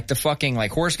mean? Like the fucking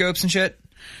like horoscopes and shit?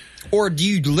 Or do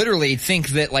you literally think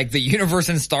that like the universe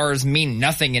and stars mean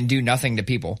nothing and do nothing to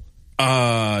people?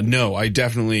 No, I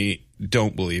definitely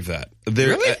don't believe that.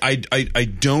 Really? I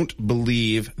don't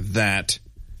believe that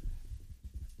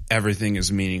everything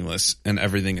is meaningless and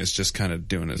everything is just kind of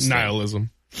doing its nihilism.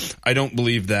 I don't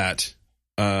believe that.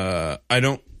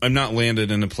 I'm not landed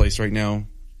in a place right now.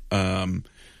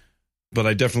 But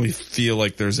I definitely feel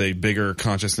like there's a bigger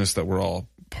consciousness that we're all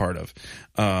part of.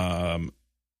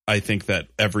 I think that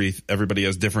everybody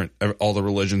has different, all the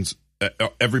religions,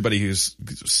 everybody who's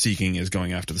seeking is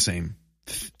going after the same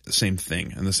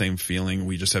thing and the same feeling.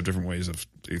 We just have different ways of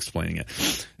explaining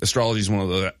it. Astrology is one of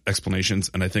the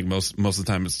explanations, and I think most of the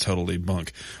time it's totally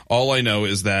bunk. All I know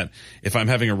is that if I'm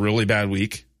having a really bad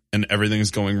week and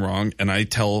everything's going wrong, and I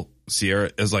tell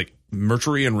Sierra is like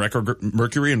Mercury in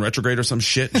retrograde or some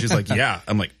shit, and she's like, yeah.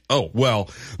 I'm like, oh well,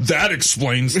 that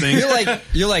explains things.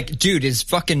 You're like, dude, is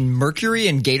fucking Mercury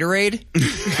in Gatorade?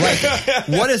 Like,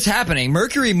 what is happening?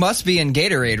 Mercury must be in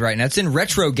Gatorade right now. It's in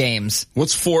retro games.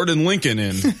 What's Ford and Lincoln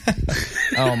in?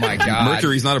 Oh my god,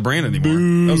 Mercury's not a brand anymore.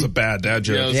 Boo. That was a bad dad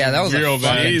joke. Yeah, that was real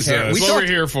bad. That's what we're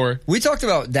here for. We talked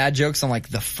about dad jokes on like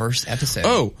the first episode.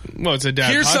 Oh, well, it's a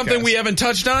dad. Here's podcast. something we haven't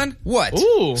touched on. What?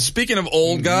 Ooh, speaking of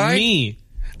old guy, me.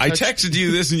 I texted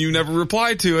you this and you never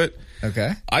replied to it.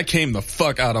 Okay. I came the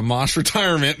fuck out of Mosh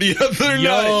retirement the other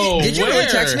night. Did you really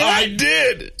text me? I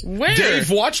did. Where?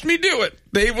 Dave watched me do it.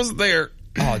 Dave was there.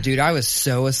 Oh, dude, I was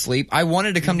so asleep. I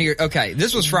wanted to come to your. Okay,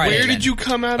 this was Friday. Where did you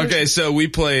come out of? Okay, so we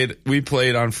played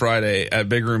on Friday at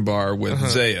Big Room Bar with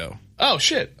Zayo. Oh,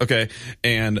 shit. Okay,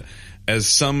 and as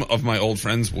some of my old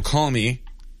friends will call me,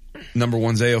 number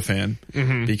one Zayo fan,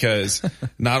 because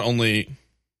not only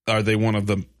are they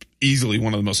easily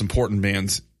one of the most important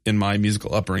bands in my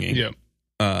musical upbringing,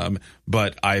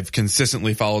 but I've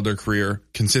consistently followed their career,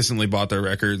 consistently bought their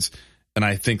records, and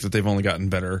I think that they've only gotten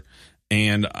better.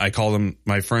 And I call them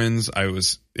my friends. I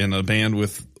was in a band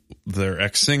with their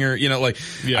ex-singer,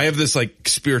 I have this like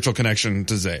spiritual connection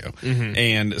to Zayo.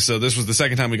 And so this was the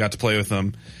second time we got to play with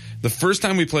them. The first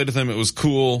time we played with them, it was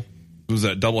cool. It was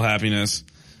at Double Happiness,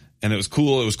 and it was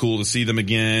cool. It was cool to see them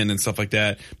again and stuff like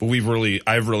that. But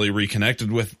I've really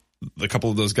reconnected with a couple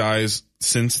of those guys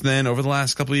since then over the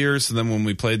last couple of years. So then when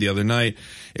we played the other night,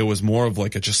 it was more of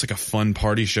just a fun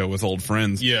party show with old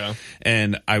friends. Yeah.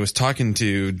 And I was talking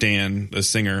to Dan, the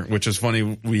singer, which is funny.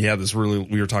 We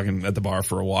were talking at the bar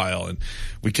for a while, and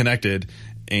we connected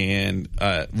and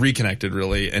reconnected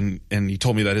really, and he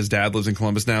told me that his dad lives in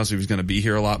Columbus now, so he was going to be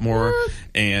here a lot more. What?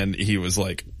 And he was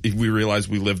like, we realized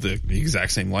we lived the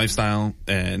exact same lifestyle,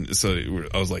 and so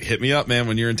I was like, hit me up, man,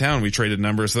 when you're in town. We traded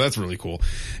numbers, so that's really cool.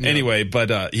 Yeah. Anyway,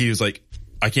 but he was like,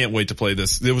 I can't wait to play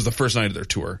this. It was the first night of their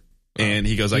tour, and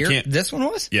he goes, I can't. This one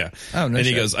was? Yeah. Oh, no. And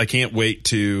he goes, I can't wait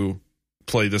to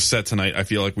play this set tonight. I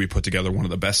feel like we put together one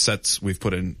of the best sets we've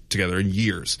put together in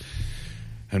years.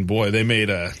 And boy, they made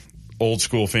a old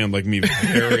school fan like me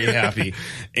very happy.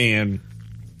 And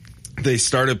they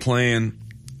started playing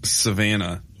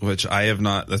Savannah, which I have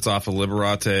not. That's off of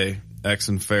Liberate, X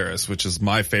and Ferris, which is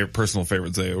my personal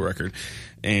favorite Zayo record.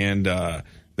 And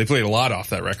they played a lot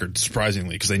off that record,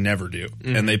 surprisingly, because they never do.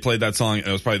 And they played that song. It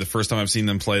was probably the first time I've seen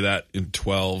them play that in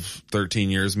 12,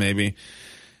 13 years maybe.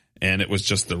 And it was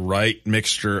just the right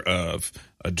mixture of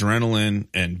adrenaline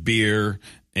and beer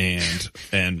and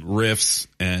riffs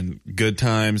and good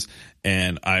times.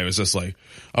 And I was just like,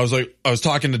 I was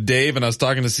talking to Dave and I was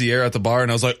talking to Sierra at the bar,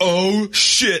 and I was like, oh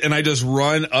shit. And I just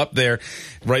run up there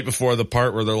right before the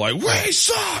part where they're like, we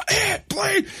saw it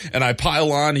play. And I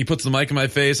pile on, he puts the mic in my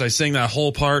face. I sing that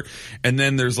whole part. And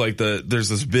then there's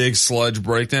this big sludge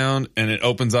breakdown, and it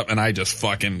opens up, and I just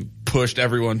fucking pushed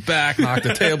everyone back, knocked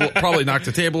the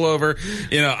table over.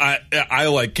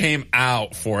 I came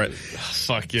out for it.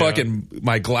 Fuck yeah. Fucking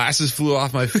my glasses flew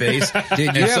off my face.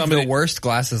 Dude, you have the worst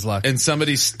glasses luck. And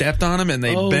somebody stepped on them, and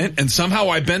they bent, and somehow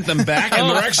I bent them back, and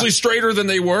they're actually straighter than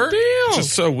they were. Damn.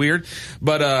 Just so weird.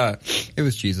 But it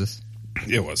was Jesus.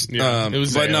 It was. Yeah, it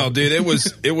was. But no, dude, it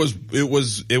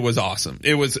was awesome.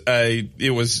 It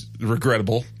was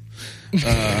regrettable.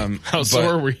 How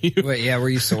sore were you? Wait, yeah, were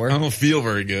you sore? I don't feel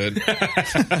very good.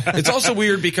 It's also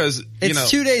weird because it's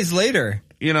 2 days later.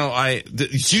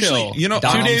 Usually, 2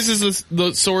 days is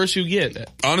the sorest you get.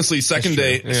 Honestly, second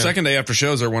day after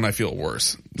shows are when I feel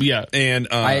worse. Yeah. And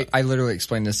I literally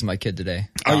explained this to my kid today.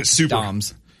 I was super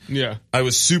Doms. Yeah. I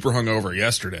was super hungover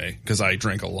yesterday because I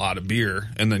drank a lot of beer,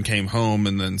 and then came home,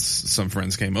 and then some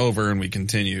friends came over, and we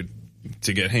continued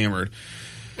to get hammered.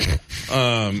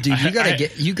 Dude,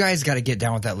 you guys gotta get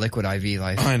down with that liquid IV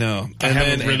life. I know. I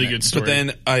have a really good story. But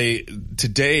then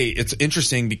today it's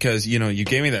interesting because, you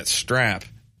gave me that strap,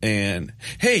 and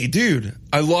hey, dude,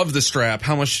 I love the strap.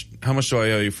 How much do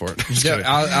I owe you for it?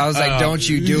 I was like, don't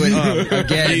you do it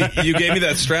again. You gave me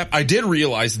that strap. I did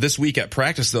realize this week at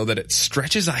practice though that it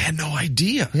stretches. I had no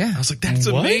idea. Yeah. I was like, that's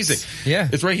amazing. Yeah.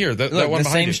 It's right here. That Look, one the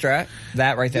behind same you. strap.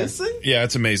 That right there. This thing? Yeah,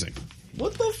 it's amazing.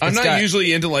 What the I'm not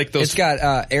usually into those. It's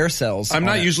got air cells. I'm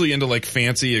not usually into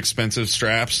fancy, expensive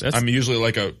straps. I'm usually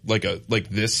like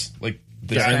this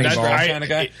kind of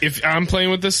guy. If I'm playing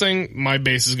with this thing, my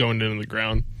bass is going into the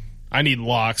ground. I need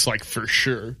locks, for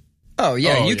sure. Oh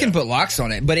yeah, you can put locks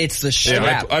on it, but it's the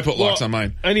strap. Yeah, I put locks on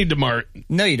mine. I need DeMart.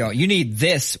 No, you don't. You need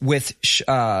this with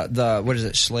what is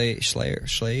it? Slage?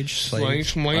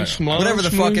 Whatever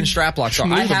the fucking strap locks are.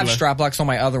 I have strap locks on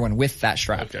my other one with that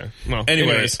strap. Okay. Well,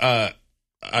 anyways, I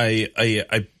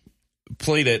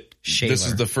played it. Shaler. This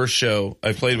is the first show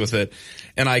I played with it,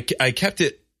 and I kept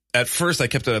it. At first, I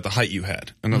kept it at the height you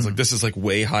had, and I was like, "This is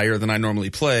way higher than I normally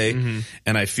play,"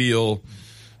 and I feel.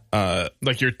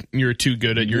 Like you're too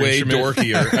good at your way instrument.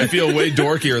 Dorkier. I feel way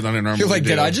dorkier than I normally You're like,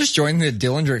 do. did I just join the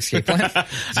Dillinger Escape Plan?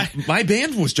 My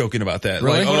band was joking about that.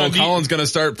 Really? Like, oh no, Colin's gonna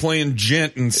start playing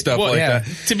gent and stuff that.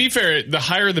 To be fair, the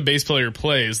higher the bass player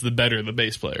plays, the better the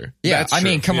bass player. Yeah, That's I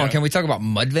mean, true. come on, can we talk about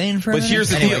Mudvayne for a minute? Here's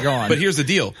the Anyway, deal. go on. But here's the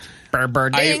deal.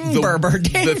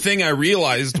 The thing I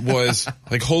realized was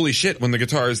holy shit, when the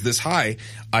guitar is this high,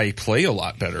 I play a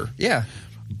lot better. Yeah.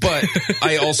 But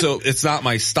I also, it's not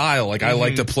my style. I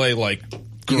like to play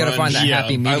You got to find that Yeah.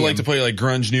 happy medium. I like to play like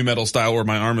grunge new metal style where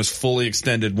my arm is fully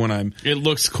extended when I'm, It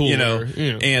looks cool.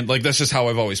 and like that's just how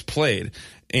I've always played.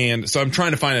 And so I'm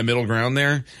trying to find a middle ground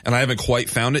there, and I haven't quite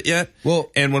found it yet. Well-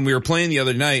 and when we were playing the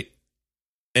other night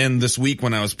and this week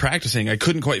when I was practicing, I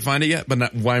couldn't quite find it yet.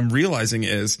 But what I'm realizing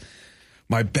is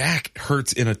my back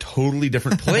hurts in a totally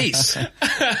different place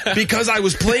because I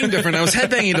was playing different. I was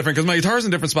headbanging different because my guitar's in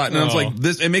a different spot. And I was like,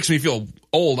 this, it makes me feel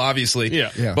old, obviously.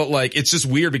 Yeah. But like, it's just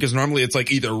weird because normally it's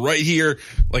like either right here,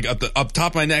 like up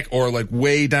top of my neck, or like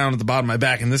way down at the bottom of my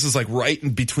back. And this is like right in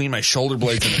between my shoulder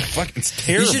blades. And it's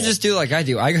terrible. You should just do like I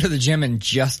do. I go to the gym and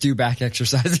just do back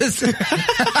exercises.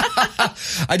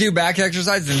 I do back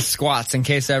exercises and squats in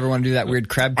case I ever want to do that weird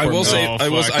crab. I will move. say, Oh,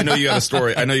 I know you got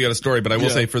a story. But I will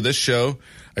say for this show,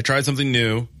 I tried something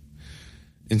new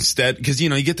instead, because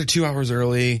you get there 2 hours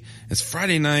early. It's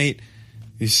Friday night.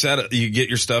 You get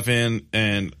your stuff in,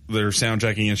 and they're sound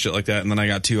checking and shit like that. And then I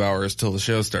got 2 hours till the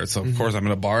show starts. So of course I'm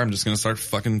in a bar. I'm just gonna start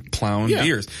fucking plowing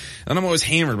beers, and I'm always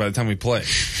hammered by the time we play. And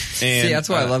See, that's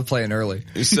why I love playing early.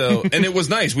 So, and it was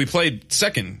nice. We played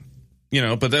second,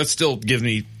 but that still gives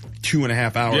me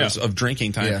 2.5 hours of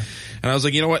drinking time. Yeah. And I was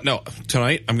like, you know what? No,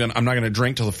 tonight I'm not gonna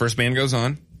drink till the first band goes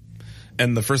on.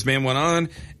 And the first band went on,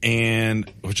 and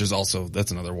which is also,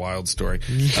 that's another wild story.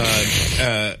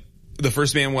 The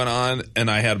first band went on, and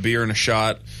I had a beer and a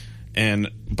shot,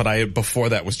 but before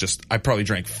that was I probably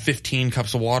drank 15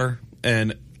 cups of water,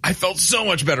 and I felt so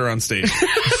much better on stage.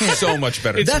 So much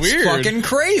better. It's That's weird. fucking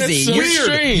crazy. That's so You're-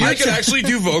 strange. I could actually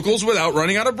do vocals without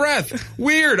running out of breath.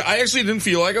 Weird. I actually didn't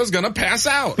feel like I was gonna pass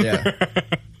out. Yeah.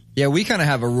 Yeah, we kind of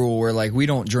have a rule where like we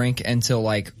don't drink until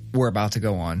like we're about to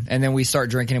go on, and then we start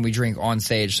drinking and we drink on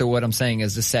stage. So what I'm saying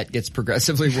is the set gets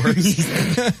progressively worse.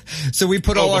 So we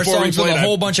put all our before we songs with played, a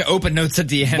whole bunch of open notes at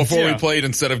the end. Before we played,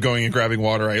 instead of going and grabbing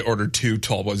water, I ordered 2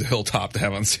 Tall Boys of Hilltop to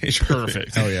have on stage.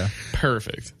 Perfect. Oh yeah.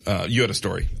 Perfect. You had a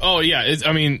story. Oh yeah.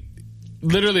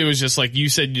 Literally it was just like you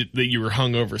said that you were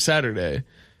hungover Saturday.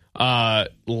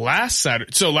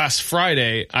 Last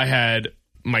Friday I had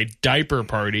my diaper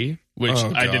party, which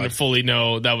I didn't fully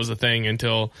know that was a thing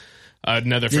until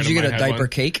another friend Did you of mine get a had diaper one.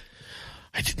 cake?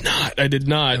 I did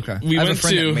not. Okay. We I have went a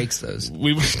friend to that makes those.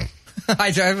 we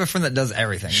I have a friend that does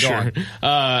everything. Go sure.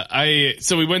 on.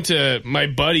 So we went to my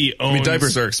buddy owns. I mean,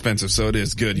 diapers are expensive, so it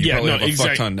is good. You probably have a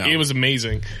fuck ton now. It was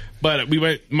amazing. But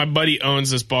my buddy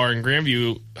owns this bar in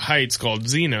Grandview Heights called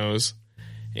Zeno's.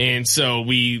 And so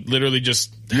we literally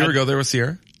just. You ever go there with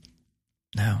Sierra?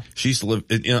 No. She used to live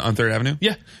on 3rd Avenue?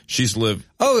 Yeah. She used to live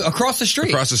Oh, across the street.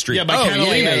 across the street. Yeah, by Oh,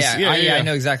 Catalina's. yeah. I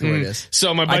know exactly what it is.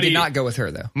 So my I buddy. did not go with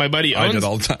her though. My buddy I owns. did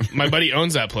all the time. My buddy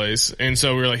owns that place. And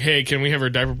so we were like, hey, can we have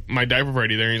my diaper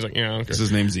party there? And he's like, yeah, okay. This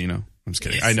is named Zeno. I'm just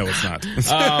kidding. I know it's not.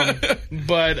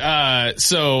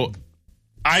 So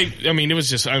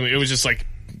it was just like,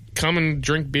 come and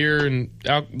drink beer and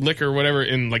liquor or whatever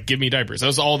and like give me diapers. That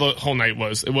was all the whole night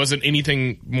was. It wasn't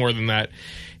anything more than that.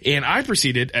 And I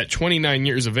proceeded at 29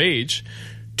 years of age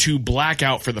to black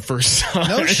out for the first time.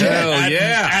 No shit. Hell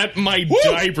yeah. At my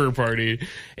diaper party.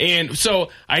 And so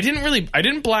I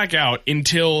didn't black out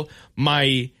until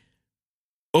my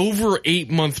over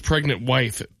 8-month pregnant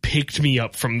wife picked me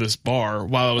up from this bar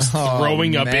while I was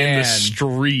throwing up in the man.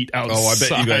 street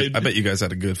outside. I bet you guys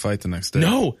had a good fight the next day.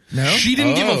 No, she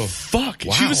didn't give a Oh. fuck.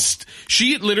 Wow.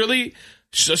 She literally.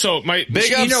 So my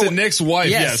Big ups to Nick's wife.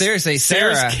 Yeah, seriously,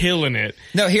 Sarah's Sarah. killing it.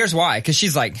 No, here's why. Because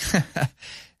she's like,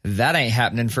 that ain't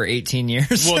happening for 18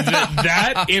 years. Well,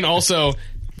 that and also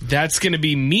that's going to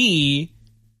be me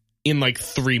in like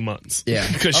 3 months. Yeah.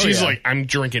 Because Oh, she's yeah. like, I'm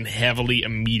drinking heavily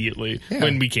immediately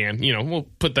when we can. We'll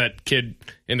put that kid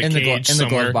in a In the cage in the glove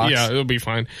somewhere. box. Yeah, it'll be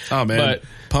fine. Oh man, But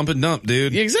pump and dump,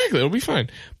 dude. yeah, exactly, it'll be fine.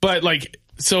 But like,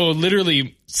 so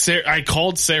literally, I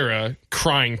called Sarah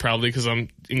crying probably because I'm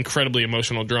incredibly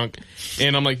emotional drunk,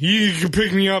 and I'm like, you can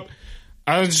pick me up.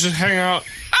 I was just hanging out.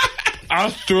 I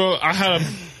threw up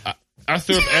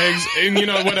eggs and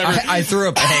whatever. I threw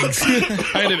up eggs.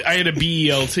 I had a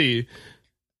BELT.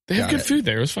 They have Got good it. food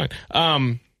there. It was fine.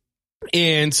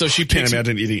 And so she Can't picks.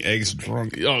 imagine eating eggs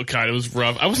drunk. Oh god, it was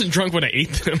rough. I wasn't drunk when I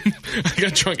ate them. I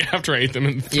got drunk after I ate them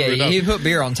and threw Yeah, it up. you put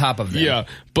beer on top of them. Yeah,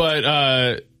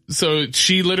 but so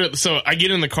she literally. So I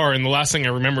get in the car, and the last thing I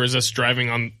remember is us driving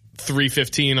on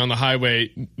 315 on the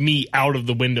highway, me out of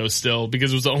the window still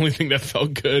because it was the only thing that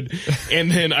felt good.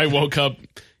 And then I woke up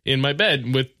in my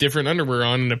bed with different underwear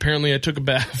on, and apparently I took a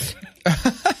bath.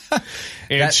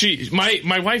 And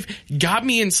my wife got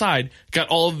me inside, got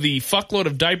all of the fuckload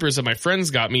of diapers that my friends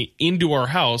got me into our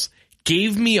house,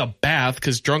 gave me a bath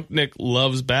because drunk Nick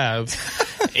loves baths,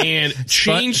 and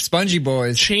changed Spongy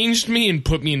boys. me and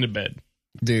put me into bed.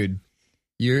 Dude.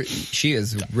 She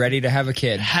is ready to have a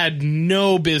kid. Had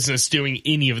no business doing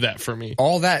any of that for me.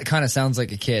 All that kind of sounds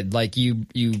like a kid. Like you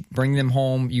bring them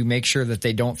home, you make sure that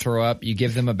they don't throw up, you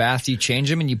give them a bath, you change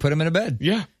them, and you put them in a bed.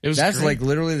 Yeah, it was. That's great. like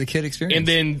literally the kid experience. And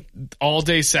then all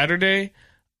day Saturday,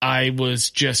 I was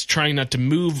just trying not to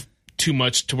move too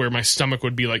much to where my stomach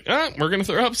would be like, we're gonna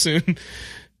throw up soon.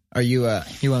 Are you one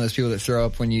of those people that throw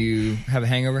up when you have a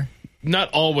hangover?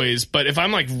 Not always, but if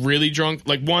I'm like really drunk,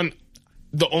 like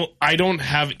I don't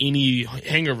have any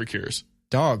hangover cures.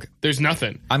 Dog. There's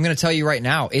nothing. I'm going to tell you right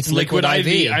now. It's Liquid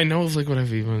IV. I know of Liquid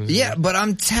IV. Yeah, but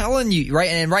I'm telling you, right?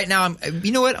 And right now,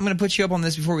 you know what? I'm going to put you up on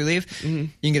this before we leave. Mm-hmm. You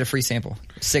can get a free sample.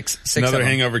 Six. Another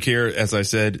hangover cure, as I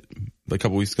said a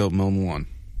couple weeks ago, Mobil 1.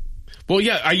 Well,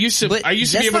 yeah, I used to be able to.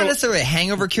 That's not necessarily a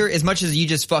hangover cure as much as you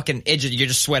just you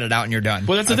just sweat it out and you're done.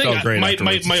 Well, that's the thing.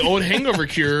 My old hangover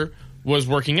cure was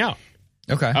working out.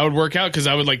 Okay. I would work out because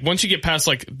I would once you get past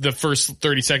the first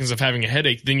 30 seconds of having a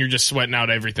headache, then you're just sweating out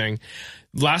everything.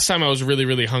 Last time I was really,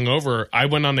 really hungover, I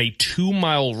went on a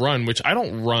 2-mile run, which I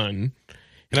don't run.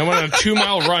 And I went on a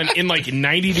 2-mile run in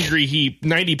 90-degree heat,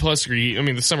 90-plus degree heat. I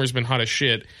mean, the summer's been hot as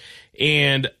shit.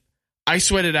 And I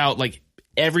sweated out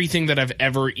everything that I've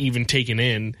ever even taken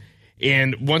in.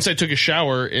 And once I took a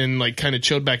shower and kind of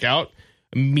chilled back out,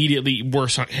 immediately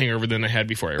worse hangover than I had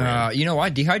before I ran. You know why?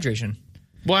 Dehydration.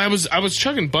 Well, I was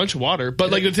chugging a bunch of water,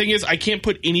 but the thing is, I can't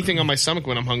put anything on my stomach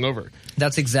when I'm hungover.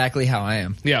 That's exactly how I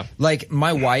am. Yeah.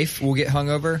 My wife will get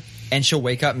hungover and she'll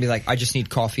wake up and be like, I just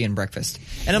need coffee and breakfast.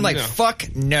 And I'm like,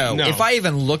 fuck no. If I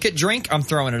even look at drink, I'm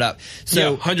throwing it up.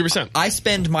 So 100%. I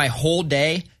spend my whole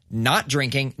day not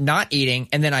drinking, not eating,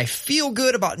 and then I feel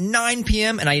good about 9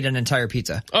 p.m. and I eat an entire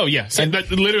pizza. Oh yeah, so I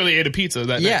literally ate a pizza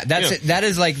that night. That's it. That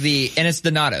is and it's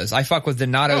Donatos. I fuck with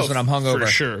Donatos when I'm hungover. For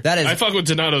sure. I fuck with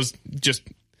Donatos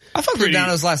I fucked with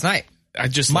Donatos last night.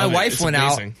 My wife went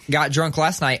amazing. out, got drunk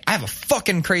last night. I have a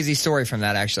fucking crazy story from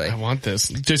that, actually. I want this.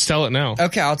 Just tell it now.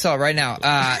 Okay, I'll tell it right now.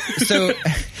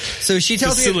 So she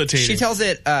tells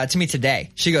it to me today.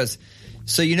 She goes,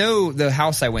 so you know the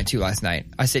house I went to last night?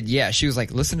 I said, yeah. She was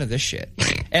like, listen to this shit.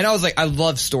 And I was like, I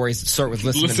love stories that start with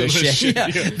listen to this shit.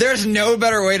 Yeah. There's no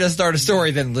better way to start a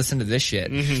story than listen to this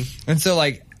shit. Mm-hmm. And so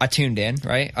I tuned in,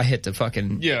 right? I hit the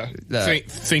fucking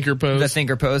thinker pose. The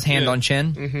thinker pose, hand on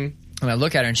chin. Mm-hmm. And I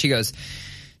look at her and she goes,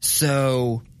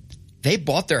 so they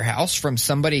bought their house from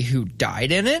somebody who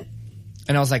died in it?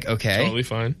 And I was like, okay. Totally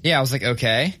fine. Yeah, I was like,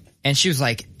 okay. And she was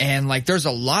like, and there's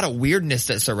a lot of weirdness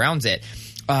that surrounds it.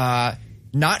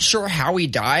 Not sure how he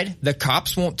died. The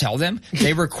cops won't tell them.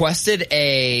 They requested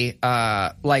a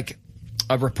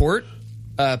report,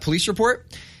 police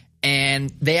report. And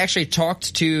they actually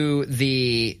talked to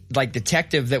the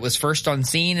detective that was first on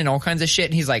scene and all kinds of shit.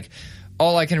 And he's like,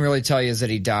 all I can really tell you is that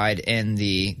he died in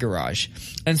the garage.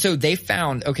 And so they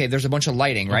found, there's a bunch of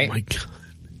lighting, right? Oh my God.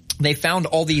 They found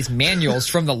all these manuals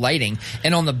from the lighting.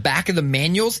 And on the back of the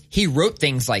manuals, he wrote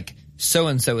things like,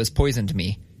 so-and-so has poisoned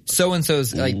me.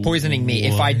 So-and-so's poisoning me.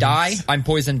 If I die, I'm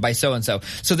poisoned by so-and-so.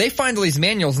 So they find all these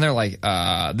manuals and they're like,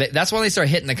 that's why they start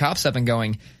hitting the cops up and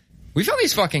going, we found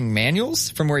these fucking manuals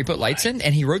from where he put lights in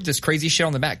and he wrote this crazy shit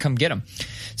on the back. Come get him.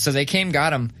 So they came,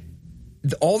 got him.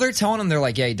 All they're telling them, they're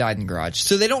like, yeah, he died in the garage.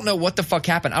 So they don't know what the fuck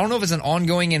happened. I don't know if it's an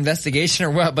ongoing investigation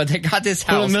or what, but they got this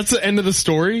house. Well, and that's the end of the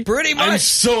story? Pretty much. I'm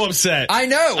so upset. I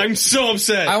know. I'm so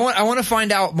upset. I want to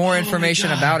find out more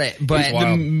information about it, but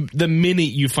the minute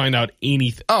you find out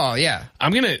anything. Oh, yeah.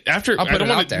 I'm going to, I'll put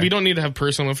it out there. We don't need to have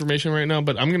personal information right now,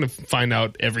 but I'm going to find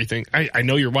out everything. I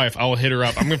know your wife. I will hit her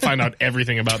up. I'm going to find out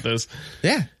everything about this.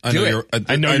 Yeah. I know your wife.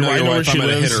 I'm going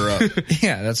to hit her up.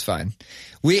 Yeah, that's fine.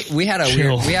 We had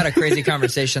a crazy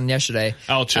conversation yesterday.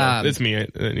 I'll chill. It's me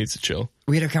that needs to chill.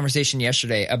 We had a conversation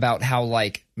yesterday about how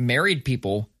married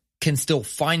people can still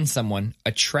find someone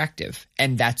attractive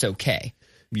and that's okay.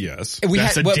 Yes.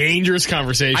 That's a dangerous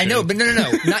conversation. I know, but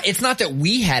no. It's not that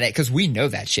we had it because we know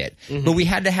that shit. Mm-hmm. But we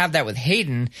had to have that with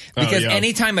Hayden because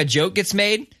anytime a joke gets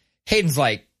made, Hayden's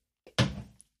like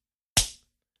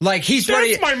he's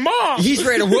ready. That's my mom. He's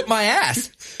ready to whoop my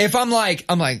ass. If I'm like,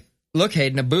 look,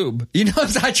 Hayden, a boob. You know,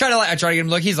 so I try to get him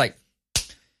to look. He's like,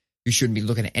 you shouldn't be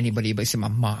looking at anybody but my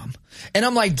mom. And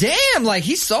I'm like, damn,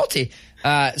 he's salty.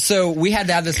 So we had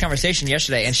to have this conversation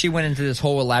yesterday, and she went into this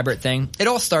whole elaborate thing. It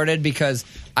all started because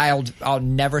I'll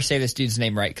never say this dude's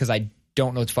name right because I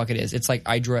don't know what the fuck it is. It's like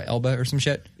Idris Elba or some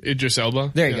shit. Idris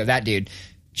Elba? There you go, that dude.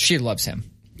 She loves him.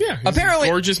 Yeah, he's apparently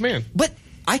a gorgeous man. But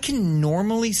I can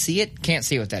normally see it, can't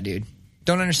see it with that dude.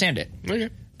 Don't understand it. Okay.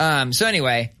 So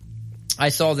anyway, I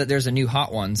saw that there's a new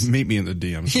Hot Ones. Meet me in the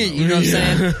DMs. You know what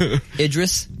I'm saying?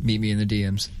 Idris, meet me in the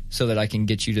DMs so that I can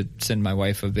get you to send my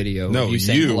wife a video of you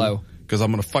saying hello. because I'm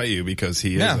going to fight you because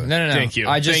he is. No. Thank you.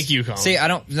 Thank you, Colin. See, I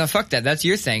don't. No, fuck that. That's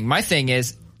your thing. My thing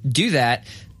is do that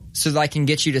so that I can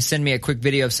get you to send me a quick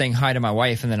video of saying hi to my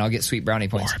wife, and then I'll get sweet brownie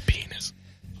points. Or a penis.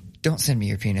 Don't send me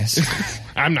your penis.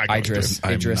 I'm not going Idris. to.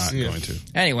 I'm Idris. not going to.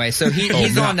 Anyway, so he's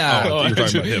on. you're talking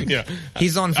about him. Yeah.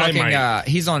 He's on I might.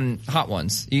 fucking. He's on Hot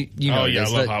Ones. You know. Oh, what it yeah,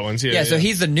 is. I love Hot Ones. Yeah, yeah. So yeah.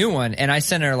 he's the new one, and I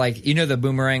sent her like the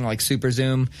boomerang like super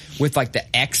zoom with like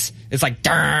the X. It's like.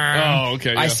 Oh,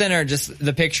 okay. I yeah. sent her just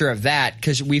the picture of that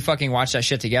because we fucking watched that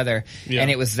shit together, Yeah. and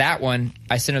it was that one.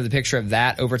 I sent her the picture of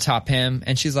that over top him,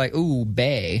 and she's like, "Ooh,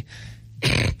 bae."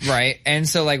 Right, and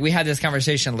so like we had this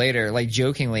conversation later, like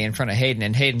jokingly in front of Hayden,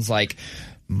 and Hayden's like,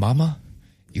 "Mama,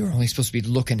 you're only supposed to be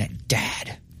looking at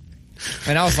Dad."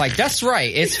 And I was like, "That's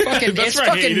right. It's fucking, That's it's right,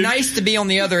 fucking Hayden. nice to be on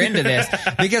the other end of this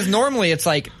because normally it's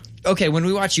like, okay, when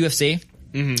we watch UFC,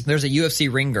 there's a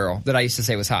UFC ring girl that I used to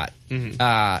say was hot,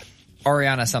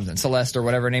 Ariana something, Celeste or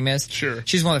whatever her name is. Sure.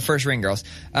 she's one of the first ring girls,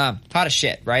 hot as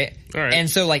shit, right? All right. And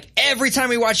so like every time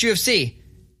we watch UFC,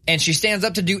 and she stands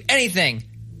up to do anything,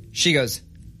 she goes,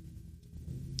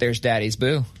 "There's Daddy's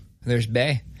boo. There's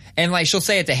Bae." And like she'll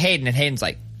say it to Hayden, and Hayden's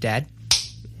like, "Dad,"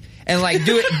 and like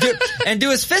do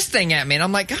his fist thing at me, and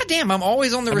I'm like, "God damn, I'm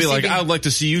always on the I'd be receiving." like, I would like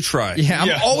to see you try. Yeah, I'm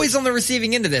Yeah. always on the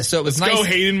receiving end of this, so it was Let's nice. go,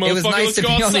 Hayden, it was motherfucker. nice Let's to go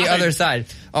be on the outside. other side.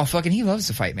 Oh, fucking, he loves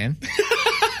to fight, man.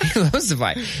 He loves to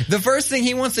fight. The first thing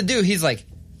he wants to do, he's like,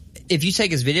 if you take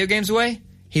his video games away,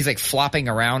 he's like flopping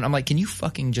around. I'm like, can you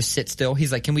fucking just sit still?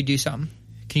 He's like, can we do something?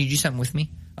 Can you do something with me?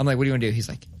 I'm like, what do you want to do? He's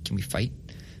like, can we fight?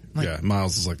 Yeah,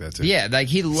 Miles is like that too. Yeah, like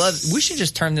he loves. We should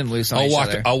just turn them loose on each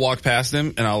other. I'll walk past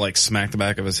him and I'll like smack the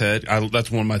back of his head. That's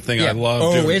one of my things I Yeah. love.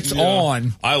 Oh, doing. it's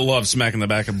on. I love smacking the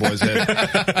back of boys' head,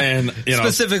 and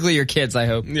Specifically your kids, I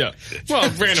hope. Yeah. Well,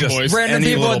 random Just boys. Random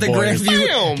Any people at the little boys.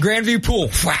 Grandview pool.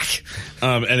 Whack.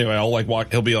 Anyway, I'll like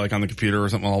walk. He'll be like on the computer or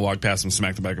something. I'll walk past him,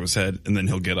 smack the back of his head, and then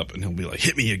he'll get up and he'll be like,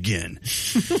 "Hit me again,"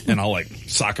 and I'll like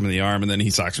sock him in the arm, and then he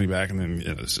socks me back, and then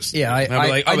it's just Yeah, I'd be I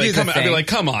like,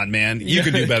 come on, man, you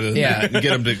could do better than Yeah. that. And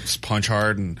get him to punch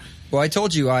hard and. Well, I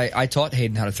told you I taught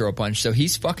Hayden how to throw a punch, so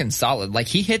he's fucking solid. Like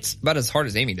he hits about as hard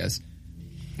as Amy does.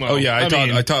 Well, Oh yeah, I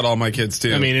mean, taught all my kids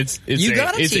too. I mean, it's You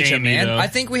gotta it's teach him, Amy, man. though. I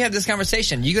think we had this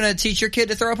conversation. You gonna teach your kid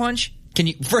to throw a punch? Can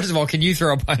you? First of all, can you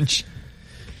throw a punch?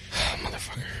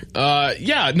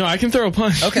 Yeah, no, I can throw a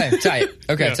punch. Okay, tight.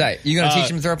 Okay, Yeah. tight. You gonna teach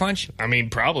him to throw a punch? I mean,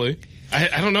 probably.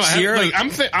 I don't know. Sierra-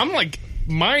 I'm like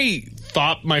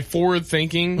my forward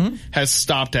thinking has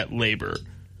stopped at labor.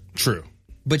 true.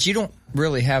 But you don't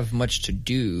really have much to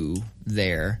do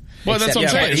there. Well, that's what I'm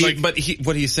except- saying. It's like- But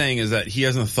what he's saying is that he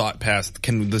hasn't thought past.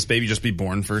 Can this baby just be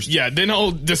born first? Yeah, then I'll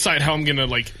decide how I'm gonna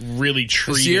like really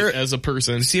treat Sierra- it as a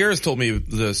person. Sierra's told me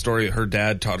the story. Her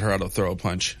dad taught her how to throw a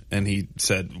punch, and he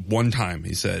said one time,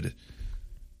 he said,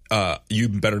 "You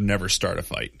better never start a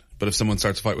fight. But if someone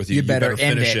starts a fight with you, You better end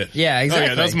finish it. it." Yeah, Oh exactly.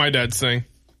 yeah, that's my dad's thing.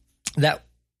 That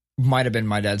might have been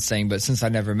my dad's saying, but since I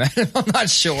never met him, I'm not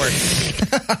sure.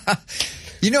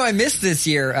 You know, I missed this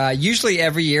year. Usually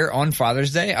every year on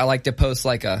Father's Day, I like to post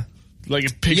like a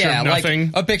Picture of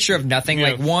nothing. like a picture of nothing.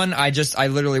 Yeah. Like one, I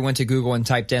literally went to Google and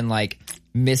typed in like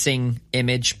missing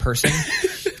image person.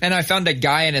 And I found a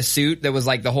guy in a suit that was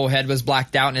like the whole head was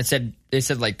blacked out and it said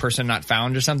like person not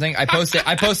found or something. I posted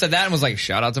that and was like,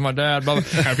 shout out to my dad, blah, blah.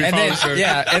 Happy and then, Father's Day.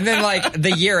 yeah. And then like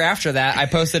the year after that, I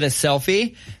posted a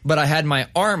selfie, but I had my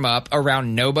arm up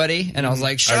around nobody. And I was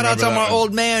like, shout out to remember my that.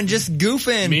 old man just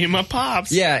goofing. Me and my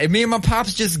pops. Yeah, and me and my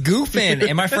pops just goofing.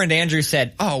 And my friend Andrew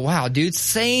said, "Oh wow, dude,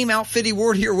 same outfit he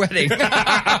wore to your wedding."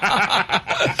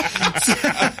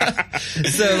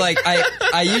 So like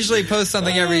I usually post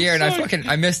something every year, and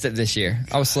I missed it this year.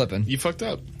 I was slipping. You fucked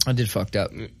up. I did fucked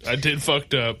up. I did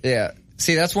fucked up. Yeah.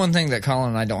 See, that's one thing that Colin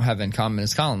and I don't have in common.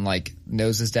 Is Colin like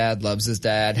knows his dad, loves his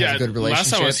dad, has Yeah, a good relationship.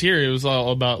 last time I was here, it was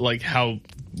all about like how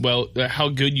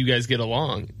good you guys get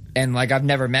along. And like I've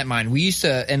never met mine. We used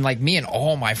to, and like me and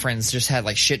all my friends just had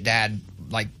like shit dad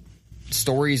like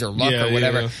stories or luck Yeah, or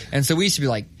whatever. yeah. And so we used to be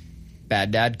like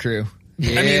bad dad crew.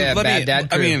 Yeah, I mean, bad dad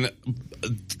crew. I mean,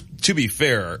 to be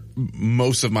fair,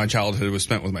 most of my childhood was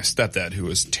spent with my stepdad, who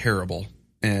was terrible,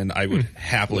 and I would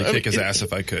happily kick his ass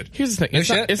if I could. Here's the thing: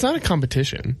 shit. it's not a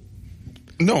competition.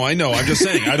 No, I know. I'm just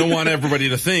saying. I don't want everybody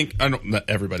to think. I don't. Not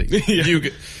everybody.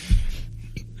 You.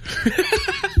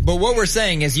 But what we're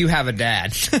saying is you have a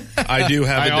dad. I do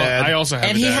have a dad. I also have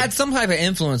And a he dad. had some type of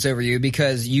influence over you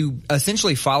because you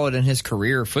essentially followed in his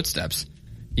career footsteps.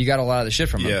 You got a lot of the shit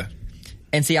from him. Yeah.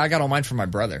 And see, I got all mine from my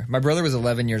brother. My brother was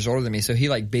 11 years older than me, so he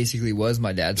like basically was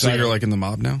my dad. So I- you're like in the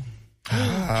mob now? Your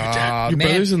man.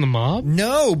 brother's in the mob?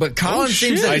 No, but Colin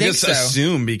seems to I think just so.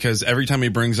 assume because every time he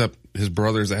brings up his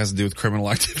brothers that has to do with criminal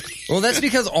activity. Well, that's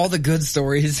because all the good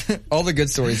stories have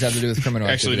to do with criminal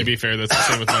Actually, activity. to be fair, that's the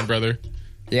same with my brother.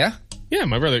 Yeah? Yeah,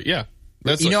 my brother. Yeah.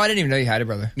 That's I didn't even know you had a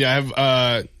brother. Yeah, I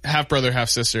have half brother, half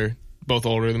sister, both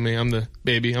older than me. I'm the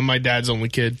baby. I'm my dad's only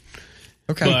kid.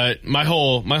 Okay. But my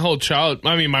whole my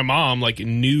mom like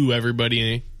knew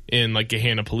everybody in like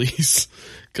Gahanna police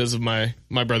because of my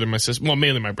brother and my sister. Well,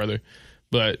 mainly my brother.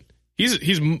 But he's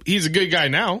a good guy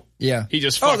now. Yeah. He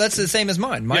just that's the same as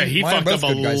mine. he mine fucked are up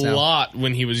both a good guys now. lot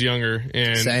when he was younger.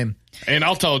 And Same. And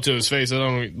I'll tell it to his face. I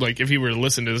don't like if he were to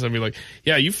listen to this, I'd be like,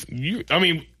 yeah, I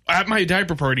mean, at my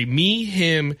diaper party, me,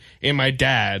 him, and my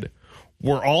dad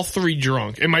were all three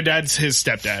drunk. And my dad's his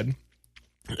stepdad.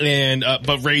 And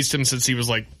but raised him since he was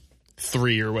like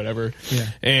 3 or whatever. Yeah.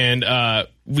 And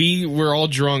we were all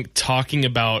drunk talking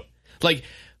about like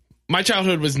my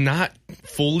childhood was not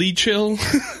fully chill.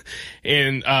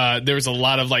 And there was a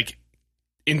lot of like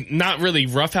not really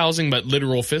roughhousing, but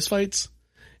literal fistfights.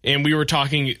 And we were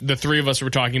talking, the three of us were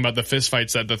talking about the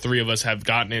fistfights that the three of us have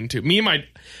gotten into. Me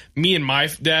and my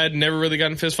dad never really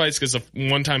got in fistfights because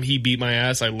one time he beat my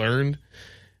ass, I learned.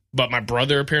 But my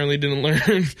brother apparently didn't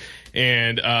learn.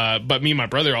 And but me and my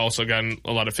brother also got in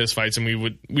a lot of fistfights, and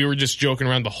we were just joking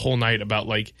around the whole night about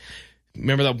like,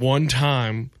 remember that one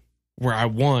time where I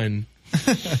won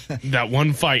that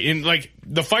one fight? And like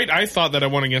the fight I thought that I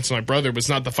won against my brother was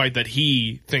not the fight that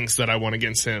he thinks that I won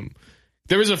against him.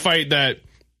 There was a fight that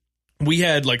we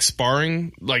had like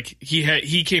sparring. Like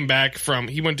he came back from,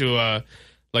 he went to a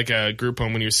group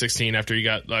home when he was 16 after he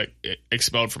got like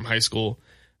expelled from high school.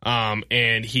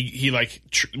 And he like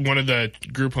one of the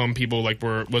group home people like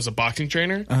was a boxing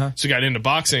trainer. So he got into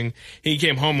boxing. He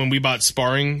came home and we bought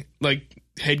sparring like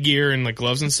headgear and like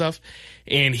gloves and stuff.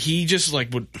 And he just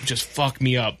like would just fuck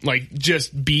me up, like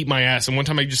just beat my ass. And one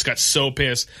time I just got so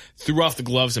pissed, threw off the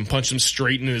gloves and punched him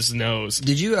straight in his nose.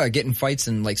 Did you get in fights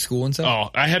in like school and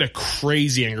stuff? Oh, I had a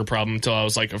crazy anger problem until I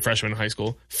was like a freshman in high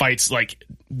school. Fights like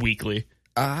weekly.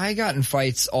 I got in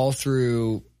fights all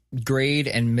through grade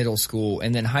and middle school,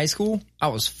 and then high school, I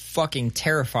was fucking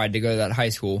terrified to go to that high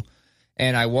school.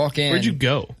 And I walk in. Where'd you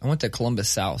go? I went to Columbus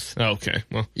South. Oh, okay.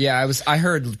 Well, yeah, I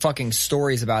heard fucking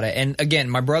stories about it. And again,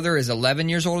 my brother is 11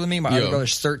 years older than me. My other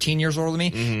brother's 13 years older than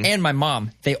me. And my mom,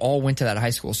 they all went to that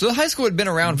high school. So the high school had been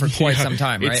around for quite some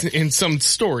time, right? It's in some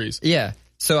stories. Yeah.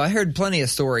 So I heard plenty of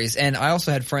stories, and I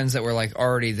also had friends that were like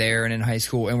already there and in high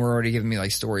school and were already giving me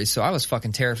like stories. So I was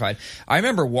fucking terrified. I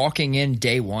remember walking in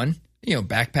day one,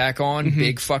 backpack on,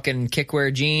 big fucking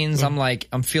kickwear jeans.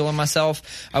 I'm feeling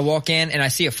myself. I walk in and I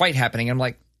see a fight happening. I'm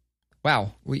like,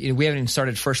 wow, we haven't even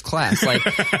started first class.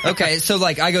 Like, okay. So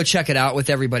like I go check it out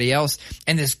with everybody else,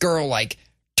 and this girl like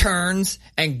turns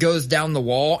and goes down the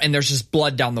wall, and there's just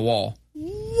blood down the wall.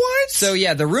 What? So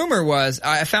yeah, the rumor was,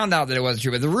 I found out that it wasn't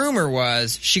true, but the rumor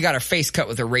was she got her face cut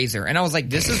with a razor. And I was like,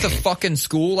 this is the fucking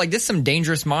school? Like, this is some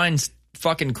Dangerous Minds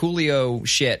fucking Coolio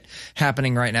shit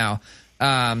happening right now.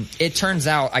 It turns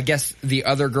out, I guess the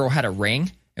other girl had a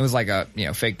ring. It was like a,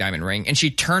 fake diamond ring. And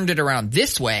she turned it around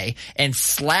this way and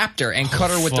slapped her and cut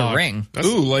her with the ring.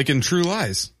 Ooh, like in True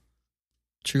Lies.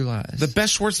 True Lies. The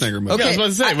best Schwarzenegger movie. Okay, I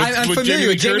was about to say, I'm familiar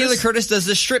with Jamie Lee Curtis does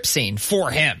the strip scene for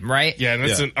him, right? Yeah,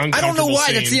 that's an uncomfortable I don't know why.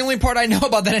 scene. That's the only part I know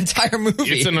about that entire movie.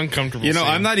 It's an uncomfortable scene.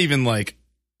 I'm not even like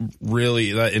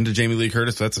really that into Jamie Lee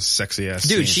Curtis. But that's a sexy ass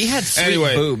dude. scene. She had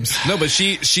sweet boobs. No, but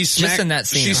she smacked, in that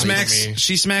scene.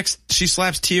 She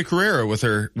slaps Tia Carrera with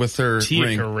her Tia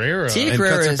ring. Carrera. Tia And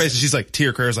Carrera cuts her is face. And she's like,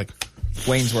 Tia Carrera's like,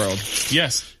 Wayne's World.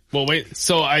 Yes. Well, wait.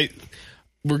 So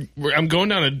I'm going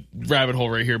down a rabbit hole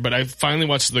right here, but I finally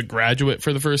watched The Graduate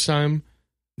for the first time.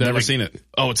 Never seen it.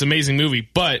 Oh, it's an amazing movie.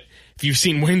 But if you've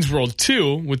seen Wayne's World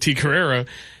 2 with Tia Carrera,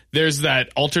 there's that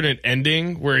alternate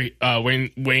ending where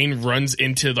Wayne runs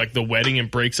into like the wedding and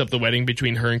breaks up the wedding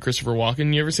between her and Christopher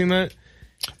Walken. You ever seen that?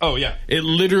 Oh yeah. It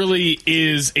literally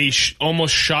is a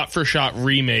almost shot for shot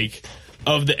remake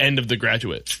of the end of The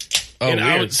Graduate. Oh, and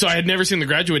weird. so I had never seen The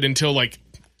Graduate until like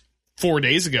 4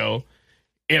 days ago.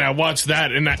 And I watched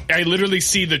that, and I literally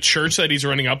see the church that he's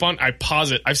running up on. I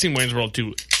pause it. I've seen Wayne's World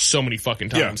 2 so many fucking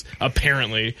times,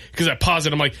 apparently. Because I pause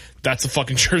it, I'm like, that's the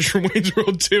fucking church from Wayne's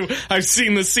World 2. I've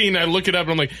seen the scene, I look it up,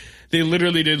 and I'm like, they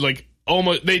literally did like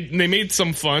almost, they made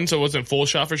some fun, so it wasn't full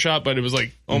shot for shot, but it was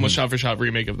like almost shot for shot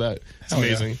remake of that. It's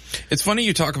amazing. Yeah. It's funny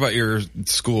you talk about your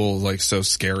school like so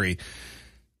scary.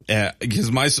 Because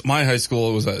my high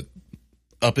school was a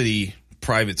uppity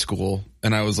private school,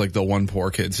 and I was like the one poor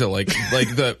kid. So like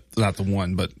the not the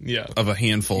one, but of a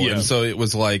handful. Yeah. And so it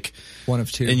was like one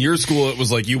of two. In your school, it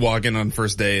was like you walk in on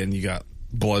first day and you got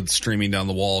blood streaming down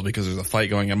the wall because there's a fight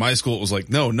going. In my school, it was like,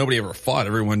 no, nobody ever fought.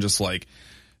 Everyone just like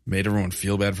made everyone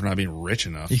feel bad for not being rich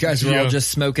enough. You guys were all just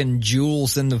smoking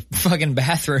jewels in the fucking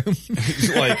bathroom.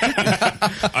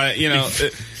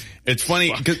 It's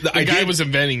funny because the guy was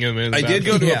inventing them. I did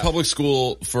go to a public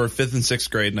school for 5th and 6th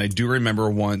grade, and I do remember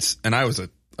once, and I was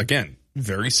again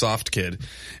very soft kid,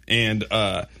 and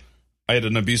I had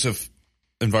an abusive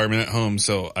environment at home,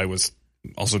 so I was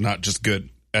also not just good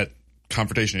at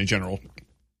confrontation in general,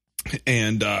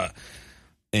 and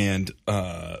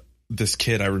this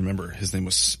kid, I remember his name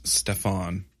was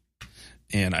Stefan.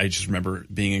 And I just remember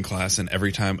being in class, and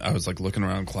every time I was like looking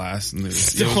around class, and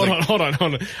hold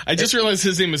on. I just realized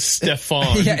his name is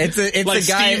Stefan. Yeah, it's like a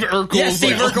guy. Steve Urkel's. Yeah,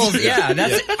 Steve Urkel's. Yeah,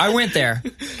 that's. I went there.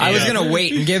 I was gonna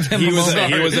wait and give him.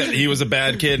 He was a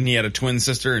bad kid, and he had a twin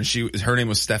sister, and her name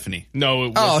was Stephanie. No,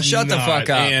 it was shut the fuck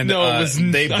up. And no, it was.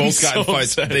 They both got in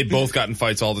fights. They both got in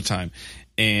fights all the time.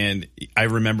 And I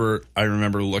remember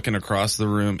looking across the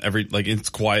room it's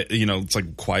quiet, it's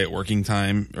like quiet working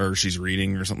time, or she's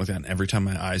reading or something like that. And every time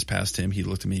my eyes passed him, he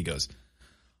looked at me, he goes,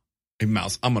 "Hey,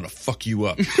 Mouse, I'm going to fuck you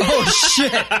up." Oh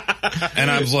shit.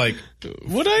 And I was like,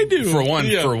 what'd I do? For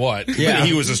what? Yeah.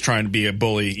 He was just trying to be a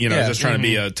bully, just trying to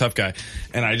be a tough guy.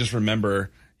 And I just remember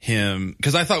him,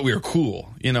 because I thought we were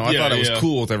cool. I thought I was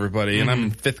cool with everybody. And I'm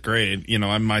in 5th grade,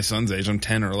 I'm my son's age. I'm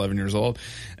 10 or 11 years old.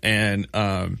 And,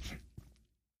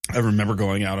 I remember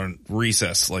going out on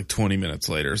recess like 20 minutes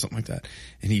later or something like that.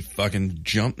 And he fucking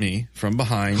jumped me from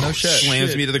behind,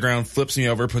 slams me to the ground, flips me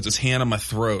over, puts his hand on my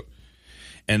throat,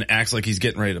 and acts like he's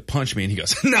getting ready to punch me. And he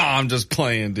goes, "No, I'm just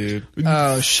playing, dude."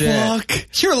 Oh shit.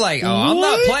 Fuck. You're like, I'm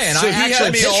not playing. So I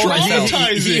actually pissed myself.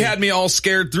 He had me all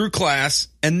scared through class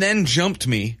and then jumped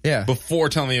me before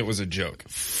telling me it was a joke.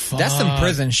 That's some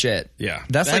prison shit. Yeah.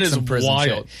 That's like some prison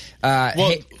wild.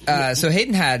 shit. So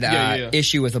Hayden had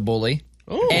issue with a bully.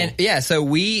 Oh. And so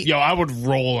I would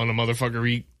roll on a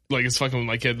motherfucker. Like it's fucking with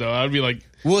my kid though. I'd be like,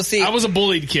 well, see, I was a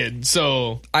bullied kid,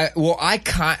 so I'm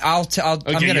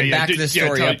gonna back this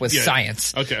story up with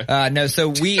science. Okay. So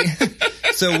we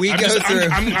go through.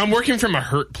 I'm working from a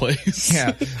hurt place.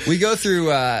 Yeah, we go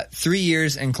through 3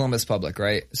 years in Columbus Public,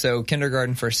 right? So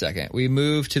kindergarten, first, second. We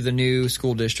moved to the new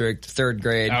school district, 3rd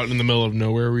grade, out in the middle of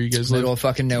nowhere where you guys live. Middle of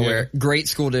fucking nowhere. Yeah. Great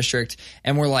school district,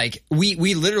 and we're like,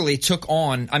 we literally took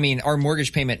on. I mean, our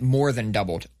mortgage payment more than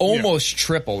doubled, almost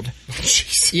tripled.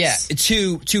 Jesus. Yeah,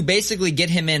 to basically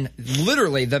get him in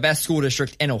literally the best school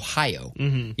district in Ohio.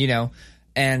 Mm-hmm.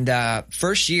 And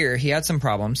first year he had some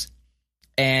problems.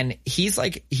 And he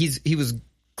was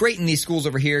great in these schools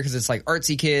over here because it's like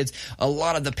artsy kids. A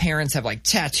lot of the parents have like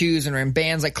tattoos and are in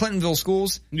bands, like Clintonville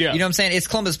schools. Yeah. You know what I'm saying? It's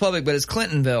Columbus Public, but it's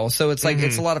Clintonville. So it's like,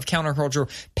 it's a lot of countercultural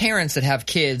parents that have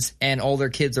kids, and all their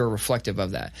kids are reflective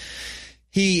of that.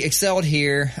 He excelled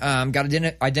here, got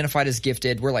identified as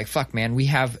gifted. We're like, fuck, man, we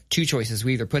have two choices.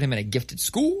 We either put him in a gifted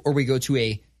school or we go to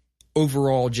a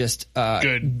overall just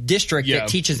district that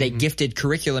teaches a gifted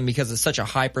curriculum because it's such a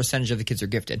high percentage of the kids are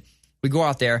gifted. We go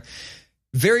out there.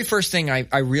 Very first thing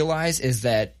I realize is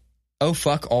that, oh,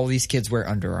 fuck, all these kids wear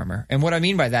Under Armour. And what I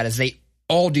mean by that is they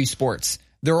all do sports.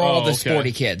 They're all the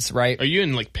sporty kids, right? Are you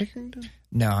in like Pickerington?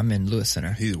 No, I'm in Lewis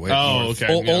Center. He's way north.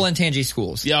 Okay. Olentangy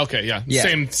schools. Yeah, okay, yeah.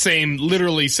 Same,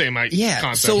 literally same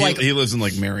concept. So like, he lives in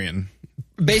like Marion.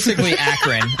 Basically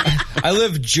Akron. I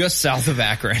live just south of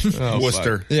Akron.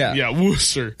 Worcester. Fuck. Yeah,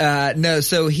 Worcester. No,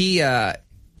 so he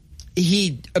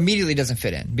immediately doesn't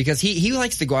fit in because he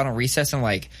likes to go out on recess and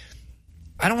like,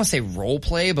 I don't want to say role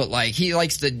play, but like he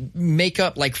likes to make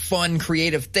up like fun,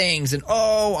 creative things and,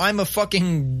 oh, I'm a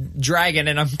fucking dragon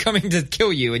and I'm coming to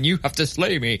kill you and you have to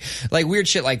slay me. Like weird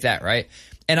shit like that, right?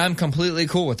 And I'm completely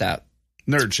cool with that.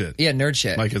 Nerd shit. Yeah, nerd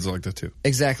shit. My kids are like that too.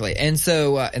 Exactly. And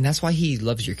so, and that's why he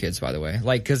loves your kids, by the way.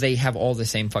 Like, cause they have all the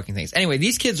same fucking things. Anyway,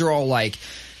 these kids are all like,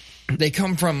 they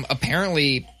come from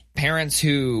apparently parents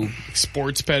who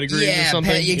sports pedigrees or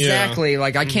something. Exactly.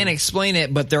 Like I can't explain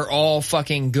it, but they're all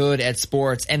fucking good at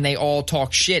sports and they all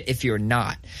talk shit if you're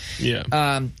not.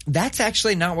 Yeah. That's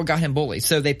actually not what got him bullied.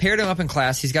 So they paired him up in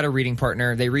class. He's got a reading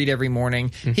partner. They read every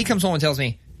morning. He comes home and tells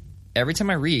me every time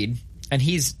I read, and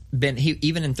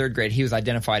even in 3rd grade, he was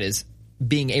identified as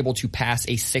being able to pass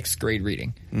a 6th grade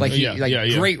reading. Like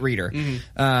great reader.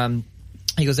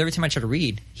 He goes, every time I try to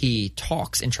read, he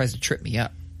talks and tries to trip me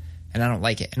up. And I don't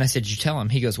like it. And I said, did you tell him?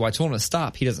 He goes, well, I told him to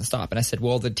stop. He doesn't stop. And I said,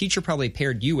 well, the teacher probably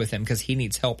paired you with him because he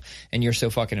needs help and you're so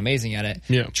fucking amazing at it.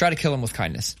 Yeah. Try to kill him with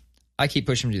kindness. I keep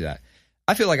pushing him to do that.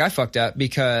 I feel like I fucked up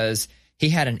because he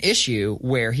had an issue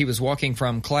where he was walking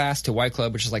from class to White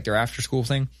Club, which is like their after school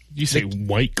thing. You say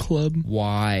White Club?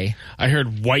 Why? I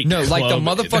heard White No, Club. like the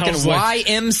motherfucking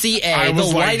YMCA,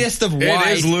 the whitest of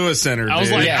white. It is Lewis Center. I was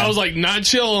dude. like, Yeah. I was like, not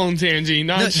chill on Tangy,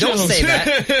 not No, chill. don't say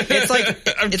that. It's like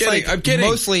I'm it's kidding, like I'm kidding.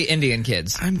 mostly Indian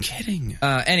kids. I'm kidding.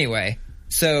 Anyway,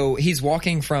 so he's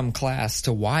walking from class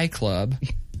to Y Club,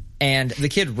 and the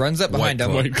kid runs up behind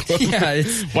him. White Club. Yeah,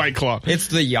 it's White Claw. it's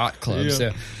the yacht club. Yeah.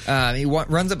 So he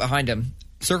runs up behind him,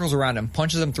 circles around him,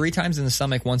 punches him 3 times in the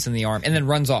stomach, once in the arm, and then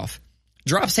runs off.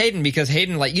 Drops Hayden because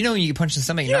Hayden, like, you know, you punch in the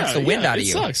stomach, it knocks the wind out of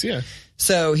you. It sucks, yeah.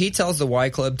 So he tells the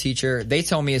Y Club teacher, they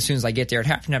tell me as soon as I get there, it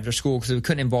happened after school because we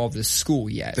couldn't involve the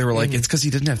school yet. They were like, it's because he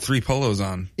didn't have 3 polos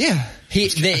on. Yeah.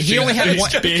 He only had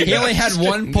one, he only had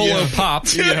one polo pop.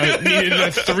 Yeah, needed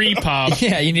a 3 pop.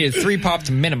 Yeah, you needed 3 pops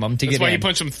minimum to That's get why in. you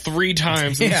punched him 3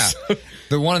 times. Yeah.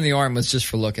 The one in the arm was just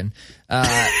for looking.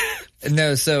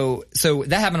 No, so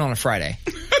that happened on a Friday.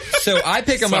 So I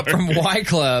pick him up from Y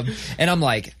Club, and I'm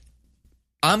like,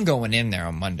 I'm going in there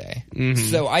on Monday.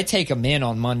 Mm-hmm. So I take him in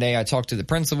on Monday. I talk to the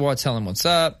principal. I tell him what's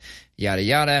up, yada,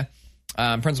 yada.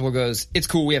 Principal goes, it's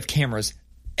cool. We have cameras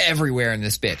everywhere in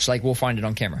this bitch. Like, we'll find it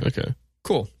on camera. Okay.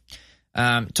 Cool.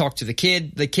 Talked to the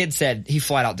kid. The kid said he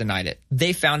flat out denied it.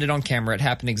 They found it on camera. It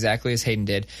happened exactly as Hayden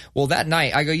did. Well, that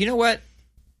night, I go, you know what?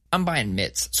 I'm buying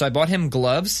mitts. So I bought him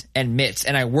gloves and mitts,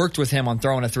 and I worked with him on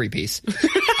throwing a 3-piece.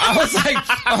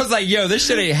 I was like, yo, this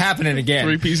shit ain't happening again.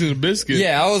 3 pieces of biscuit.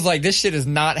 Yeah, I was like, this shit is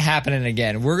not happening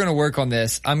again. We're going to work on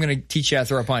this. I'm going to teach you how to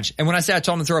throw a punch. And when I say I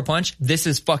told him to throw a punch, this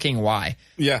is fucking why.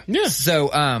 Yeah. Yeah.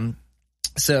 So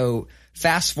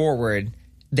fast forward,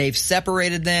 they've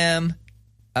separated them,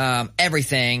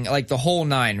 everything, like the whole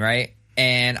 9, right?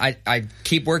 And I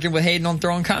keep working with Hayden on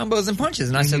throwing combos and punches.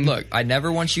 And I said, look, I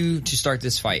never want you to start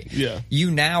this fight. Yeah. You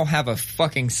now have a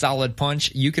fucking solid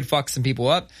punch. You could fuck some people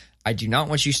up. I do not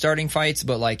want you starting fights,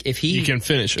 but like if he You can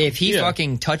finish him. If he Yeah.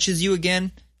 fucking touches you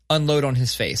again, unload on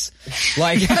his face.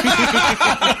 Like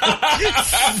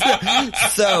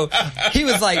so he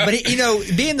was like, but he, you know,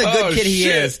 being the good kid he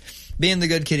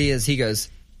is, he goes,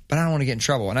 but I don't want to get in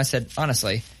trouble. And I said,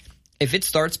 honestly, if it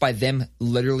starts by them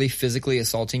literally physically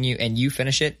assaulting you and you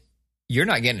finish it, you're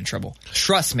not getting in trouble.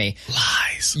 Trust me.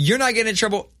 Lies. You're not getting in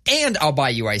trouble, and I'll buy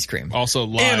you ice cream. Also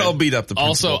lies. And I'll beat up the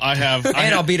principal. Also,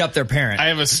 And I'll beat up their parent. I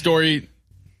have a story.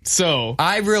 So,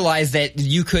 I realized that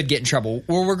you could get in trouble.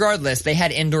 Well, regardless, they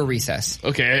had indoor recess.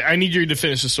 okay, I need you to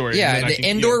finish the story. Yeah, and then I the can-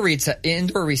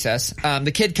 indoor recess.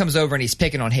 The kid comes over and he's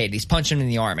picking on Hayden. He's punching him in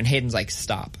the arm, and Hayden's like,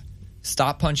 "Stop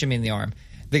punching me in the arm."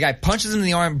 The guy punches him in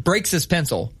the arm, breaks his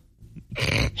pencil.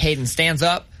 Hayden stands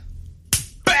up,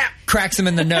 cracks him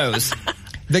in the nose.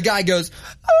 The guy goes,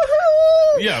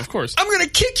 "Oh, Yeah, of course. I'm gonna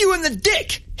kick you in the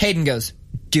dick." Hayden goes,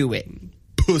 "Do it."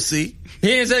 Pussy. He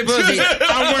didn't say pussy.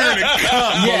 I'm wearing a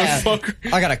cup, Yeah,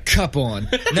 motherfucker. I got a cup on.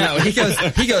 No, he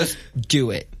goes,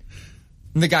 "Do it."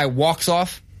 And the guy walks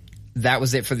off. That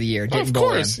was it for the year. Didn't Of bowl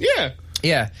course, him. yeah.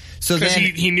 Yeah. So Because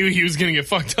then, he knew he was going to get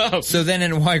fucked up. so then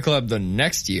in White Club the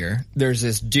next year, there's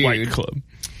this dude White Club.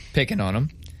 picking on him,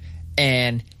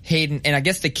 and Hayden, and I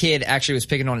guess the kid actually was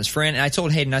picking on his friend. And I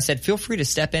told Hayden, I said, feel free to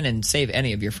step in and save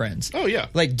any of your friends. Oh, yeah.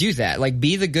 Like, do that. Like,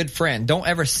 be the good friend. Don't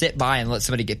ever sit by and let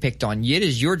somebody get picked on. It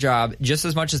is your job, just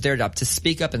as much as their job, to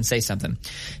speak up and say something.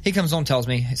 He comes home, tells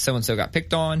me so-and-so got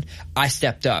picked on. I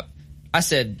stepped up. I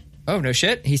said, oh, no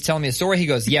shit. He's telling me a story. He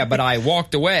goes, yeah, but I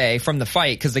walked away from the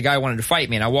fight because the guy wanted to fight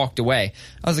me, and I walked away.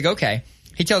 I was like, okay.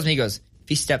 He tells me, he goes, if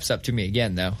he steps up to me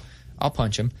again, though, I'll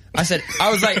punch him. I said,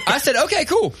 okay,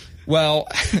 cool. Well,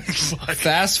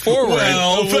 fast forward.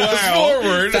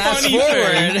 Fast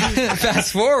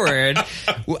forward.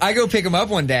 I go pick him up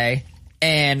one day,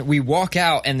 and we walk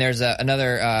out, and there's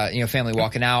another family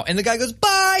walking out, and the guy goes,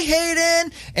 "Bye,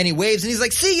 Hayden," and he waves, and he's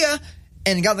like, "See ya,"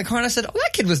 and he got in the car, and I said, "Oh, that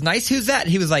kid was nice. Who's that?"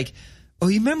 And he was like, "Oh,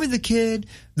 you remember the kid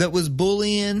that was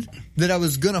bullying that I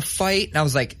was gonna fight?" And I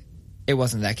was like, "It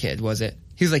wasn't that kid, was it?"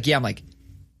 He was like, "Yeah." I'm like,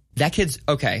 "That kid's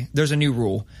okay. There's a new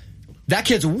rule. That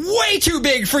kid's way too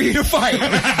big for you to fight."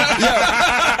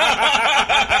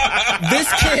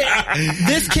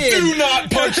 This kid. Do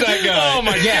not punch that guy. Oh,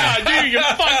 my God, dude, you're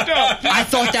fucked up. I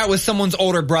thought that was someone's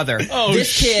older brother. Oh,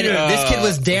 this kid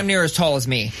was damn near as tall as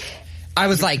me. I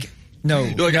was like, no.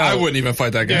 You're like, no. I wouldn't even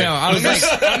fight that guy. No, I was like,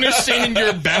 Understand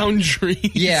your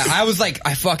boundaries. yeah, I was like,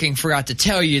 I fucking forgot to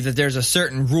tell you that there's a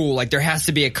certain rule. Like, there has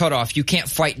to be a cutoff. You can't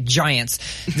fight giants.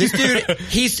 This dude,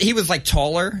 he was like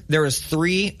taller. There was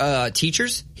 3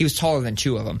 teachers. He was taller than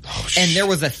 2 of them. And there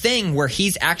was a thing where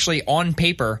he's actually on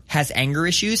paper has anger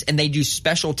issues, and they do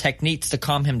special techniques to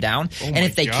calm him down. And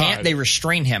if they can't, they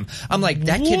restrain him. I'm like,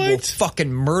 that kid will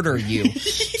fucking murder you.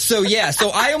 So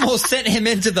I almost sent him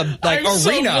into the I'm arena.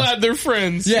 so glad there their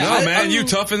friends. Yeah. No, man, you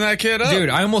toughen that kid up. Dude,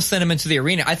 I almost sent him into the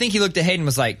arena. I think he looked at Hayden and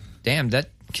was like, damn, that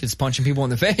kid's punching people in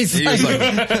the face. He was like,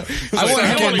 I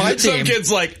want him on my some team. kid's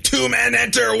like, 2 men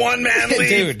enter, 1 man leave.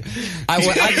 Dude, I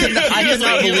could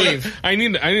not believe. I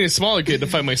need a smaller kid to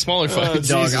fight my smaller fights.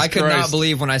 Dog, I could not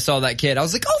believe when I saw that kid. I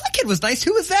was like, oh, that kid was nice.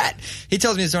 Who was that? He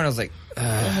tells me his story and I was like,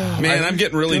 Man, I'm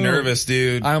getting really nervous,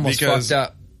 dude. I almost fucked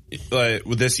up. Like,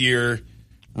 this year,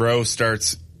 Roe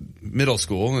starts middle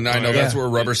school, and I know that's where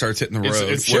rubber starts hitting the road.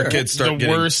 It's where kids start the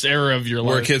worst era of your life.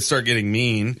 Where kids start getting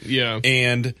mean. Yeah.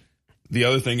 And the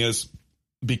other thing is,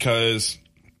 because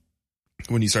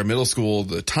when you start middle school,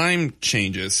 the time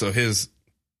changes. So his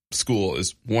school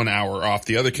is 1 hour off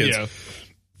the other kids. Yeah.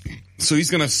 So he's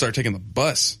going to start taking the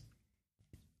bus.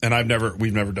 And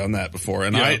we've never done that before.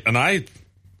 And I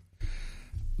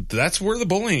that's where the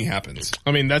bullying happens.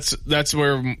 I mean, that's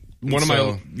where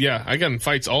I got in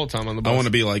fights all the time on the bus. I want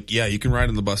to be like, yeah, you can ride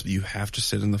in the bus, but you have to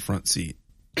sit in the front seat,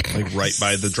 like right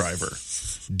by the driver.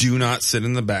 Do not sit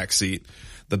in the back seat.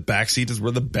 The back seat is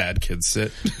where the bad kids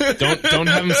sit. Don't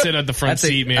have them sit at the front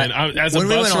seat, man. As a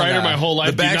bus rider, my whole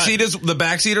life, the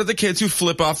back seat are the kids who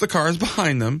flip off the cars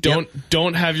behind them.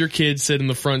 Don't have your kids sit in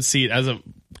the front seat as a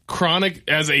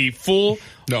full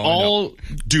middle.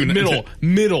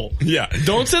 Yeah.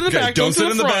 Don't sit in the back. Don't sit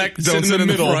in the back. Don't sit in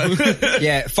the front.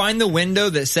 Yeah. Find the window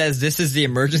that says this is the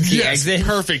emergency exit.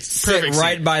 Perfect. Sit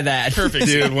right by that. Perfect.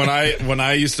 Dude, when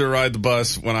I used to ride the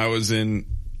bus when I was in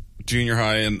junior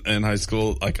high and high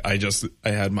school, like I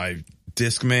had my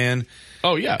Discman.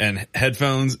 Oh yeah. And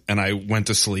headphones, and I went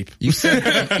to sleep. You said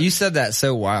that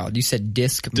so wild. You said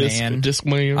Discman.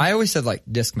 Discman. I always said like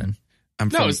Discman.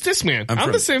 It's Discman.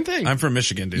 I'm the same thing. I'm from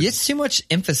Michigan, dude. It's too much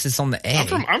emphasis on the A.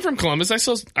 I'm from Columbus. I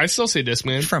still say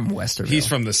Discman. From Westerville. He's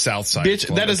from the south side.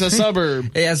 Bitch, that is a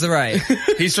suburb. Yeah, that's right.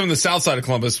 He's from the south side of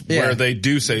Columbus, where they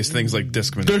do say things like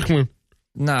Discman. Discman.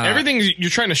 Nah. Everything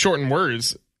you're trying to shorten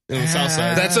words in the south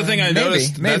side. That's the thing I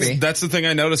noticed. Maybe. That's the thing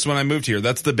I noticed when I moved here.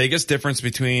 That's the biggest difference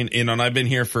between, and I've been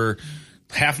here for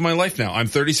half my life now. I'm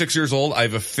 36 years old.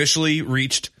 I've officially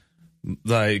reached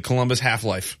the Columbus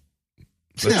half-life.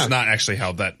 That's not actually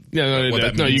how that.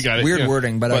 That no, means. you got it. Weird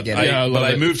wording, but I get it.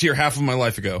 I moved here half of my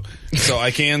life ago, so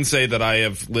I can say that I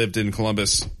have lived in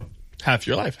Columbus half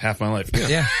your life, half my life.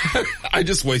 Yeah. I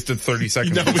just wasted 30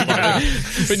 seconds.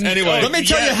 But anyway, let me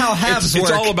tell you how halves work.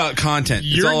 It's all about content.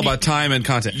 It's all about time and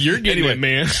content. You're getting it,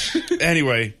 man.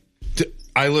 Anyway,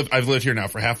 I've lived here now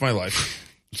for half my life.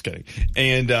 Just kidding.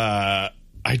 And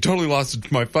I totally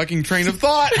lost my fucking train of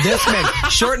thought. Discman.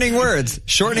 Shortening words.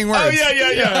 Oh,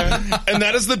 yeah. And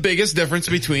that is the biggest difference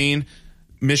between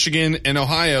Michigan and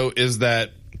Ohio is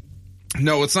that,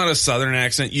 no, it's not a southern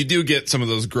accent. You do get some of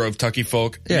those Grove Tucky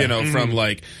folk, from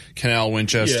like Canal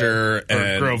Winchester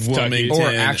and Grove Wilmington. Or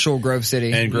actual Grove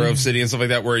City. And Grove City and stuff like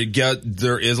that, where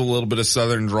there is a little bit of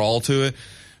southern drawl to it.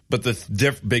 But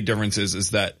the big difference is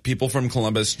that people from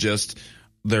Columbus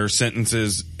their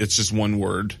sentences, it's just one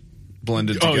word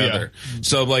blended together.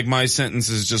 So like my sentence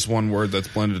is just one word that's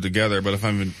blended together. But if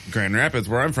I'm in Grand Rapids,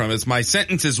 where I'm from, my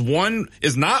sentence is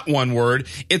not one word.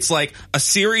 It's like a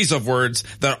series of words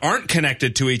that aren't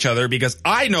connected to each other because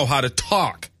I know how to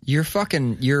talk.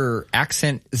 Your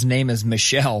accent's name is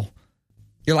Michelle.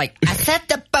 You're like, I said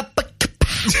the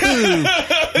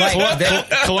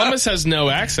Columbus has no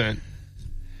accent.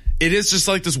 It is just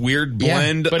like this weird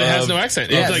blend, but it has no accent.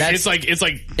 It's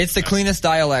it's the cleanest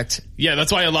dialect. Yeah,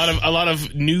 that's why a lot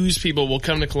of news people will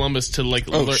come to Columbus to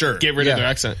get rid of their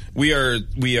accent. We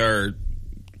are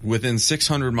within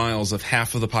 600 miles of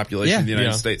half of the population of the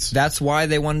United States. That's why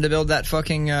they wanted to build that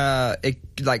fucking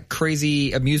like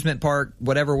crazy amusement park,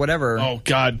 whatever. Oh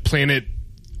God, Planet.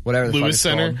 Whatever the Lewis fuck it's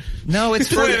Center. called. No, it's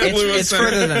further. It's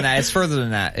further than that. It's further than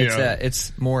that.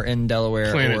 It's more in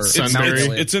Delaware Planet or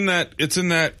Sunbury. It's in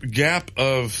that gap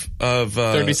of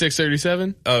 36,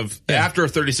 37 after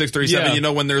 36, 37. Yeah.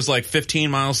 When there's like 15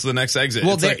 miles to the next exit.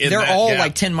 Well, it's they're all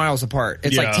like 10 miles apart.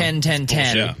 It's like 10, 10,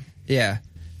 10. Bullshit. Yeah,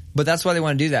 but that's why they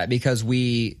want to do that because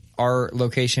our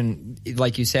location,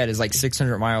 like you said, is like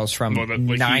 600 miles from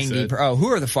 90.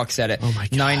 Who the fuck said it? Oh my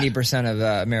God. 90% of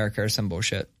America or some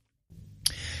bullshit.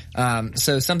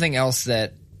 So something else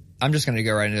that I'm just going to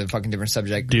go right into a fucking different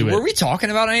subject. Were we talking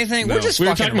about anything? No. We're just we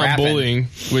were fucking talking about rapping. bullying,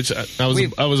 which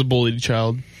I was a bullied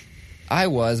child. I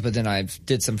was, but then I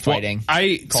did some fighting.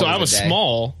 I was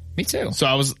small. Me too. So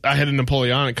I had a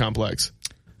Napoleonic complex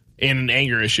and an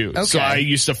anger issue. Okay. So I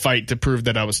used to fight to prove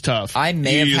that I was tough. I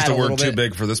may have used had a a word little too bit.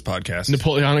 big for this podcast.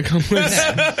 Napoleonic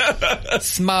complex.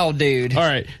 Small dude. All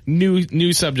right,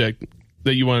 new subject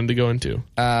that you wanted to go into.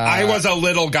 I was a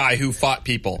little guy who fought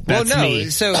people. Well, That's no. me.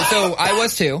 So I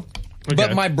was too.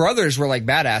 But my brothers were like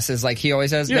badasses, like he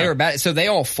always has. Yeah. They were bad, so they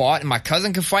all fought, and my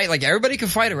cousin could fight. Like everybody could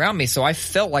fight around me, so I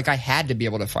felt like I had to be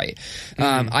able to fight.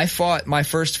 I fought my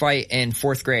first fight in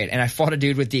 4th grade, and I fought a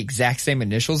dude with the exact same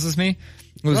initials as me.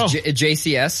 It was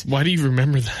JCS. Why do you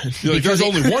remember that? You're like, there's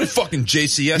only one fucking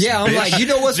JCS. Yeah, I'm bitch. like, you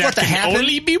know what's about to There can happen?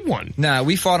 only be one. Nah,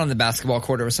 we fought on the basketball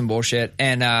court over some bullshit.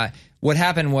 And what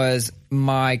happened was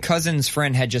my cousin's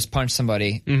friend had just punched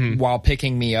somebody while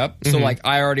picking me up. So like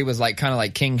I already was like kind of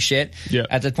like king shit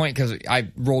at that point because I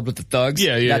rolled with the thugs,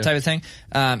 that type of thing.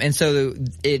 And so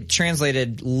it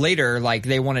translated later like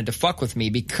they wanted to fuck with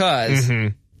me because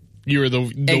You were the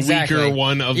weaker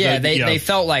one of the... They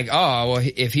felt like, oh, well,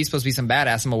 if he's supposed to be some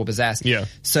badass, I'm gonna whoop his ass. Yeah.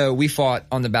 So we fought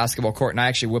on the basketball court, and I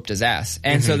actually whooped his ass.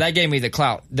 And so that gave me the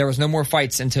clout. There was no more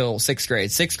fights until 6th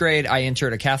grade. 6th grade, I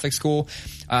entered a Catholic school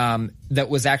that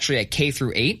was actually a K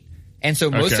through 8. And so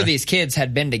most of these kids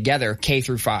had been together K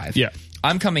through 5. Yeah.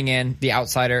 I'm coming in, the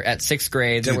outsider, at 6th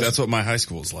grade. Dude, that's what my high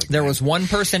school is like. There was one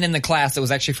person in the class that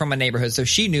was actually from my neighborhood, so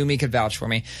she knew me, could vouch for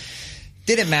me.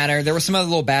 Didn't matter. There were some other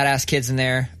little badass kids in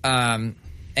there.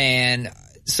 And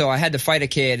so I had to fight a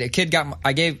kid. A kid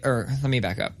let me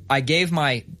back up. I gave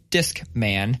my disc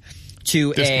man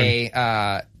to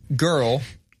a girl.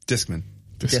 Discman.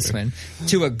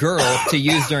 To a girl to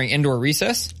use during indoor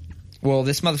recess. Well,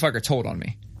 this motherfucker told on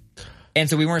me. And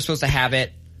so we weren't supposed to have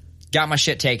it. Got my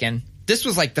shit taken. This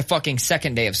was like the fucking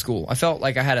second day of school. I felt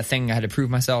like I had a thing. I had to prove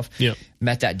myself. Yep.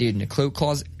 Met that dude in the coat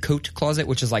closet,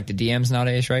 which is like the DMs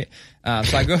nowadays, right?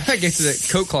 So I get to the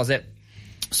coat closet,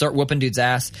 start whooping dude's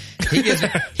ass. He gives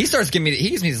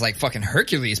me this like fucking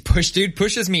Hercules push, dude.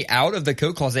 Pushes me out of the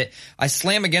coat closet. I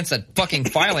slam against a fucking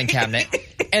filing cabinet.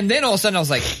 And then all of a sudden I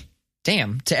was like,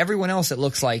 damn, to everyone else it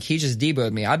looks like he just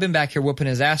deboed me. I've been back here whooping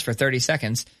his ass for 30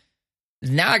 seconds.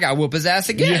 Now I gotta whoop his ass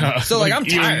again. Yeah, so like I'm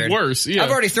even tired. Worse, yeah.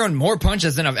 I've already thrown more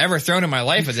punches than I've ever thrown in my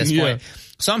life at this point.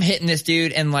 So I'm hitting this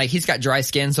dude, and like he's got dry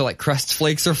skin, so like crust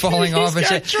flakes are falling off and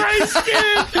shit. Dry skin.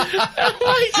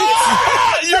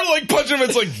 You're like punching him.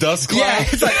 It's like dust cloud. Yeah,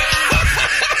 it's like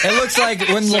it looks like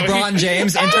when LeBron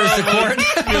James enters the court.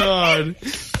 God.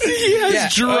 He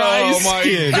has dry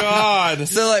skin. Oh my god.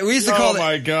 So like we used to call Oh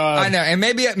my god. I know, and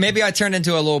maybe I turned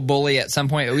into a little bully at some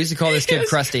point. We used to call this kid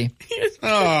Krusty.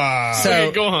 So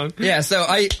Okay, go on. Yeah, so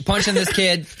I punching this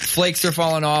kid, flakes are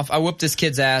falling off. I whooped this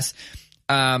kid's ass.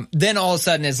 Then all of a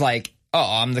sudden it's like,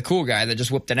 oh, I'm the cool guy that just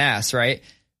whooped an ass, right?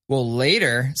 Well,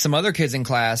 later, some other kids in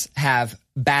class have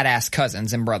badass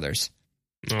cousins and brothers.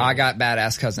 I got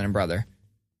badass cousin and brother.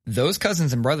 Those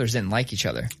cousins and brothers didn't like each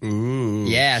other. Ooh.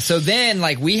 Yeah, so then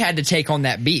like we had to take on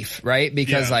that beef, right?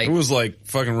 Because like it was like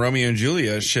fucking Romeo and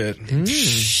Juliet shit.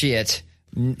 shit.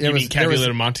 You mean Capulet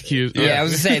and Montague? Yeah, I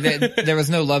was gonna say that there was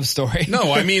no love story.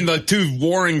 No, I mean the two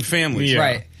warring families. Yeah.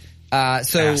 Right.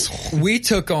 So we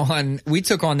took on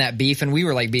that beef, and we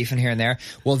were like beefing here and there.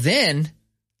 Well, then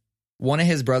one of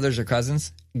his brothers or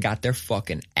cousins got their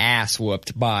fucking ass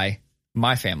whooped by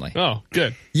my family. Oh,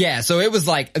 good. Yeah, so it was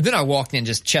like, then I walked in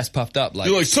just chest puffed up. Like,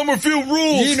 You're like, Summerfield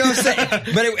rules! you know what I'm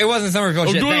saying? But it wasn't Summerfield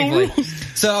shit, doing thankfully.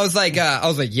 So I was like,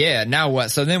 yeah, now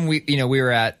what? So then we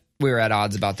were at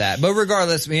odds about that. But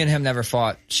regardless, me and him never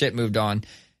fought. Shit moved on.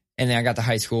 And then I got to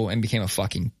high school and became a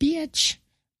fucking bitch.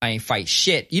 I ain't fight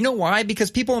shit. You know why? Because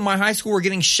people in my high school were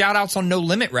getting shout outs on No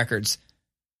Limit records.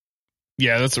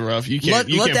 Yeah, that's rough. You can't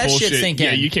Let that pull shit sink in.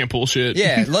 Yeah, you can't pull shit.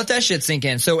 Yeah, let that shit sink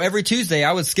in. So every Tuesday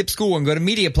I would skip school and go to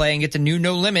Media Play and get the new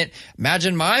No Limit.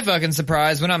 Imagine my fucking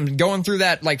surprise when I'm going through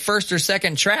that like first or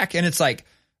second track and it's like,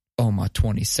 oh, my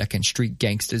 22nd Street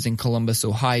Gangsters in Columbus,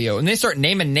 Ohio. And they start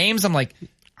naming names. I'm like,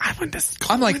 I'm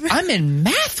in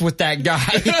math with that guy.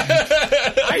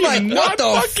 I'm like, what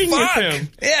the fuck? With him.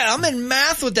 Yeah, I'm in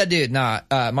math with that dude. Nah,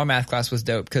 my math class was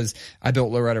dope because I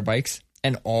built lowrider bikes.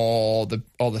 And all the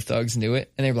thugs knew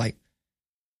it, and they were like,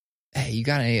 "Hey, you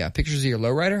got any pictures of your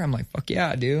lowrider?" I'm like, "Fuck yeah,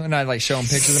 I do." And I like show them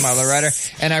pictures of my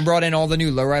lowrider, and I brought in all the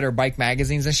new lowrider bike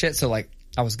magazines and shit. So like,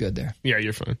 I was good there. Yeah,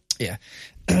 you're fine. Yeah,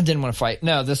 didn't want to fight.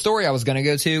 No, the story I was gonna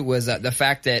go to was the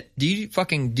fact that do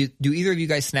either of you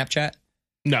guys Snapchat?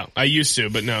 No, I used to,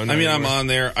 but no. I mean, I'm on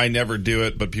there. I never do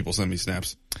it, but people send me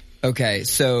snaps. Okay,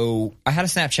 so I had a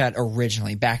Snapchat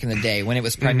originally back in the day when it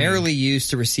was primarily used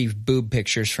to receive boob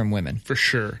pictures from women. For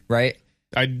sure. Right?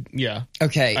 Yeah.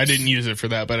 Okay. I didn't use it for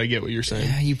that, but I get what you're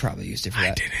saying. You probably used it for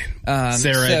that. I didn't.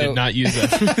 Sarah did not use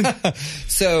that.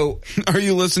 So, are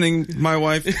you listening, my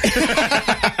wife?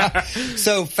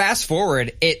 So fast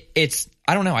forward, it's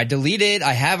I don't know. I deleted.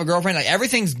 I have a girlfriend. Like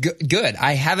everything's good.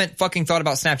 I haven't fucking thought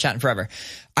about Snapchat in forever.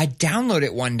 I downloaded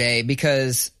it one day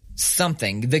because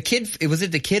something. Was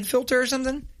it the kid filter or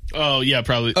something? Oh yeah,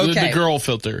 probably Okay. the girl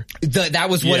filter. That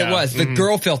was what it Yeah. was. The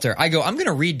girl filter. I go, I'm going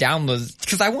to re-download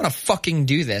because I want to fucking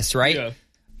do this, right? Yeah.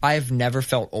 I've never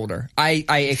felt older. I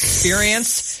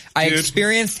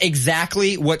experienced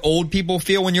exactly what old people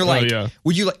feel when you're like, yeah.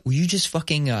 will you just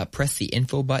fucking press the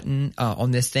info button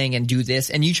on this thing and do this?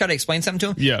 And you try to explain something to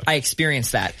them. Yeah. I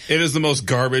experienced that. It is the most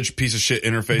garbage piece of shit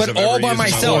interface But I've all ever by used in my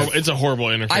myself. life. It's a horrible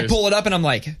interface. I pull it up and I'm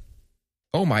like,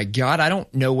 oh my God, I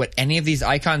don't know what any of these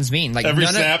icons mean. Like Every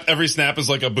none of, every snap is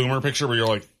like a boomer picture where you're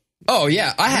like, oh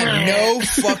yeah, I had no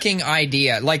fucking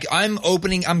idea. Like I'm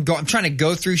trying to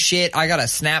go through shit. I got a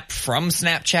snap from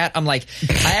Snapchat. I'm like,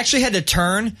 I actually had to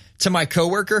turn to my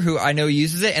coworker who I know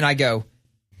uses it and I go,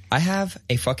 I have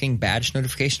a fucking badge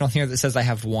notification on here that says I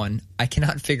have one. I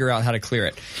cannot figure out how to clear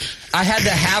it. I had to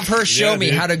have her show Yeah, me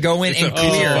dude. how to go in It's and a piece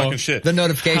of clear fucking shit. the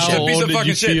notification. How piece old of did fucking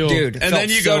you shit, feel? Dude. and then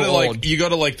you go to old. you go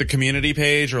to like the community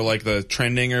page or like the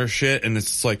trending or shit, and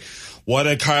it's like, what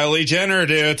did Kylie Jenner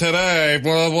do today?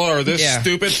 Blah blah. Or this Yeah.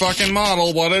 stupid fucking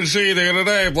model. What did she do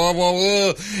today? Blah blah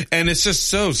blah. And it's just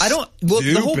so. I don't. Well,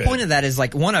 the whole stupid. point of that is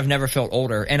like, one, I've never felt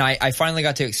older, and I finally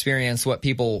got to experience what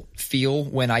people feel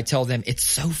when I tell them it's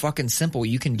so fucking simple.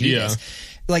 You can do Yeah. this.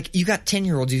 Like, you got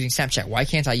 10-year-olds using Snapchat. Why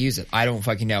can't I use it? I don't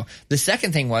fucking know. The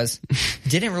second thing was,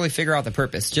 didn't really figure out the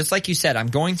purpose. Just like you said, I'm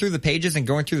going through the pages and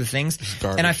going through the things,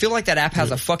 garbage. and I feel like that app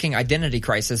has a fucking identity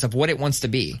crisis of what it wants to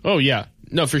be. Oh yeah,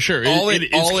 no, for sure.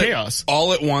 It's chaos.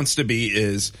 All it wants to be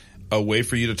is a way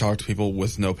for you to talk to people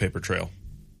with no paper trail.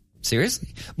 Seriously,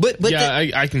 but Yeah,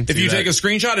 I can. If see you that. take a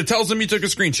screenshot, it tells them you took a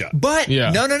screenshot. But Yeah.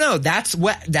 no. That's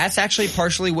actually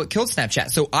partially what killed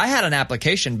Snapchat. So I had an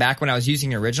application back when I was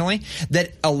using it originally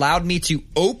that allowed me to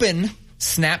open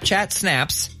Snapchat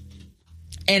snaps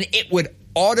and it would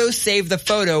auto save the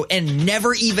photo and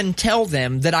never even tell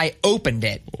them that I opened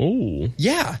it. Oh,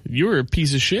 Yeah. you were a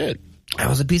piece of shit. I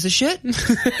was a piece of shit.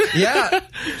 Yeah.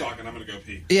 Keep talking. I'm gonna go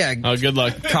pee. Yeah. Oh, good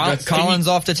luck. Colin's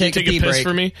off to take a pee piss break.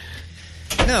 for me.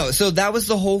 No, so that was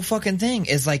the whole fucking thing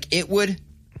is like it would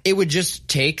just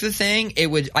take the thing,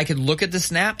 I could look at the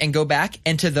snap and go back,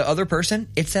 and to the other person,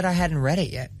 it said I hadn't read it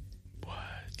yet. What?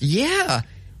 Yeah.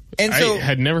 And so I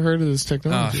had never heard of this oh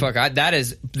technology. fuck,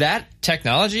 that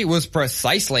technology was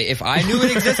precisely, if I knew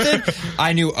it existed,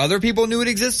 I knew other people knew it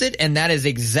existed, and that is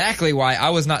exactly why I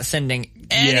was not sending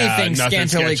anything nothing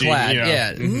scantily sketchy, clad. yeah.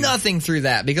 Yeah, Mhm. nothing through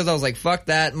that, because I was like, fuck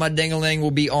that, my ding-a-ling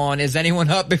will be on. Is anyone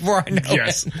up before I know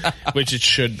Yes, it? which it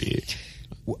should be.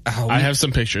 Oh, I have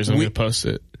some pictures. I'm going to post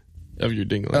it of your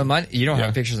dingling. You don't Yeah.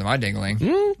 have pictures of my dingling.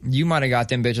 Mm. You might have got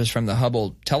them bitches from the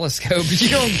Hubble telescope.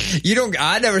 You don't,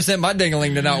 I never sent my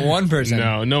dingling to not one person.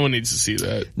 No one needs to see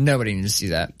that. Nobody needs to see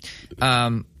that.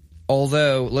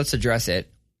 Although, let's address it.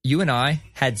 You and I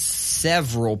had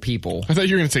several people. I thought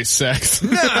you were going to say sex.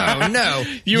 No.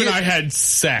 You and I had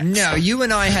sex. No, you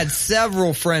and I had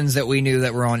several friends that we knew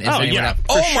that were on Is Anyone yeah, Up? for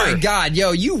Oh sure. my God,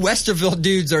 yo, you Westerville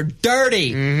dudes are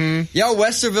dirty. Mm-hmm. Yo,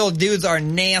 Westerville dudes are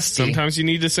nasty. Sometimes you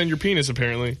need to send your penis,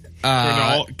 apparently.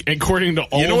 According to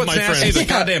all You know of what's my nasty? friends. The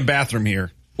goddamn bathroom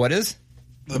here, What is?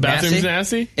 The bathroom's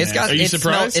nasty? It's got. Are you it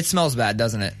surprised? It smells bad,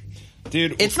 doesn't it?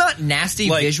 dude. It's not nasty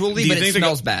like, visually, do you but it think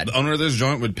smells bad. The owner of this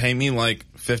joint would pay me like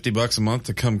 $50 a month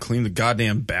to come clean the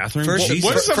goddamn bathroom. First- Jesus.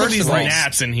 What are some of First these of all-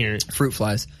 gnats in here? Fruit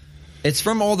flies. It's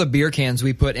from all the beer cans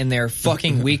we put in there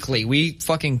fucking weekly. We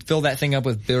fucking fill that thing up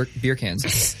with beer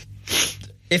cans.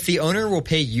 If the owner will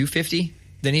pay you $50,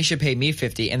 then he should pay me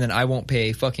 $50, and then I won't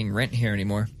pay fucking rent here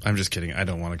anymore. I'm just kidding. I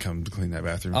don't want to come to clean that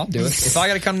bathroom. I'll do it. If I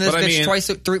gotta come to this But I bitch mean,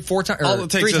 twice, four times, All or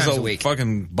it 3 takes is times a a week.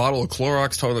 fucking bottle of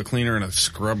Clorox toilet cleaner and a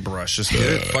scrub brush. Just get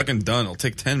it fucking done. It'll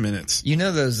take 10 minutes. You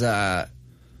know those, I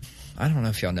don't know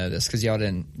if y'all know this because y'all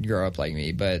didn't grow up like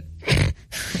me, but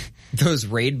those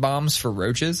Raid bombs for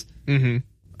roaches. Mm-hmm.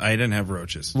 I didn't have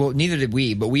roaches. Well, neither did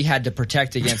we, but we had to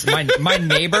protect against my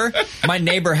neighbor. My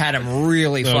neighbor had them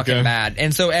really fucking Okay. bad,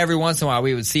 and so every once in a while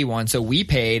we would see one. So we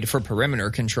paid for perimeter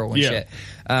control and Yeah. shit.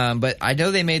 But I know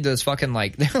they made those fucking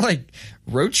they're like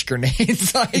roach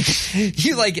grenades.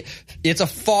 It's a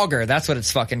fogger. That's what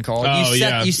it's fucking called. Oh,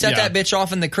 You set yeah. that bitch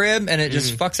off in the crib, and it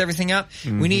just fucks everything up.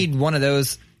 We need one of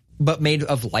those, but made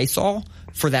of Lysol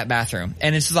for that bathroom.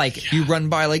 And it's like, you run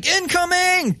by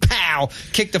incoming, pow,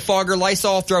 kick the fogger,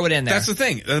 Lysol, throw it in there. That's the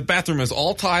thing. The bathroom is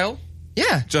all tile.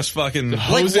 Yeah. Just fucking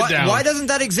Hose it down. Why doesn't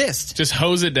that exist? Just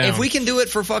hose it down. If we can do it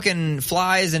for fucking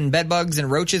flies and bed bugs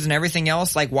and roaches and everything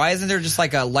else, why isn't there just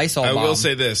a Lysol I bomb? will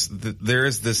say this. There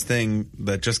is this thing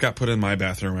that just got put in my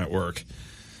bathroom at work.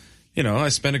 You know, I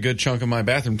spent a good chunk of my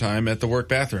bathroom time at the work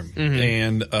bathroom.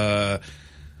 And,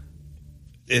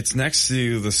 it's next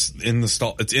to it's in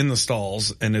the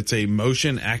stalls, and it's a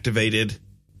motion activated,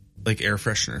 air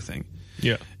freshener thing.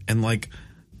 Yeah. And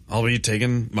I'll be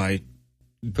taking my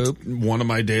Poop? one of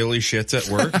my daily shits at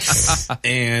work,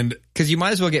 and Because you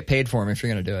might as well get paid for them if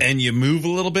you're going to do it. and you move a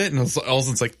little bit, and all of a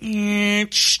sudden it's like, and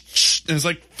it's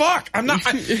like, fuck, I'm not.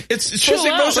 It's just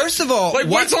like out. motion. First of all, like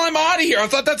what- wait till I'm out of here. I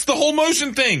thought that's the whole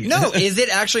motion thing. No, is it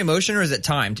actually motion or is it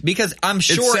timed? Because I'm it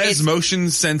sure says motion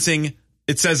sensing.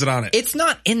 It says it on it. it's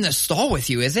not in the stall with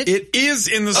you, is it? It is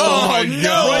in the stall. my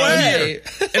God. Right way.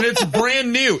 here. And it's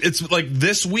brand new. It's like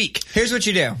this week. Here's what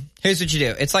you do.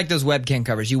 It's like those webcam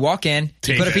covers. You walk in, you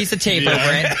Tape put a it. piece of tape Yeah.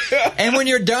 over it, and when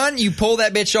you're done, you pull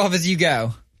that bitch off as you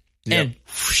go. And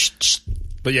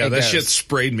But yeah, It that goes. shit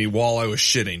sprayed me while I was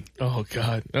shitting. Oh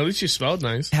God! At least you smelled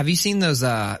nice. have you seen those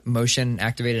motion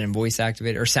activated and voice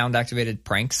activated or sound activated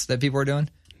pranks that people are doing?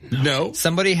 No.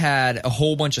 Somebody had a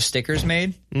whole bunch of stickers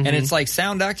made, and it's like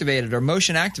sound activated or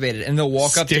motion activated, and they'll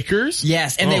walk up to Stickers?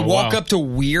 yes, and they Oh, walk wow. up to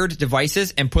weird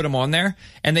devices and put them on there,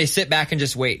 and they sit back and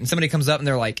just wait. And somebody comes up and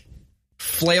they're like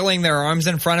flailing their arms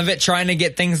in front of it, trying to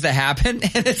get things to happen,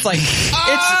 and it's like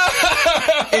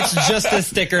it's just a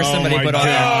sticker somebody my put on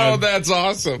there. God. Oh, that's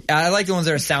awesome. I like the ones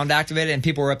that are sound activated, and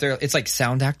people are up there. It's like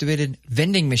sound activated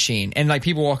vending machine, and like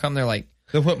people walk up and they're like,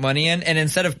 they'll put money in, and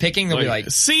instead of picking, they'll be like,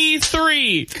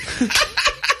 C3.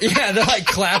 yeah, they're like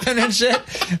clapping and shit.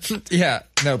 Yeah,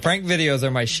 no, prank videos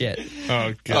are my shit.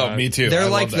 Oh God! Oh, me too. They're I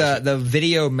like love that the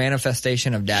video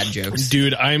manifestation of dad jokes.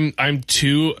 Dude, I'm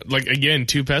too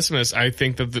too pessimist. I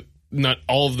think that not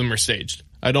all of them are staged.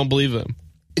 I don't believe them.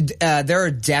 There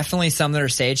are definitely some that are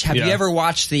staged. Have you Yeah. ever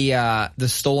watched the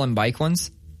stolen bike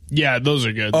ones? Yeah, those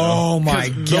are good. Oh, though. my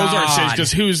 'Cause those aren't God.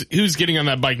 staged. Because who's getting on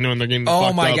that bike knowing they're getting Oh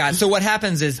fucked my up? God. So what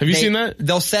happens is Have you seen that?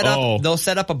 They'll set Oh.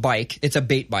 up a bike. It's a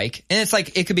bait bike. And it's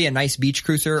like, it could be a nice beach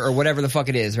cruiser or whatever the fuck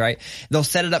it is, right? They'll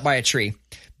set it up by a tree,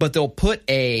 but they'll put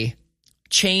a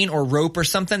chain or rope or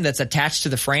something that's attached to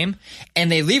the frame, and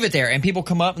they leave it there, and people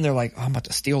come up and they're like, oh, I'm about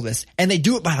to steal this. And they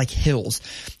do it by like hills.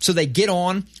 So they get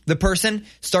on, the person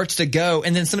starts to go,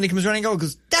 and then somebody comes running and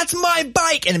goes, that's my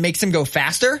bike. And it makes them go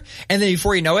faster. And then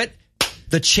before you know it,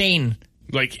 the chain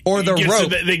or the rope.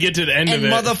 They get to the end and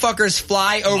of it. motherfuckers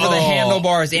fly over the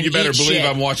handlebars and you better eat believe shit.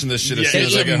 I'm watching this shit as Yeah, soon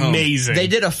it's as I get home. amazing. They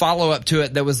did a follow-up to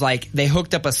it that was like, they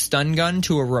hooked up a stun gun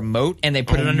to a remote and they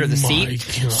put it under the my seat.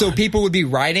 God. So people would be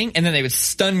riding and then they would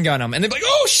stun gun them and they'd be like,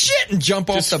 oh shit, and jump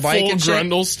Just off the bike full and shit.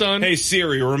 grundle stun. Hey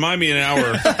Siri, remind me an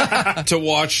hour to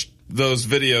watch those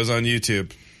videos on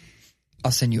YouTube.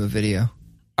 I'll send you a video.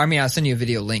 I'll send you a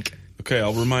video link. Okay,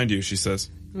 I'll remind you, she says.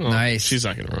 Oh, Nice. She's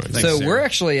not going to run. So Sarah. we're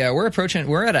actually,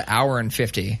 we're at an hour and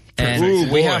 50 and Ooh,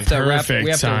 we boy. have to wrap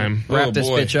Perfect time. wrap Oh, this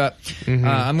boy. bitch up.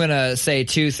 I'm going to say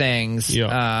two things.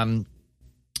 Yeah.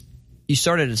 You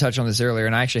started to touch on this earlier,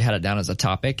 and I actually had it down as a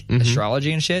topic,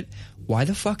 astrology and shit. Why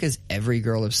the fuck is every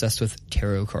girl obsessed with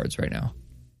tarot cards right now?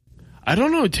 I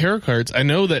don't know tarot cards. I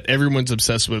know that everyone's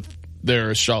obsessed with their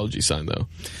astrology sign, though.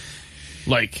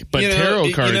 But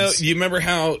tarot cards. You remember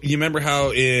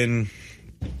how in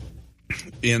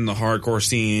the hardcore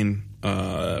scene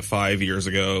 5 years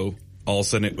ago, all of a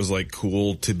sudden it was like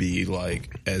cool to be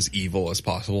like as evil as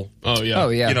possible. Oh yeah. Oh,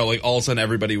 yeah. You know, like all of a sudden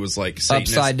everybody was like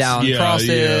Satanist. Upside down Yeah, crosses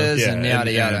Yeah, and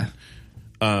yada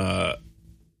yada.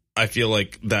 I feel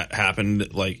like that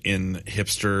happened like in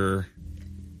hipster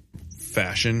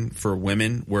fashion for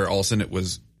women, where all of a sudden it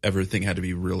was everything had to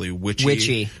be really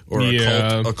witchy. Or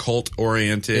Yeah. occult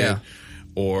oriented. Yeah.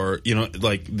 Or, you know,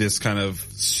 like this kind of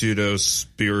pseudo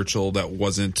spiritual that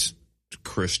wasn't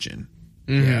Christian.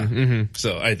 Yeah.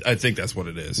 So I think that's what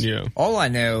it is. Yeah. All I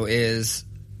know is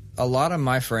a lot of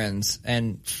my friends,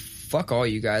 and fuck all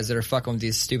you guys that are fucking with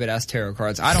these stupid ass tarot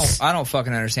cards. I don't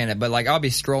fucking understand it, but like I'll be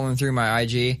scrolling through my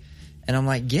IG and I'm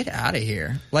like, get out of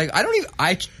here. Like I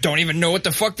don't even know what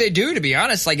the fuck they do, to be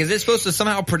honest. Like, is it supposed to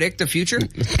somehow predict the future?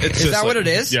 Is that what it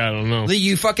is? Yeah, I don't know.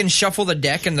 You fucking shuffle the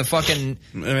deck and the fucking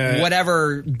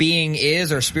whatever being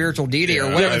is or spiritual deity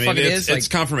or whatever the fuck it is. It's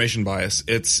confirmation bias.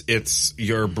 It's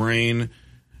your brain.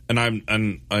 And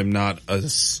I'm not a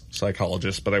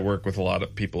psychologist, but I work with a lot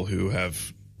of people who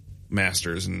have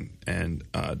masters and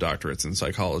doctorates in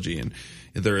psychology, and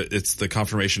it's the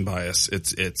confirmation bias.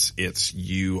 It's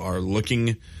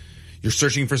you're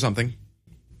searching for something,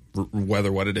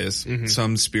 whether what it is,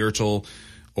 some spiritual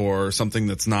or something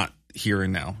that's not here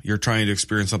and now. You're trying to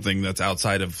experience something that's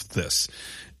outside of this,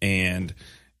 and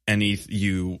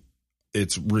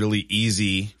it's really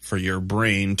easy for your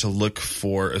brain to look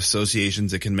for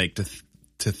associations it can make to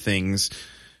things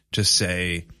to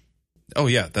say, oh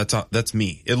yeah, that's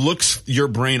me. Your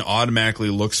brain automatically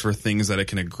looks for things that it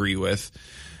can agree with,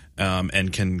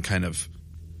 and can kind of,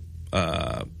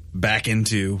 back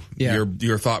into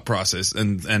your thought process,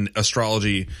 and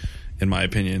astrology in my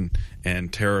opinion.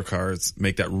 And tarot cards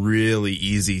make that really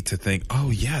easy to think, oh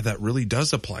yeah, that really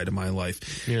does apply to my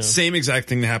life. Yeah. Same exact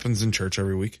thing that happens in church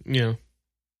every week. Yeah.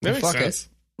 That makes Fuck sense. it.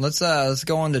 Let's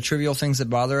go on to trivial things that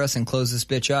bother us and close this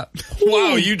bitch up.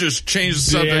 Wow, you just changed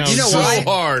the subject Damn. You know so why?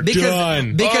 hard.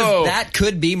 Done. Because Oh. that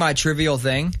could be my trivial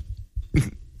thing.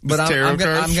 But I'm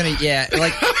gonna yeah,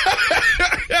 like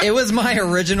it was my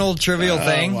original trivial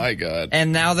thing. Oh my God.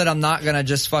 And now that I'm not gonna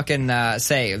just fucking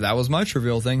say that was my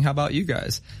trivial thing, how about you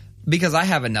guys? Because I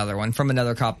have another one from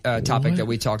another topic that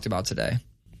we talked about today.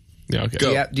 Yeah, okay.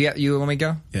 Go. You want me to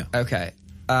go? Yeah. Okay.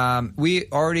 We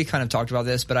already kind of talked about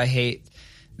this, but I hate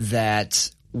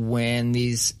that when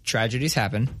these tragedies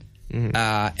happen,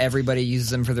 everybody uses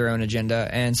them for their own agenda.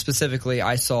 And specifically,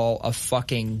 I saw a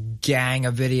fucking gang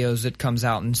of videos that comes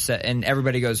out and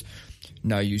everybody goes,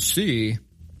 now you see,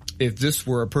 if this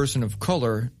were a person of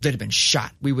color, they'd have been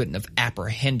shot. We wouldn't have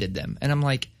apprehended them. And I'm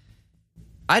like,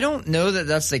 I don't know that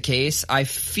that's the case. I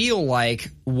feel like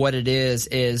what it is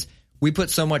we put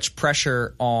so much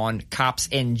pressure on cops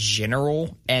in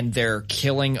general and their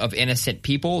killing of innocent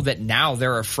people that now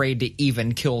they're afraid to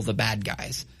even kill the bad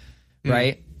guys,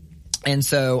 right? And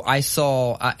so I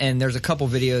saw, and there's a couple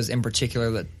videos in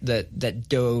particular that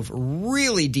dove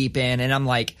really deep in, and I'm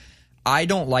like, I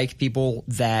don't like people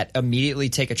that immediately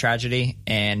take a tragedy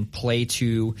and play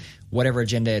to whatever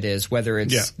agenda it is, whether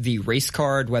it's the race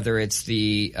card, whether it's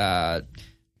the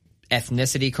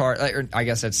ethnicity card, or I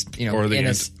guess it's, or the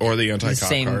anti-cop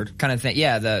same card kind of thing.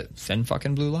 Yeah, the thin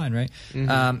fucking blue line, right?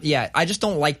 Yeah, I just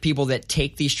don't like people that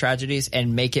take these tragedies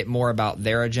and make it more about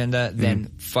their agenda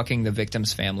than fucking the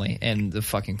victim's family in the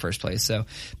fucking first place. So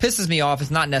pisses me off. It's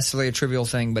not necessarily a trivial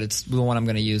thing, but it's the one I'm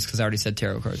going to use because I already said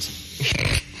tarot cards.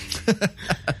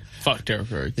 Fuck tarot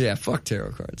cards. Yeah, fuck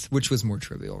tarot cards, which was more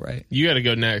trivial, right? You got to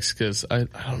go next because I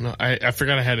don't know. I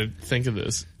forgot I had to think of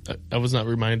this. I was not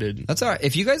reminded. That's all right.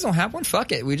 If you guys don't have one,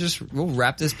 fuck it. We'll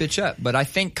wrap this bitch up. But I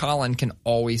think Colin can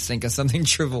always think of something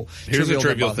trivial. Here's a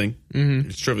trivial thing.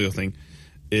 It's trivial thing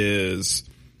is,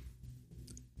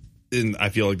 and I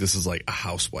feel like this is like a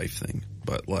housewife thing,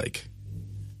 but like,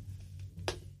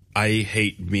 I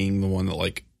hate being the one that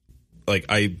like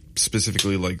I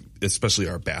specifically like, especially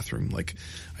our bathroom. Like,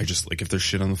 I just like if there's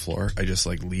shit on the floor, I just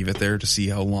like leave it there to see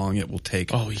how long it will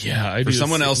take. Oh yeah, I for do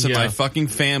someone else in my fucking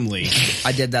family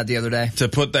I did that the other day. to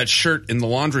put that shirt in the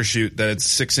laundry chute that it's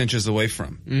 6 inches away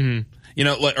from,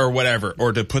 or whatever,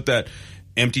 or to put that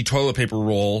empty toilet paper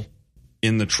roll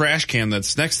in the trash can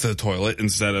that's next to the toilet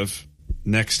instead of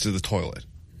next to the toilet.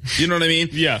 You know what I mean?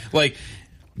 Yeah. Like,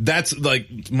 that's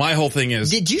like my whole thing is.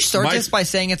 Did you start this by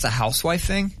saying it's a housewife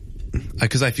thing?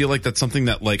 Because I feel like that's something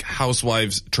that like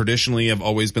housewives traditionally have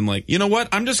always been like, you know what?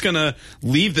 I'm just gonna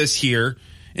leave this here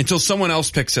until someone else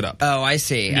picks it up. Oh, I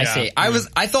see. I see.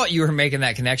 I thought you were making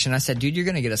that connection. I said, dude, you're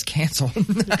gonna get us canceled.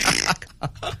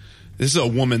 This is a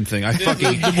woman thing. I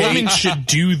fucking The women should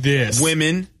do this.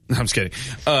 women. No, I'm just kidding.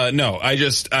 No,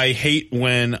 I hate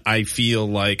when I feel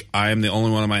like I am the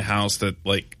only one in my house that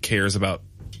like cares about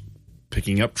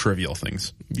picking up trivial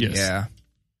things. Yes. Yeah.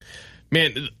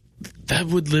 Man, that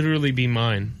would literally be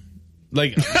mine.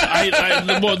 Like,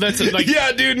 well, that's like,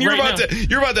 Yeah, dude, and you're right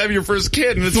about to have your first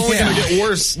kid, and it's only going to get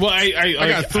worse. Well, I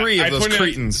got three of those pointed out-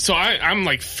 cretins. So I'm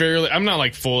like I'm not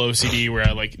like full OCD where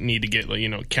I like need to get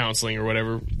like, counseling or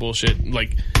whatever bullshit.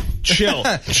 Like, chill.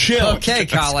 Okay,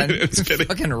 Colin. kidding.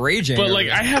 Fucking raging. But over like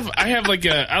this. I have like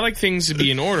I like things to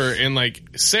be in order, and like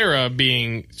Sarah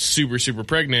being super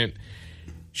pregnant,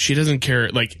 she doesn't care.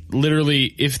 Like, literally,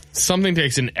 if something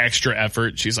takes an extra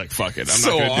effort, she's like, fuck it, I'm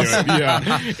not gonna do it.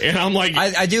 Yeah. And I'm like,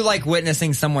 I do like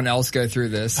witnessing someone else go through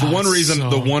this. The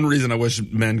one reason I wish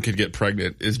men could get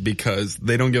pregnant is because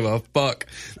they don't give a fuck.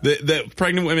 The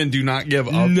pregnant women do not give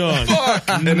a None. fuck,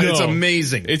 and it's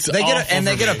amazing. it's They get awful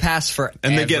they for get me. a pass for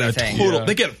and they get a everything. total.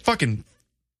 They get a fucking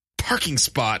parking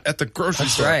spot at the grocery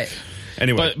That's store. right.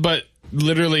 Anyway, But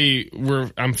literally,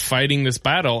 I'm fighting this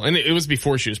battle, and it was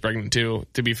before she was pregnant too.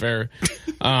 To be fair,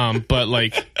 but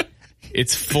like,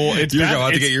 it's full. It's you're bad.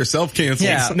 going to It's- get yourself canceled.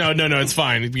 Yeah. No, it's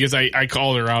fine because I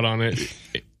called her out on it.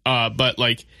 But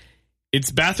like,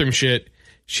 it's bathroom shit.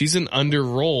 She's an under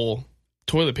roll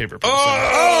toilet paper person.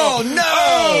 Oh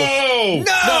no!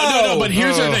 No. But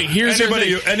here's her thing.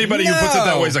 Anybody who puts it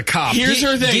that way is a cop. Here's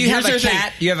her thing. Do you have Here's a her thing.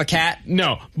 cat? Do you have a cat?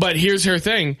 No, but here's her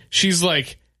thing. She's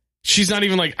not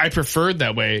even like, I preferred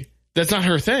that way. That's not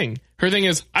her thing. Her thing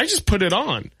is, I just put it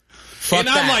on. Fuck and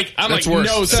that. I'm That's like, worse.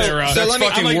 no, Sarah. That's I'm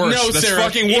like, fucking worse. No, That's Sarah.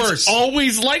 fucking worse. It's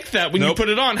always like that when you Nope. put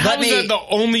it on. How is that the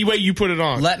only way you put it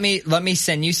on? Let me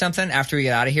send you something after we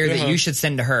get out of here that you should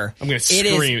send to her. I'm gonna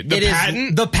scream. The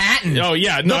patent? The patent. Oh,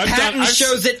 yeah. No, the I've patent done-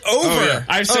 shows it over. Oh, yeah.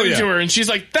 I've sent yeah. it to her, and she's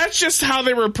like, that's just how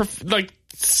they were,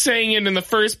 saying it in the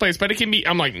first place, but it can be,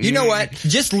 I'm like, You know what?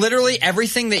 Just literally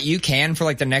everything that you can for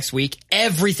like the next week,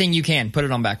 everything you can, put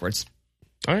it on backwards.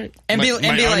 All right. And my be like-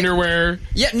 underwear,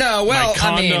 Yeah, no, well, my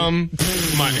condom,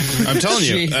 I'm telling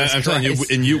you, Jesus I'm telling you,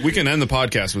 Christ. and we can end the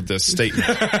podcast with this statement.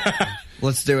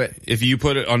 let's do it. If you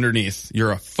put it underneath,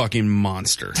 you're a fucking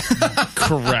monster.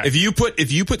 correct. If you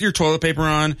put your toilet paper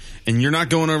on and you're not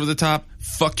going over the top,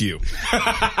 fuck you.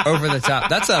 Over the top.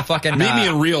 That's a fucking Meet me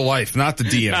in real life, not the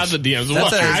DMs. Not the DMs.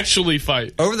 That's We'll a- actually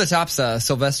fight. Over the Top's a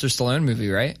Sylvester Stallone movie,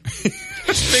 right?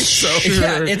 I think so.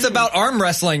 Yeah, it's about arm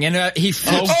wrestling, and he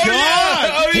flips.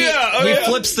 He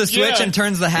flips the switch and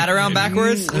turns the hat around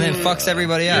backwards, and then fucks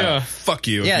everybody up. Yeah. Fuck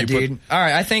you. Yeah, You put- dude. All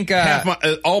right, I think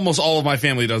almost all of my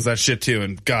family does that shit too,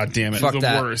 and god damn it. Fuck The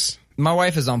that. worst. my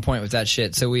wife is on point with that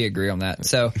shit, so we agree on that.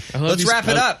 So let's you- wrap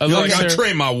it up. I You're love like, you, I'll Sarah.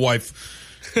 train my wife.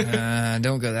 Don't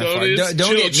go that No, far. it is.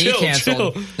 Don't get me Chill,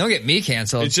 canceled. chill. Don't get me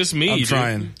canceled. It's just me. I'm dude.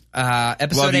 trying.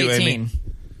 Episode Love you, 18. Amy.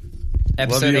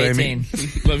 Episode Love you, 18. Amy.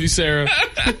 Love you, Sarah.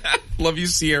 Love you,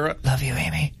 Sierra. Love you,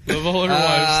 Amy. Love all of her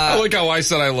wives. I like how I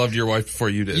said I loved your wife before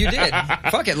you did. You did.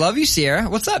 Fuck it. Love you, Sierra.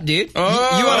 What's up, dude?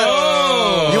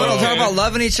 Oh. You want to talk about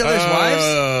loving each other's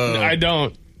wives? I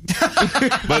don't.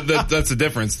 But that's the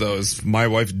difference, though. Is my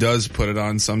wife does put it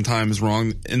on sometimes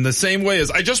wrong in the same way as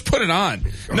I just put it on.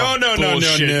 No.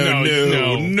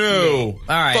 Bullshit. No. All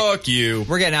right. Fuck you.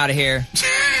 We're getting out of here.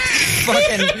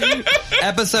 Fucking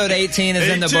episode 18 is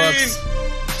in the 18. books.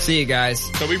 See you guys.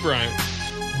 Kobe Bryant.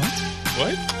 What?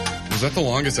 What? Was that the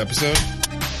longest episode?